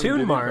Marth. Young Toon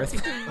Diddy Marth.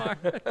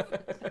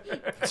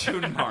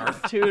 Toon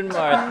Marth. Toon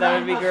Marth, that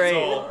would be great.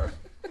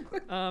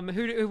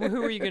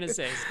 Who are you gonna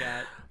say,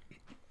 Scott?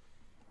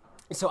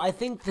 So I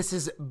think this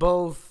is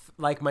both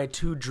like my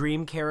two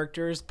dream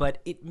characters, but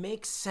it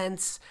makes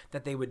sense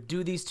that they would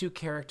do these two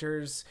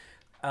characters.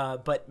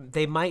 But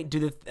they might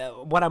do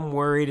what I'm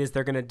worried is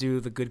they're gonna do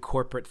the good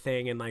corporate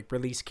thing and like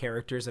release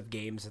characters of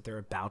games that they're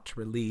about to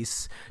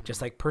release,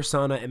 just like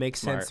Persona. It makes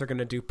sense Smart. they're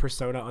gonna do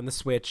Persona on the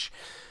Switch.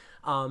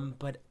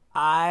 But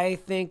I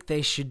think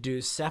they should do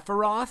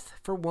Sephiroth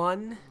for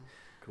one.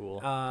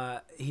 Cool.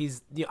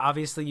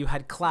 Obviously you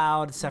had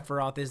Cloud.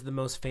 Sephiroth is the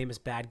most famous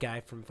bad guy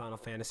from Final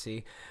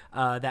Fantasy.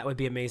 That would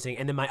be amazing.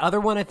 And then my other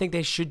one I think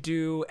they should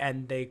do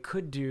and they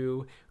could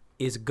do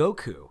is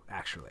Goku,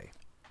 actually.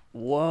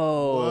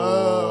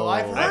 Whoa,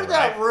 I've heard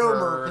that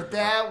rumor, but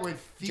that would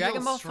feel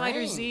Dragon Ball strange.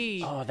 Fighter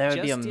Z Oh, that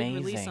would be just did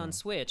release amazing. on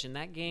Switch, and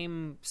that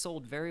game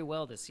sold very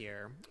well this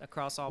year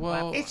across all Well,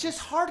 platforms. It's just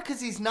hard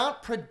because he's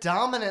not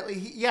predominantly.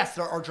 Yes,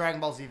 there are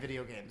Dragon Ball Z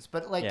video games,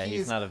 but like Yeah, he's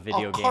he's not a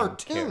video game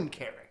cartoon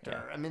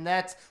character. I mean,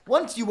 that's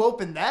once you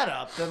open that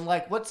up, then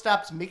like what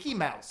stops Mickey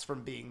Mouse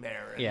from being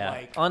there? And, Yeah.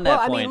 Like, On that Well,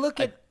 I point, mean, look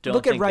I at don't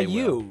think they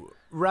will. Ryu.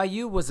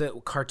 Ryu was a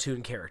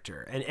cartoon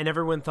character, and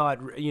everyone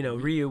thought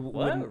Ryu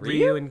wouldn't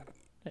Ryu? and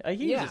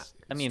He Yeah. was,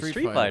 I mean, Street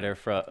Street Fighter.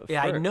 Fighter.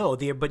 yeah, I know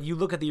but you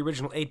look at the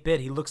original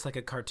 8-bit, he looks like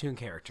a cartoon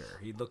character.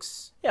 He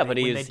looks Yeah, but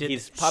when they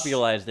he's did-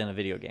 popularized in a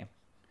video game.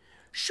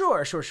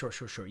 Sure.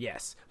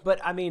 Yes, but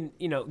I mean,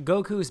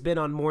 Goku's been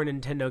on more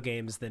Nintendo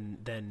games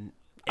than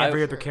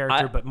every other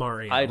character but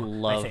Mario. I I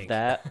love think.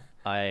 that.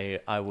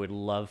 I would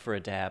love for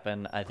it to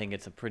happen. I think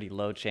it's a pretty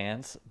low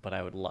chance, but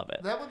I would love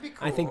it. that would be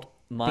cool. I think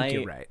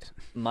you're right.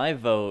 My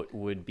vote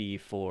would be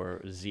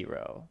for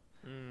Zero.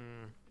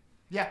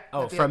 Yeah. Oh,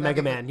 that'd be- from that'd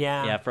Mega be Man,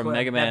 yeah. Yeah, from Cool.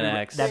 Mega Man That'd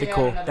be- X. That'd be Yeah,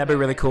 cool. another That'd be Mega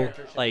really Man cool.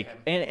 character should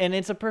Like, be heavy. and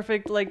it's a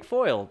perfect like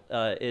foil.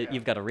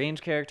 You've got a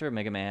range character,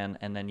 Mega Man,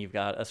 and then you've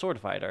got a sword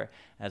fighter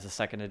as a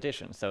second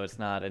edition. So it's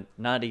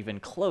not even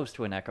close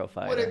to an Echo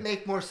Fighter. Would it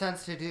make more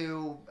sense to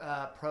do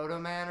Proto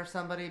Man or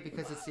somebody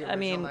because it's the original I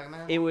mean, Mega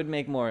Man? it would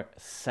make more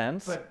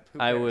sense. But who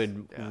I cares?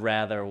 would Yeah.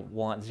 rather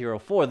want Zero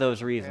for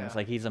those reasons. Yeah.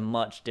 Like, he's a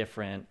much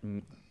different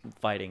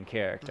fighting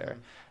character.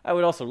 Mm-hmm. I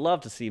would also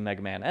love to see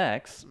Mega Man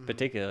X,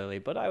 particularly,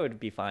 but I would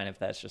be fine if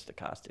that's just a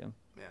costume.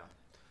 Yeah.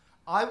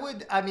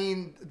 I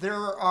mean, there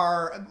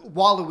are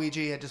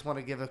Waluigi. I just want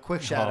to give a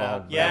quick shout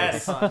out.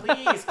 Yes,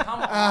 please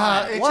come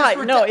on. It's Why?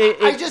 Just No,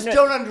 I just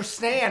don't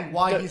understand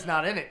why he's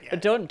not in it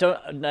yet. Don't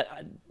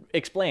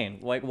explain.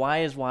 Like,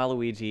 why is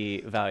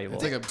Waluigi valuable?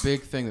 It's like a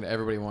big thing that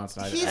everybody wants.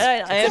 And He's- I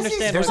because understand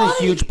he's There's why- a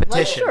funny. huge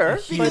petition. Sure, a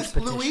huge Because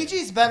petition.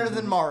 Luigi's better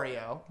than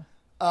Mario.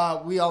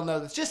 We all know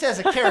this. Just as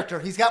a character,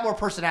 he's got more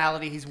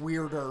personality. He's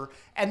weirder.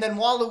 And then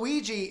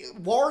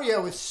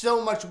Wario is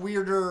so much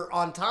weirder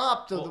on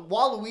top. So the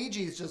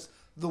Waluigi is just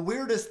the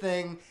weirdest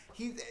thing.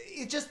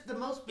 It's just the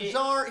most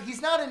bizarre.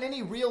 He's not in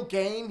any real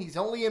game. He's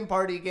only in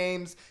party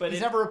games. But He's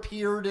it- never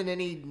appeared in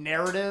any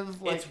narrative.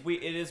 Like,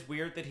 It is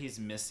weird that he's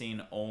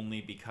missing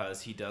only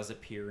because he does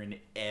appear in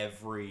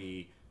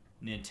every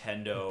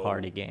Nintendo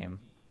Party game.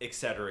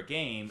 etc.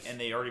 game, and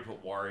they already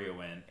put Wario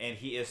in, and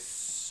he is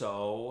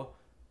so.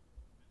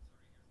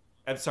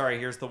 I'm sorry.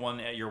 Here's the one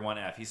at your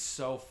 1F. He's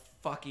so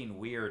fucking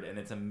weird, and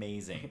it's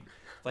amazing.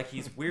 Like,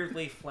 he's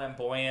weirdly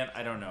flamboyant.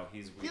 I don't know.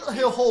 He's weird.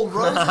 He'll hold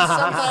roses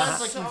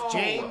sometimes, like So he's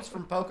James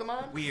from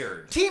Pokemon.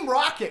 Weird. Team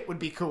Rocket would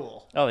be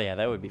cool. Oh yeah,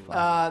 that would be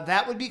fun.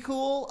 That would be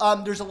cool.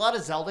 There's a lot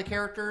of Zelda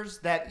characters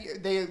that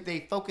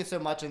they focus so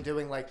much on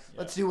doing, like,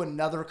 let's do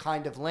another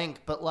kind of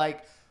Link, but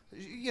like,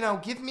 you know,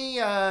 give me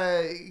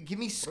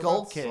Skull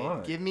about Kid,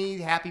 Sonic? give me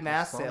Happy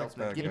Mask Sonic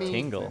Salesman, back give in me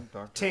Tingle.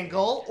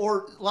 Tingle,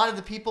 or a lot of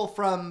the people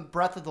from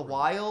Breath of the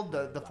Wild,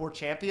 the four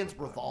champions.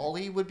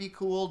 Rivali would be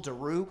cool.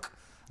 Daruk.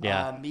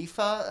 Yeah.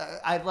 Mifa.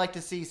 I'd like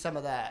to see some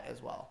of that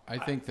as well. I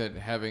think that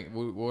having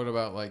what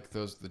about like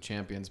the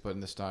champions, but in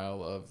the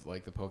style of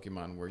like the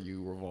Pokemon where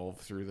you revolve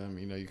through them.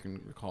 You know, you can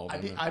recall them.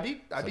 I'd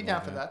be something down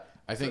like for that.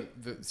 I think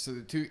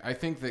I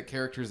think that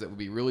characters that would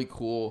be really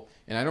cool,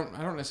 and I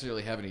don't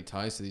necessarily have any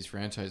ties to these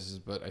franchises,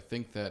 but I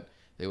think that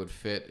they would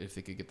fit if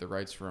they could get the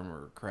rights from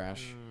or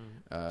Crash.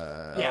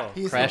 Yeah,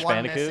 he's Crash the one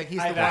Bandicoot? missing. He's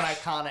the I've one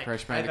act- iconic.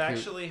 Crash I've Bandicoot.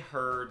 actually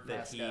heard that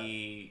Mascot.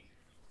 he...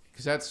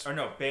 Because that's Or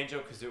no,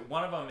 Banjo-Kazooie.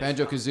 One of them is...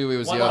 Banjo-Kazooie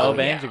was one the of other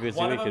them- Oh, Banjo-Kazooie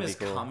One of them could be is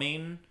cool.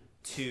 coming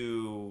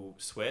to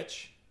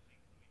Switch.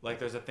 Like,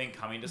 there's a thing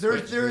coming to There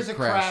Switch. is a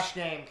Crash. Crash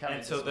game coming.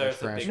 And so to there's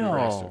a Crash big...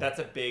 No. That's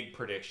a big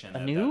prediction.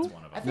 That new? That's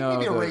one of I them. think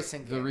maybe a the,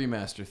 racing the game.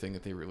 remaster thing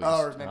that they released.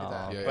 Oh, or maybe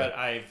that. Oh. Yeah, But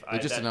yeah. They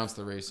just that- announced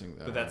the racing.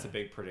 But that's a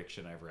big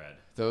prediction I've read.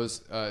 Those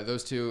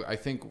two. I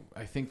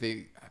think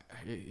they,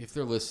 if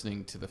they're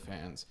listening to the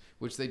fans,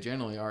 which they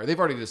generally are, they've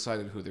already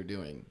decided who they're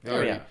doing. They Oh,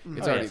 already, yeah. It's Oh,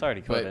 yeah, already. it's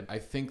already but coded. I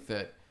think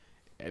that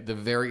at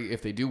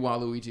if they do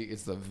Waluigi,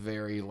 it's the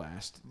very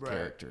last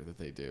character that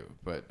they do.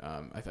 But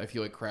I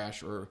feel like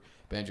Crash or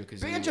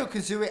Banjo-Kazooie.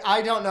 Banjo-Kazooie,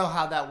 I don't know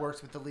how that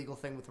works with the legal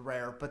thing with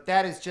Rare, but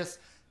that is just,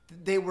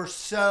 they were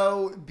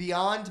so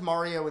beyond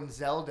Mario and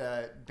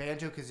Zelda.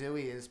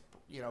 Banjo-Kazooie is,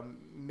 you know,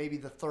 maybe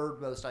the third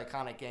most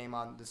iconic game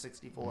on the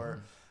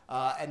 64.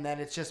 And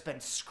then it's just been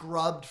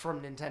scrubbed from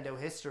Nintendo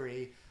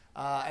history.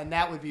 And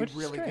that would be Which is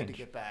really good to strange.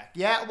 get back.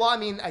 Yeah, well, I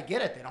mean, I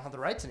get it. They don't have the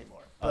rights anymore.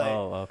 But,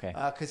 Oh, okay.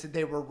 Because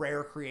they were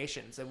Rare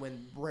creations. And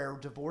when Rare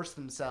divorced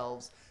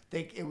themselves,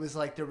 it was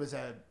like there was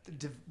a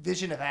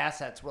division of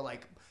assets where,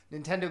 like,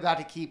 Nintendo got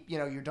to keep, you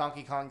know, your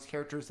Donkey Kong's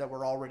characters that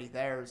were already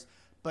theirs.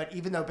 But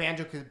even though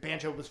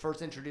Banjo was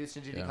first introduced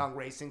in Diddy Kong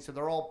Racing, so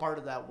they're all part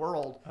of that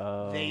world,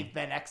 they've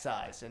been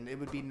excised. And it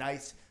would be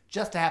nice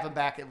just to have them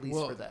back at least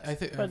for this. I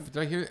think did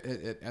I hear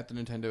at the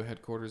Nintendo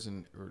headquarters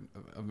or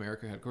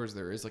America headquarters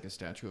there is like a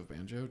statue of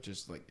Banjo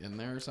just like in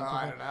there or something.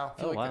 I don't know. I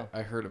feel Oh, like wow.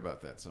 I heard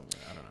about that somewhere.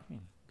 I don't know.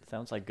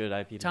 Sounds like good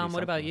IP. To Tom, do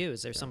what about something. you?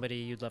 Is there somebody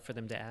you'd love for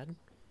them to add?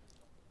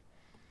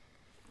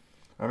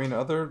 I mean,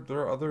 there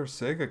are other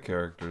Sega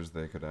characters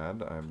they could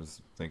add. I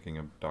was thinking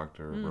of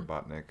Dr.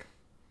 Robotnik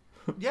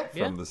Yep.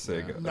 from the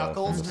Sega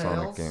Knuckles, from the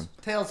Sonic Tails. game.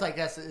 Tails, I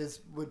guess,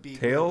 would be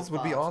Tails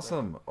would be Fox, but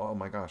awesome. Oh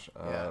my gosh.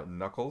 Yeah.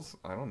 Knuckles,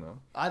 I don't know.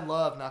 I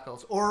love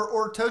Knuckles.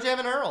 Or Toe Jam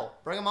and Earl.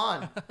 Bring them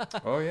on.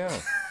 Oh yeah.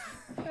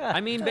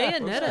 I mean,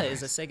 Bayonetta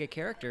is a Sega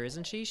character,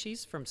 isn't she?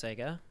 She's from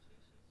Sega.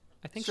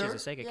 I think Sure.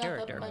 she's a Sega Yeah,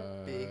 character. that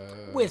might be.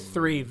 With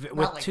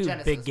like two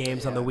Genesis, big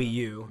games but on the yeah. Wii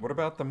U. What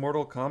about the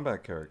Mortal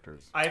Kombat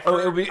characters? I've Oh,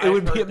 heard- it I've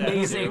would be heard that too,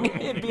 amazing. only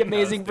It'd be because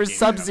amazing the for game's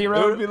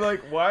Sub-Zero. be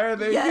like, why are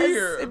they Yes,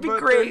 here? it'd be But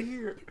great. they're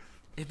here.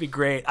 It'd be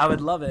great. I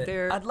would love it.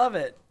 They're- I'd love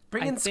it.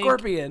 Bring I in think-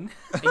 Scorpion.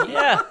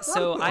 Yeah.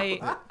 So I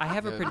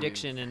have a Yeah,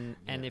 prediction,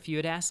 and if you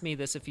had asked me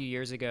this a few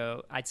years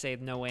ago, I'd say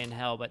no way in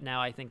hell. But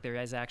now I think there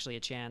is actually a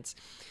chance.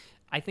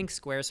 I think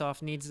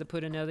SquareSoft needs to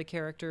put another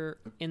character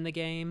in the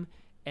game,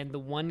 and the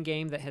one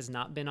game that has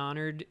not been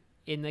honored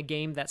in the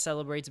game that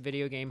celebrates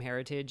video game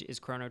heritage is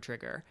Chrono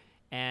Trigger.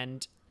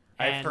 And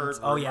I've heard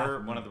Oh, yeah.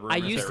 one of the rumors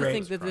I used to there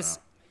think was that this.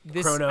 Chrono.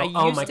 This, Chrono. I used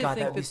Oh my to God, think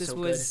that'd that be this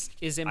so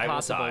is I will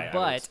impossible, die, I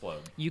will but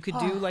explode. you could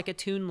do like a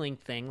Toon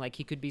Link thing, like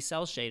he could be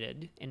cell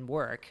shaded and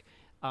work.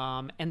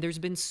 And there's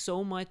been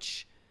so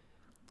much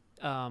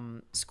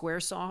Square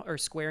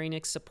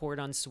Enix support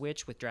on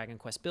Switch with Dragon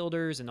Quest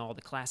Builders and all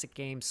the classic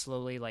games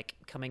slowly like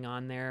coming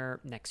on there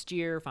next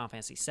year. Final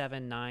Fantasy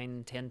 7,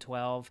 9, 10,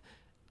 12.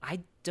 I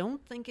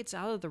don't think it's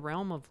out of the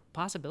realm of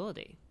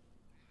possibility.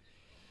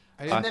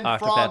 And then Octopath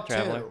Frog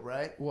Traveler. 2,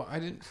 right? Well, I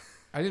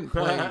didn't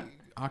play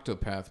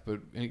Octopath, but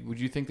would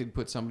you think they'd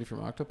put somebody from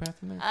Octopath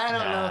in there? I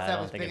don't know Nah, if I that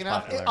don't was think big it's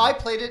enough. popular I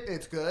enough. played it.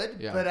 It's good,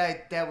 Yeah.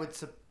 but that would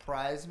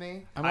surprise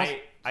me.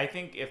 I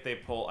think if they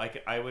pull,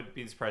 I would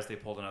be surprised if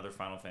they pulled another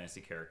Final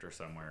Fantasy character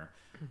somewhere,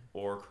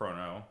 or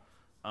Chrono,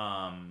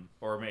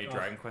 or maybe a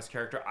Dragon Quest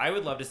character. I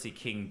would love to see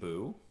King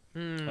Boo,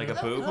 like a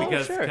Boo, Oh,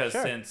 because sure, sure.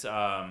 since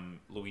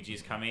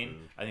Luigi's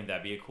coming, I think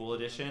that'd be a cool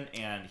addition.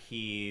 And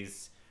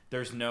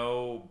there's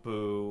no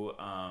Boo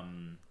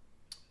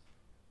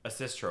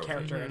assist trophy.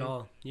 Character at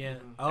all. Yeah.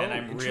 Oh, And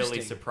I'm really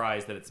interesting.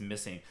 surprised that it's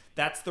missing.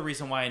 That's the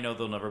reason why I know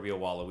there'll never be a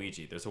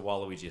Waluigi. There's a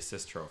Waluigi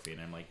assist trophy, and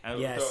I'm like, oh,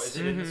 Yes. so is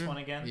it in this one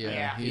again?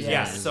 Yeah. he's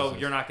Yeah, in so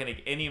this. you're not going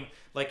to any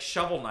like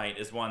Shovel Knight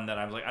is one that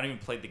I'm like I don't even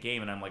played the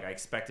game, and I'm like I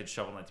expected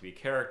Shovel Knight to be a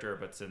character,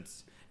 but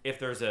since if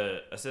there's a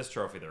assist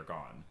trophy, they're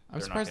gone.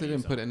 I'm surprised they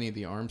didn't put any of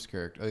the ARMS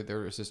character. Like, there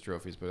were assist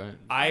trophies, but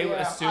I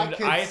Yeah, assumed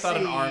could I thought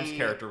an see, ARMS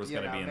character was you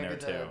going to know, be in there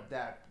maybe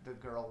too. The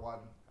girl one,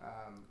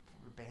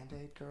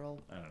 Band-Aid girl?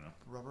 I don't know.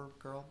 Rubber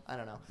girl? I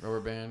don't know. Rubber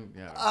band.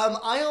 Yeah.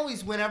 I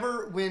always,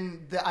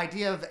 when the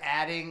idea of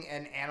adding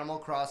an Animal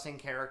Crossing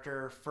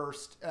character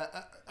first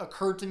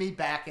occurred to me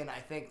back in, I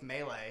think,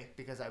 Melee,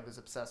 because I was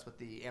obsessed with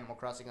the Animal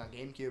Crossing on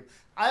GameCube,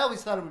 I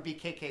always thought it would be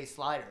KK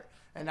Slider.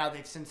 And now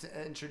they've since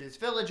introduced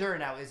Villager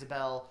and now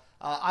Isabelle.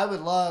 I would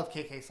love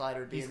KK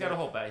Slider to be He's got a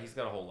whole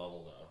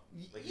level, though.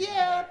 Like, he's in the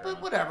Yeah, background.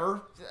 but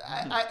whatever.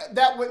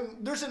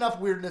 There's enough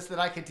weirdness that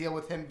I could deal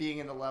with him being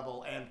in the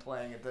level and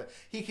playing it.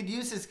 He could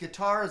use his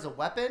guitar as a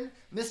weapon.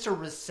 Mr.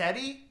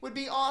 Rossetti would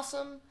be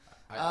awesome.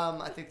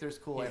 I think there's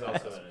cool. He's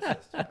animals. also an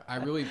assistant. I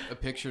really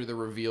picture the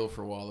reveal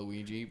for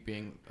Waluigi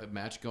being a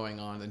match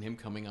going on and him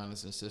coming on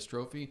as an assist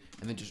trophy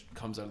and then just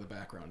comes out of the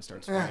background and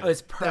starts fighting. Oh,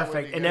 it's That would be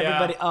perfect, and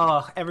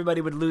good.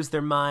 everybody would lose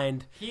their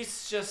mind.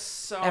 He's just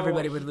so...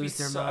 Everybody would he'd be lose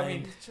their I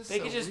mean, mind. they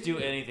could just do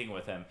anything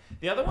with him.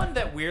 The other one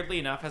that, weirdly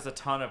enough, has a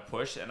ton of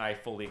push, and I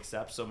fully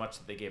accept so much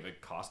that they gave a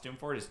costume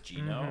for it, is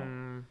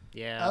Geno.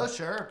 Yeah. Oh,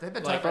 sure. They've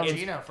been Like, talking about it's-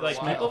 Geno for like,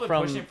 a while. people have been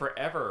From- pushing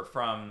forever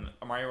from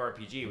Mario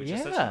RPG, which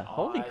is such Yeah, an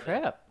holy odd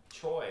crap.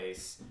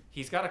 choice.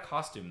 He's got a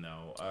costume,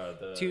 though.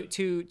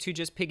 To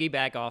just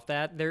piggyback off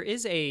that, there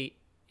is a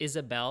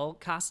Isabelle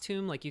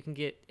costume. Like you can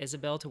get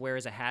Isabelle to wear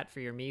as a hat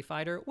for your Mii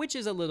fighter, which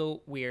is a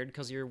little weird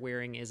because you're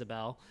wearing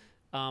Isabelle.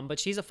 But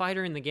she's a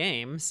fighter in the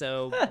game,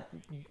 so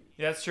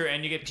That's true,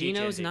 and you get Peach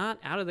Geno's and- not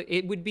out of the.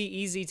 It would be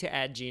easy to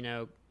add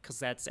Geno because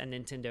that's a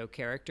Nintendo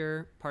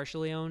character,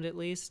 partially owned at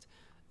least.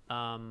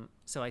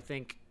 So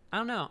I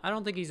don't know. I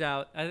don't think he's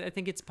out. I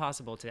think it's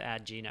possible to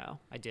add Geno.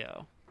 I do.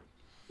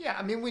 Yeah,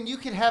 I mean, when you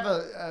could have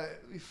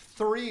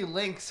three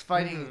Links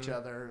fighting each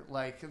other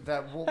like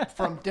that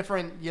from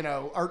different,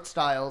 art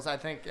styles, I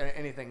think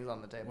anything's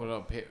on the table.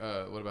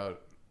 What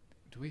about?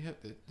 Do we have?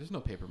 There's no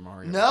Paper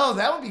Mario. No,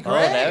 that would be great.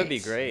 Oh, that would be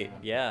great.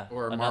 Yeah.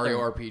 Or a Another- Mario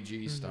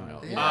RPG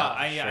style. Yeah.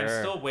 I'm Sure.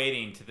 still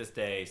waiting to this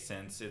day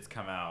since it's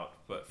come out,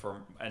 but for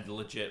a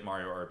legit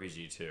Mario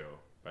RPG 2.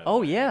 by the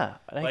Oh way. yeah.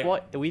 Like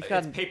what we've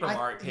got. It's Paper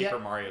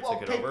Mario well,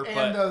 took it over, and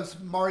but those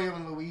Mario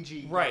and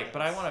Luigi. right.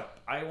 But games.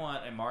 I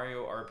want a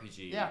Mario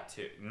RPG Yeah.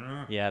 too.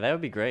 Yeah, that would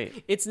be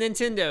great. It's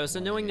Nintendo, so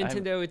knowing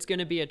Nintendo, it's going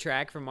to be a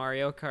track from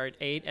Mario Kart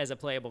 8 as a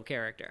playable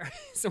character.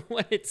 So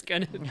what it's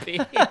going to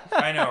be.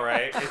 I know,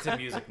 right? It's a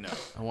music note.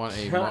 I want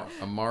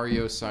a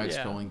Mario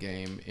side-scrolling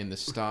game in the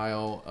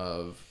style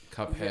of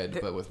Cuphead,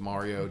 but with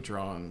Mario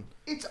drawn.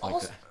 It's like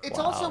also that. it's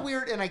also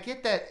weird, and I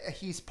get that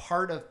he's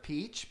part of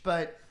Peach,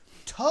 but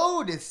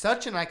Toad is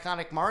such an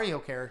iconic Mario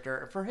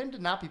character. For him to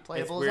not be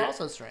playable is weird.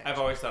 also strange. I've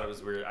always thought it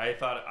was weird. I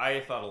thought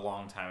a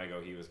long time ago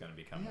he was going to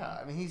become. Yeah,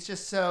 I mean, he's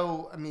just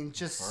so. I mean,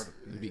 just.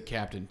 It'd be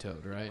Captain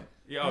Toad, right?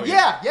 Oh,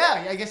 Yeah.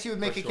 I guess you would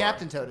make For a sure.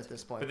 Captain Toad at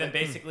this point. But then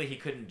basically he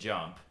couldn't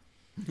jump.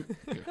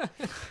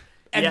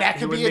 and Yeah, that he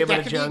could wouldn't be be a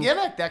able to gimmick.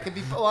 jump. That could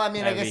be. Well, I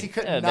mean, I That'd guess be- he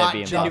could that'd not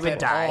be jump impossible. at He would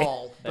die.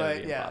 all. That would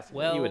But be yeah, impossible.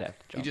 Well, you would have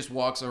to He jump. just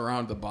walks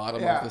around the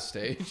bottom Yeah. of the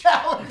stage.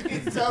 that would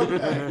be so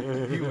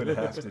good. He would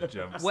have to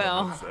jump.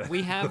 Well, someone said.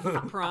 we have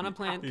Piranha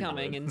Plant He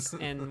coming,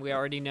 would. and we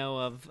already know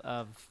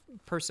of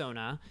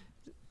Persona.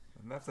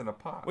 And that's in a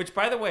pot. Which,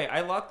 by the way,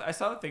 I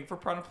saw the thing for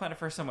Piranha Plant at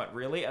first. I'm like,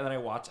 really? And then I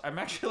watched. I'm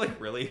actually like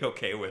really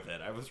okay with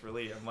it.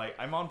 I'm like,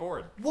 I'm on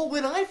board. Well,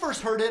 when I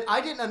first heard it, I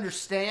didn't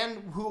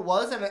understand who it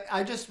was, and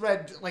I just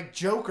read like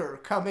Joker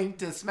coming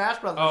to Smash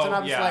Brothers, Oh, and I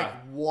was yeah. like,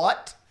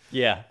 what?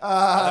 Yeah. I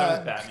thought it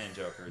was Batman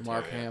Joker. Too,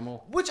 Mark yeah.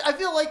 Hamill. Which I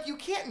feel like you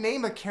can't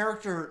name a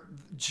character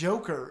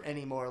Joker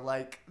anymore.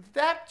 Like,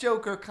 that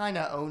Joker kind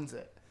of owns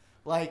it.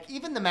 Like,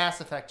 even the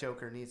Mass Effect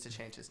Joker needs to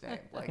change his name.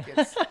 Like,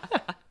 it's...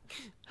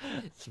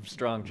 Some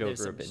strong There's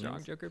Joker some opinions.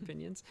 strong Joker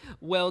opinions.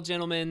 Well,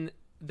 gentlemen,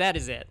 that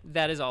is it.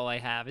 That is all I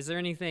have. Is there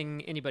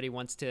anything anybody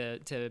wants to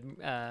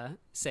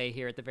say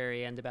here at the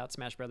very end about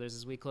Smash Brothers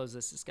as we close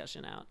this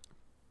discussion out?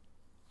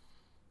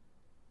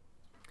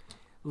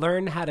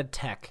 Learn how to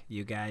tech,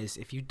 you guys.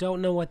 If you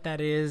don't know what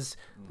that is,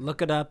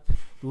 look it up.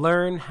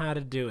 Learn how to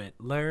do it.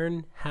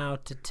 Learn how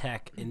to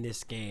tech in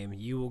this game.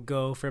 You will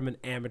go from an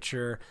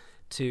amateur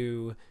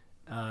to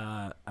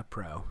a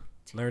pro.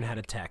 Learn how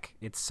to tech.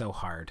 It's so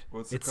hard.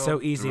 What's it It's called?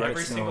 so easy, but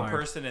Every it's so single hard.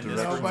 person in this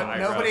Direct- room's but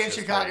eyebrows nobody in just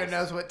Chicago raised.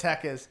 knows what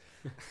tech is.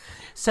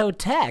 So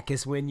tech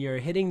is when you're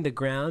hitting the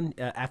ground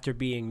after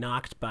being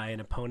knocked by an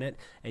opponent,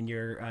 and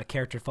your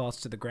character falls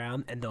to the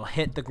ground, and they'll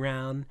hit the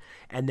ground,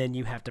 and then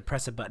you have to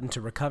press a button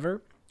to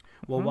recover.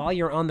 Well, while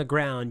you're on the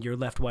ground, you're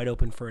left wide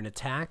open for an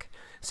attack.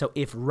 So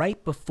if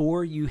right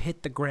before you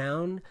hit the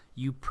ground,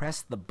 you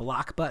press the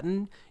block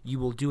button, you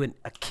will do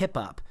a kip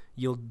up.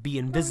 You'll be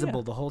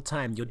invisible the whole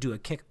time. You'll do a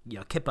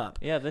kip up.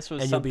 Yeah, this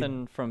was And you'll be-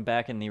 something from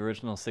back in the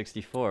original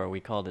 64. We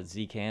called it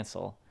Z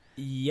cancel.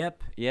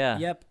 Yep. Yeah.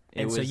 Yep.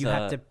 It And so was, you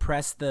have to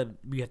press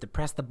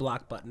the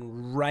block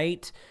button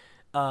right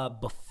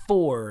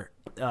before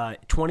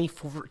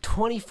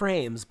 20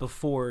 frames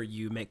before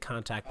you make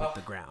contact with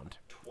the ground.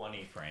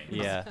 20 frames.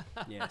 Yeah.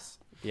 Yes.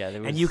 Yeah.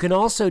 There was, And you can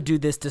also do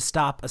this to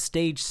stop a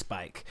stage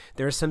spike.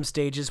 There are some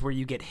stages where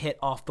you get hit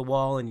off the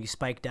wall and you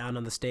spike down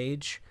on the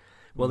stage.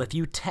 Well, if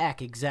you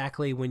tech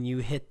exactly when you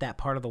hit that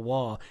part of the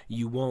wall,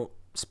 you won't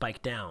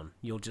spike down.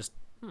 You'll just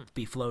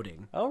be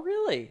floating. Oh,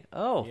 really?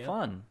 Oh, Yep.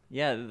 fun.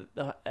 Yeah,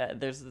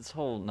 there's this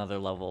whole another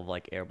level of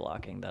like air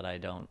blocking that I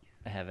don't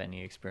have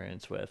any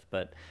experience with.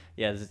 But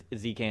yeah,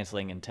 Z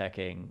canceling and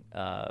teching,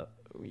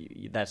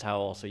 that's how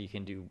also you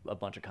can do a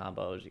bunch of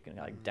combos. You can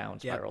like down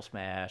spiral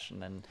smash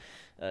and then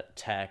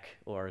tech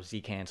or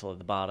Z cancel at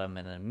the bottom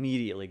and then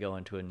immediately go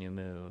into a new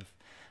move.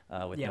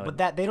 But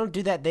that they don't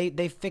do that.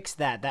 They fixed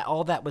that. That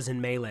all that was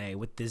in Melee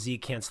with the Z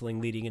canceling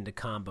leading into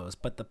combos.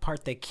 But the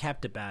part they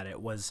kept about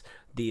it was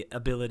the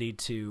ability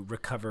to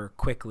recover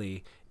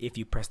quickly if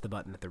you press the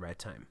button at the right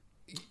time.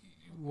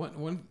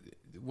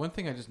 One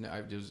thing I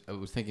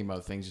was thinking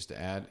about things just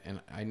to add, and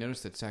I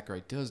noticed that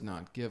Sakurai does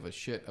not give a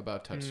shit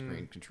about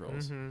touchscreen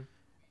controls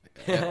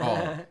at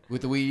all.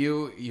 With the Wii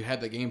U, you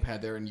had the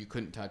gamepad there and you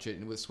couldn't touch it,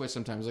 and with Switch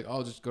sometimes like,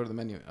 oh, just go to the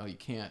menu. Oh, you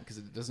can't because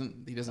it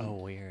doesn't. He doesn't. Oh,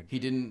 weird. He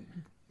didn't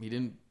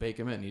bake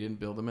them in. He didn't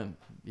build them in.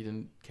 He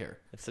didn't care.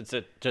 It's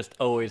just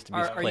always to be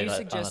Are played you on a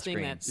suggesting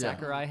screen. that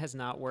Sakurai has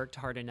not worked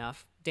hard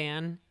enough,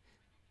 Dan?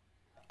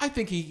 I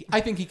think he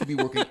could be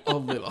working a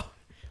little.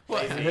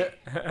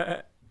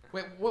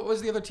 Wait, what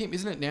was the other team?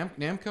 Isn't it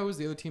Namco is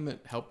the other team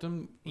that helped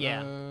him?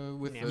 Yeah.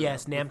 With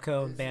Yes,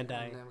 Namco,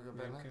 Bandai.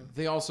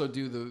 they also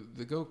do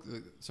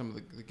some of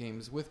the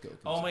games with Goku.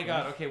 Oh my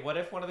god, okay, what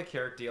if one of the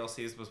character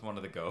DLCs was one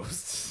of the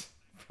ghosts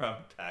from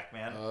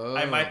Pac-Man? Oh.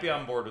 I might be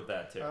on board with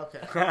that too. Okay.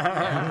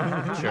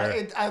 Sure.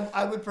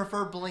 I would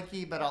prefer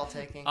Blinky, but I'll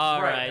take Inky.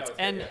 All Right, right, no, it's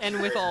and good, yeah.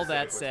 and with all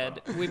that Which said,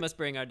 we must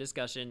bring our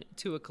discussion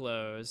to a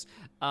close.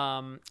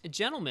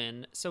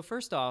 Gentlemen, so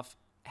first off,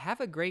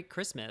 have a great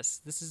Christmas.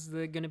 This is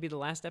going to be the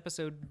last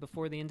episode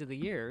before the end of the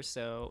year,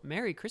 so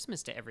Merry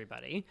Christmas to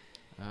everybody.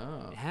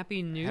 Oh.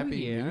 Happy New Happy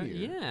Year. New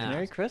Year. Yeah.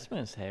 Merry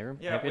Christmas. Hey,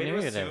 Yeah, Happy way New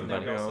to Year to assume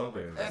that everybody. we all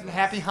celebrate And Christmas.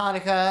 happy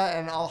Hanukkah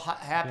and all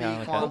happy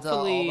Yeah, Kwanzaa.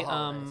 Hopefully, all the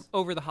holidays.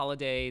 over the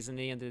holidays and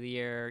the end of the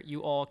year,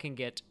 you all can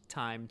get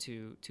time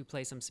to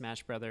play some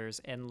Smash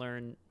Brothers and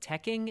learn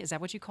teching. Is that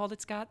what you called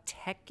it, Scott?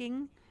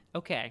 Teching?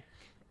 Okay.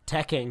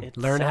 Teching. It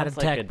Learn how to sounds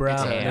like tech, a- bro.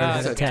 it's a- Learn how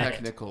It's to a tech.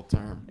 technical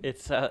term. It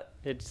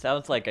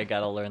sounds like I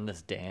gotta learn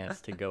this dance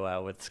to go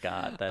out with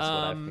Scott. That's what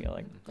I feel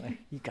like.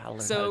 You gotta learn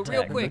how So to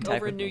real tech. quick, Tech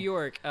over in with New me.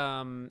 York,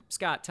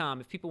 Scott, Tom,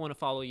 if people want to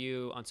follow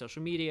you on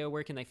social media,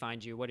 where can they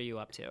find you? What are you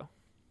up to?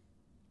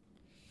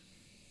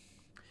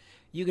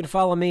 You can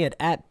follow me at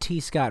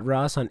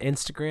 @tscottross on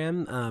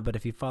Instagram. But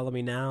if you follow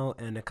me now,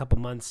 in a couple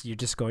months, you're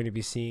just going to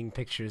be seeing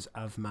pictures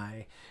of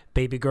my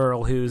baby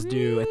girl who's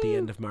due at the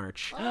end of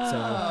March. So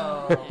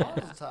Oh,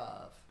 that's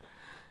tough.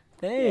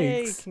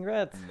 Yay! thanks.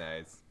 Congrats.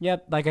 Nice.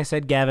 Yep, like I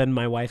said, Gavin,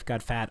 my wife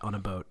got fat on a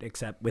boat,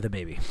 except with a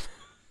baby.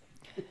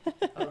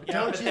 Don't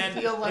but you then-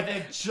 feel like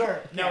a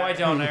jerk? No, I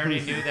don't. I already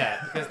knew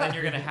that because then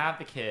you're gonna have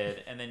the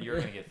kid and then you're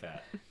gonna get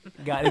fat.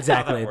 Got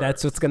exactly. works.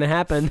 That's what's gonna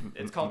happen.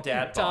 It's called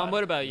dad bod. Tom,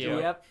 what about you?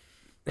 Yep.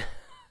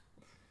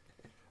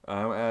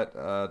 I'm at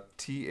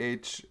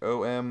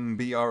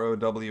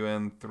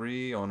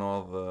THOMBROWN3 on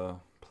all the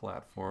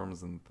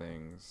platforms and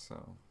things.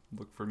 So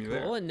look for me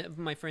there. Cool. And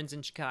my friends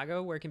in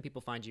Chicago, where can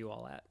people find you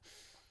all at?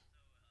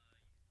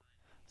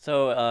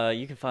 So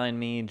you can find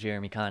me,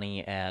 Jeremy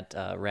Connie, at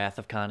Wrath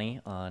of Connie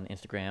on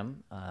Instagram,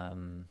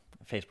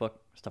 Facebook,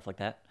 stuff like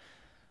that.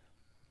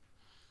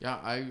 Yeah,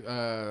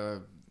 I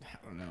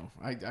don't know.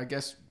 I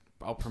guess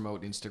I'll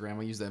promote Instagram.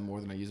 I use that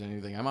more than I use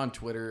anything. I'm on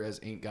Twitter as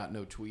Ain't Got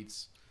No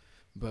Tweets,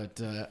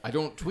 but I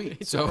don't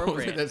tweet, so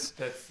appropriate. that's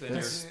Then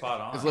you're spot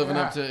on. it's living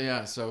up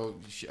to So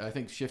I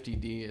think Shifty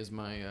D is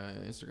my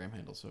Instagram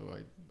handle, so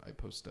I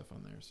post stuff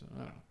on there. So I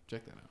don't know.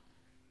 Check that out.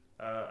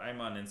 I'm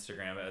on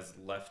Instagram as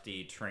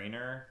Lefty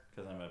Trainer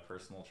because I'm a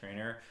personal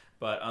trainer.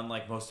 But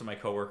unlike most of my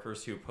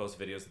coworkers who post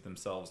videos of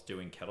themselves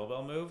doing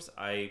kettlebell moves,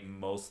 I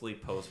mostly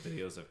post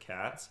videos of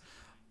cats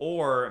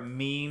or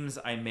memes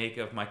I make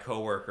of my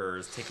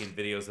coworkers taking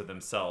videos of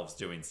themselves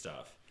doing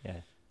stuff. Yeah,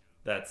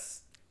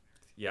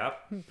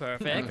 Yep.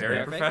 Perfect. Very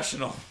perfect.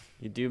 professional.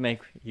 you do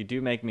make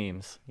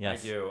memes.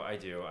 Yes. I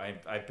do.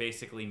 I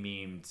basically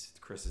memed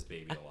Chris's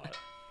baby a lot.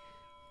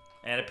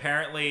 And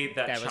apparently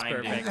that That was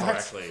chimed in perfect.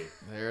 correctly.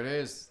 There it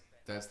is.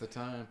 That's the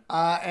time.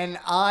 And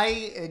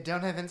I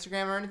don't have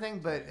Instagram or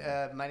anything, but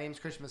my name's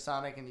Chris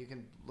Masonic, and you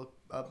can look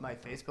up my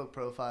Facebook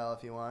profile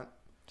if you want.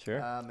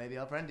 Sure. Maybe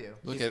I'll friend you.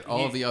 Look at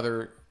all of the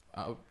other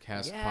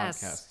Outcast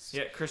Yes. podcasts.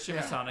 Yeah, Christian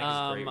Masonic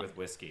is great with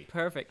whiskey.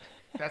 Perfect.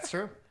 That's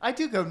true. I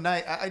do go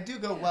I do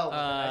go well with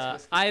a nice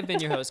whiskey. I have been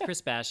your host,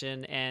 Chris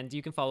Bashan, and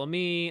you can follow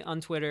me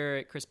on Twitter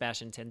at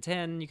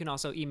ChrisBashan1010. You can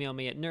also email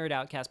me at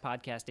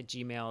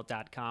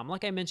nerdoutcastpodcast@gmail.com.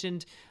 Like I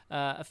mentioned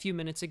a few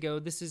minutes ago,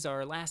 this is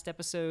our last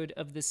episode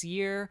of this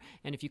year,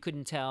 and if you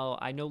couldn't tell,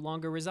 I no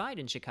longer reside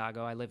in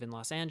Chicago. I live in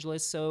Los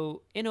Angeles,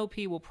 so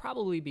NOP will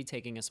probably be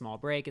taking a small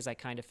break as I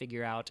kind of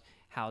figure out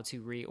how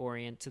to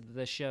reorient to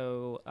the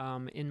show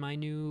in my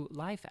new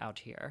life out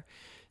here.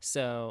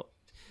 So...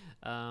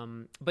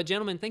 but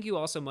gentlemen, thank you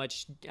all so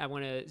much. I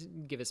want to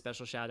give a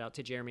special shout out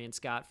to Jeremy and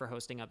Scott for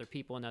hosting other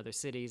people in other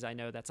cities. I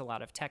know that's a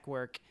lot of tech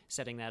work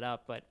setting that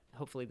up, but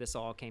hopefully this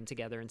all came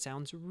together and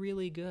sounds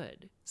really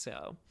good.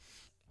 So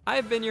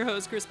I've been your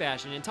host, Chris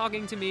Bashan, and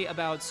talking to me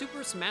about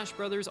Super Smash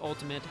Bros.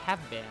 Ultimate have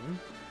been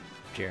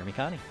Jeremy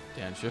Connie.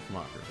 Dan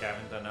Schiffmacher.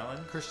 Gavin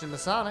Dunellen. Christian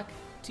Masonic.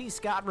 T.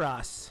 Scott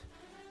Ross.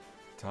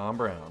 Tom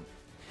Brown.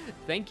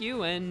 Thank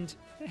you and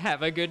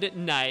have a good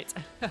night.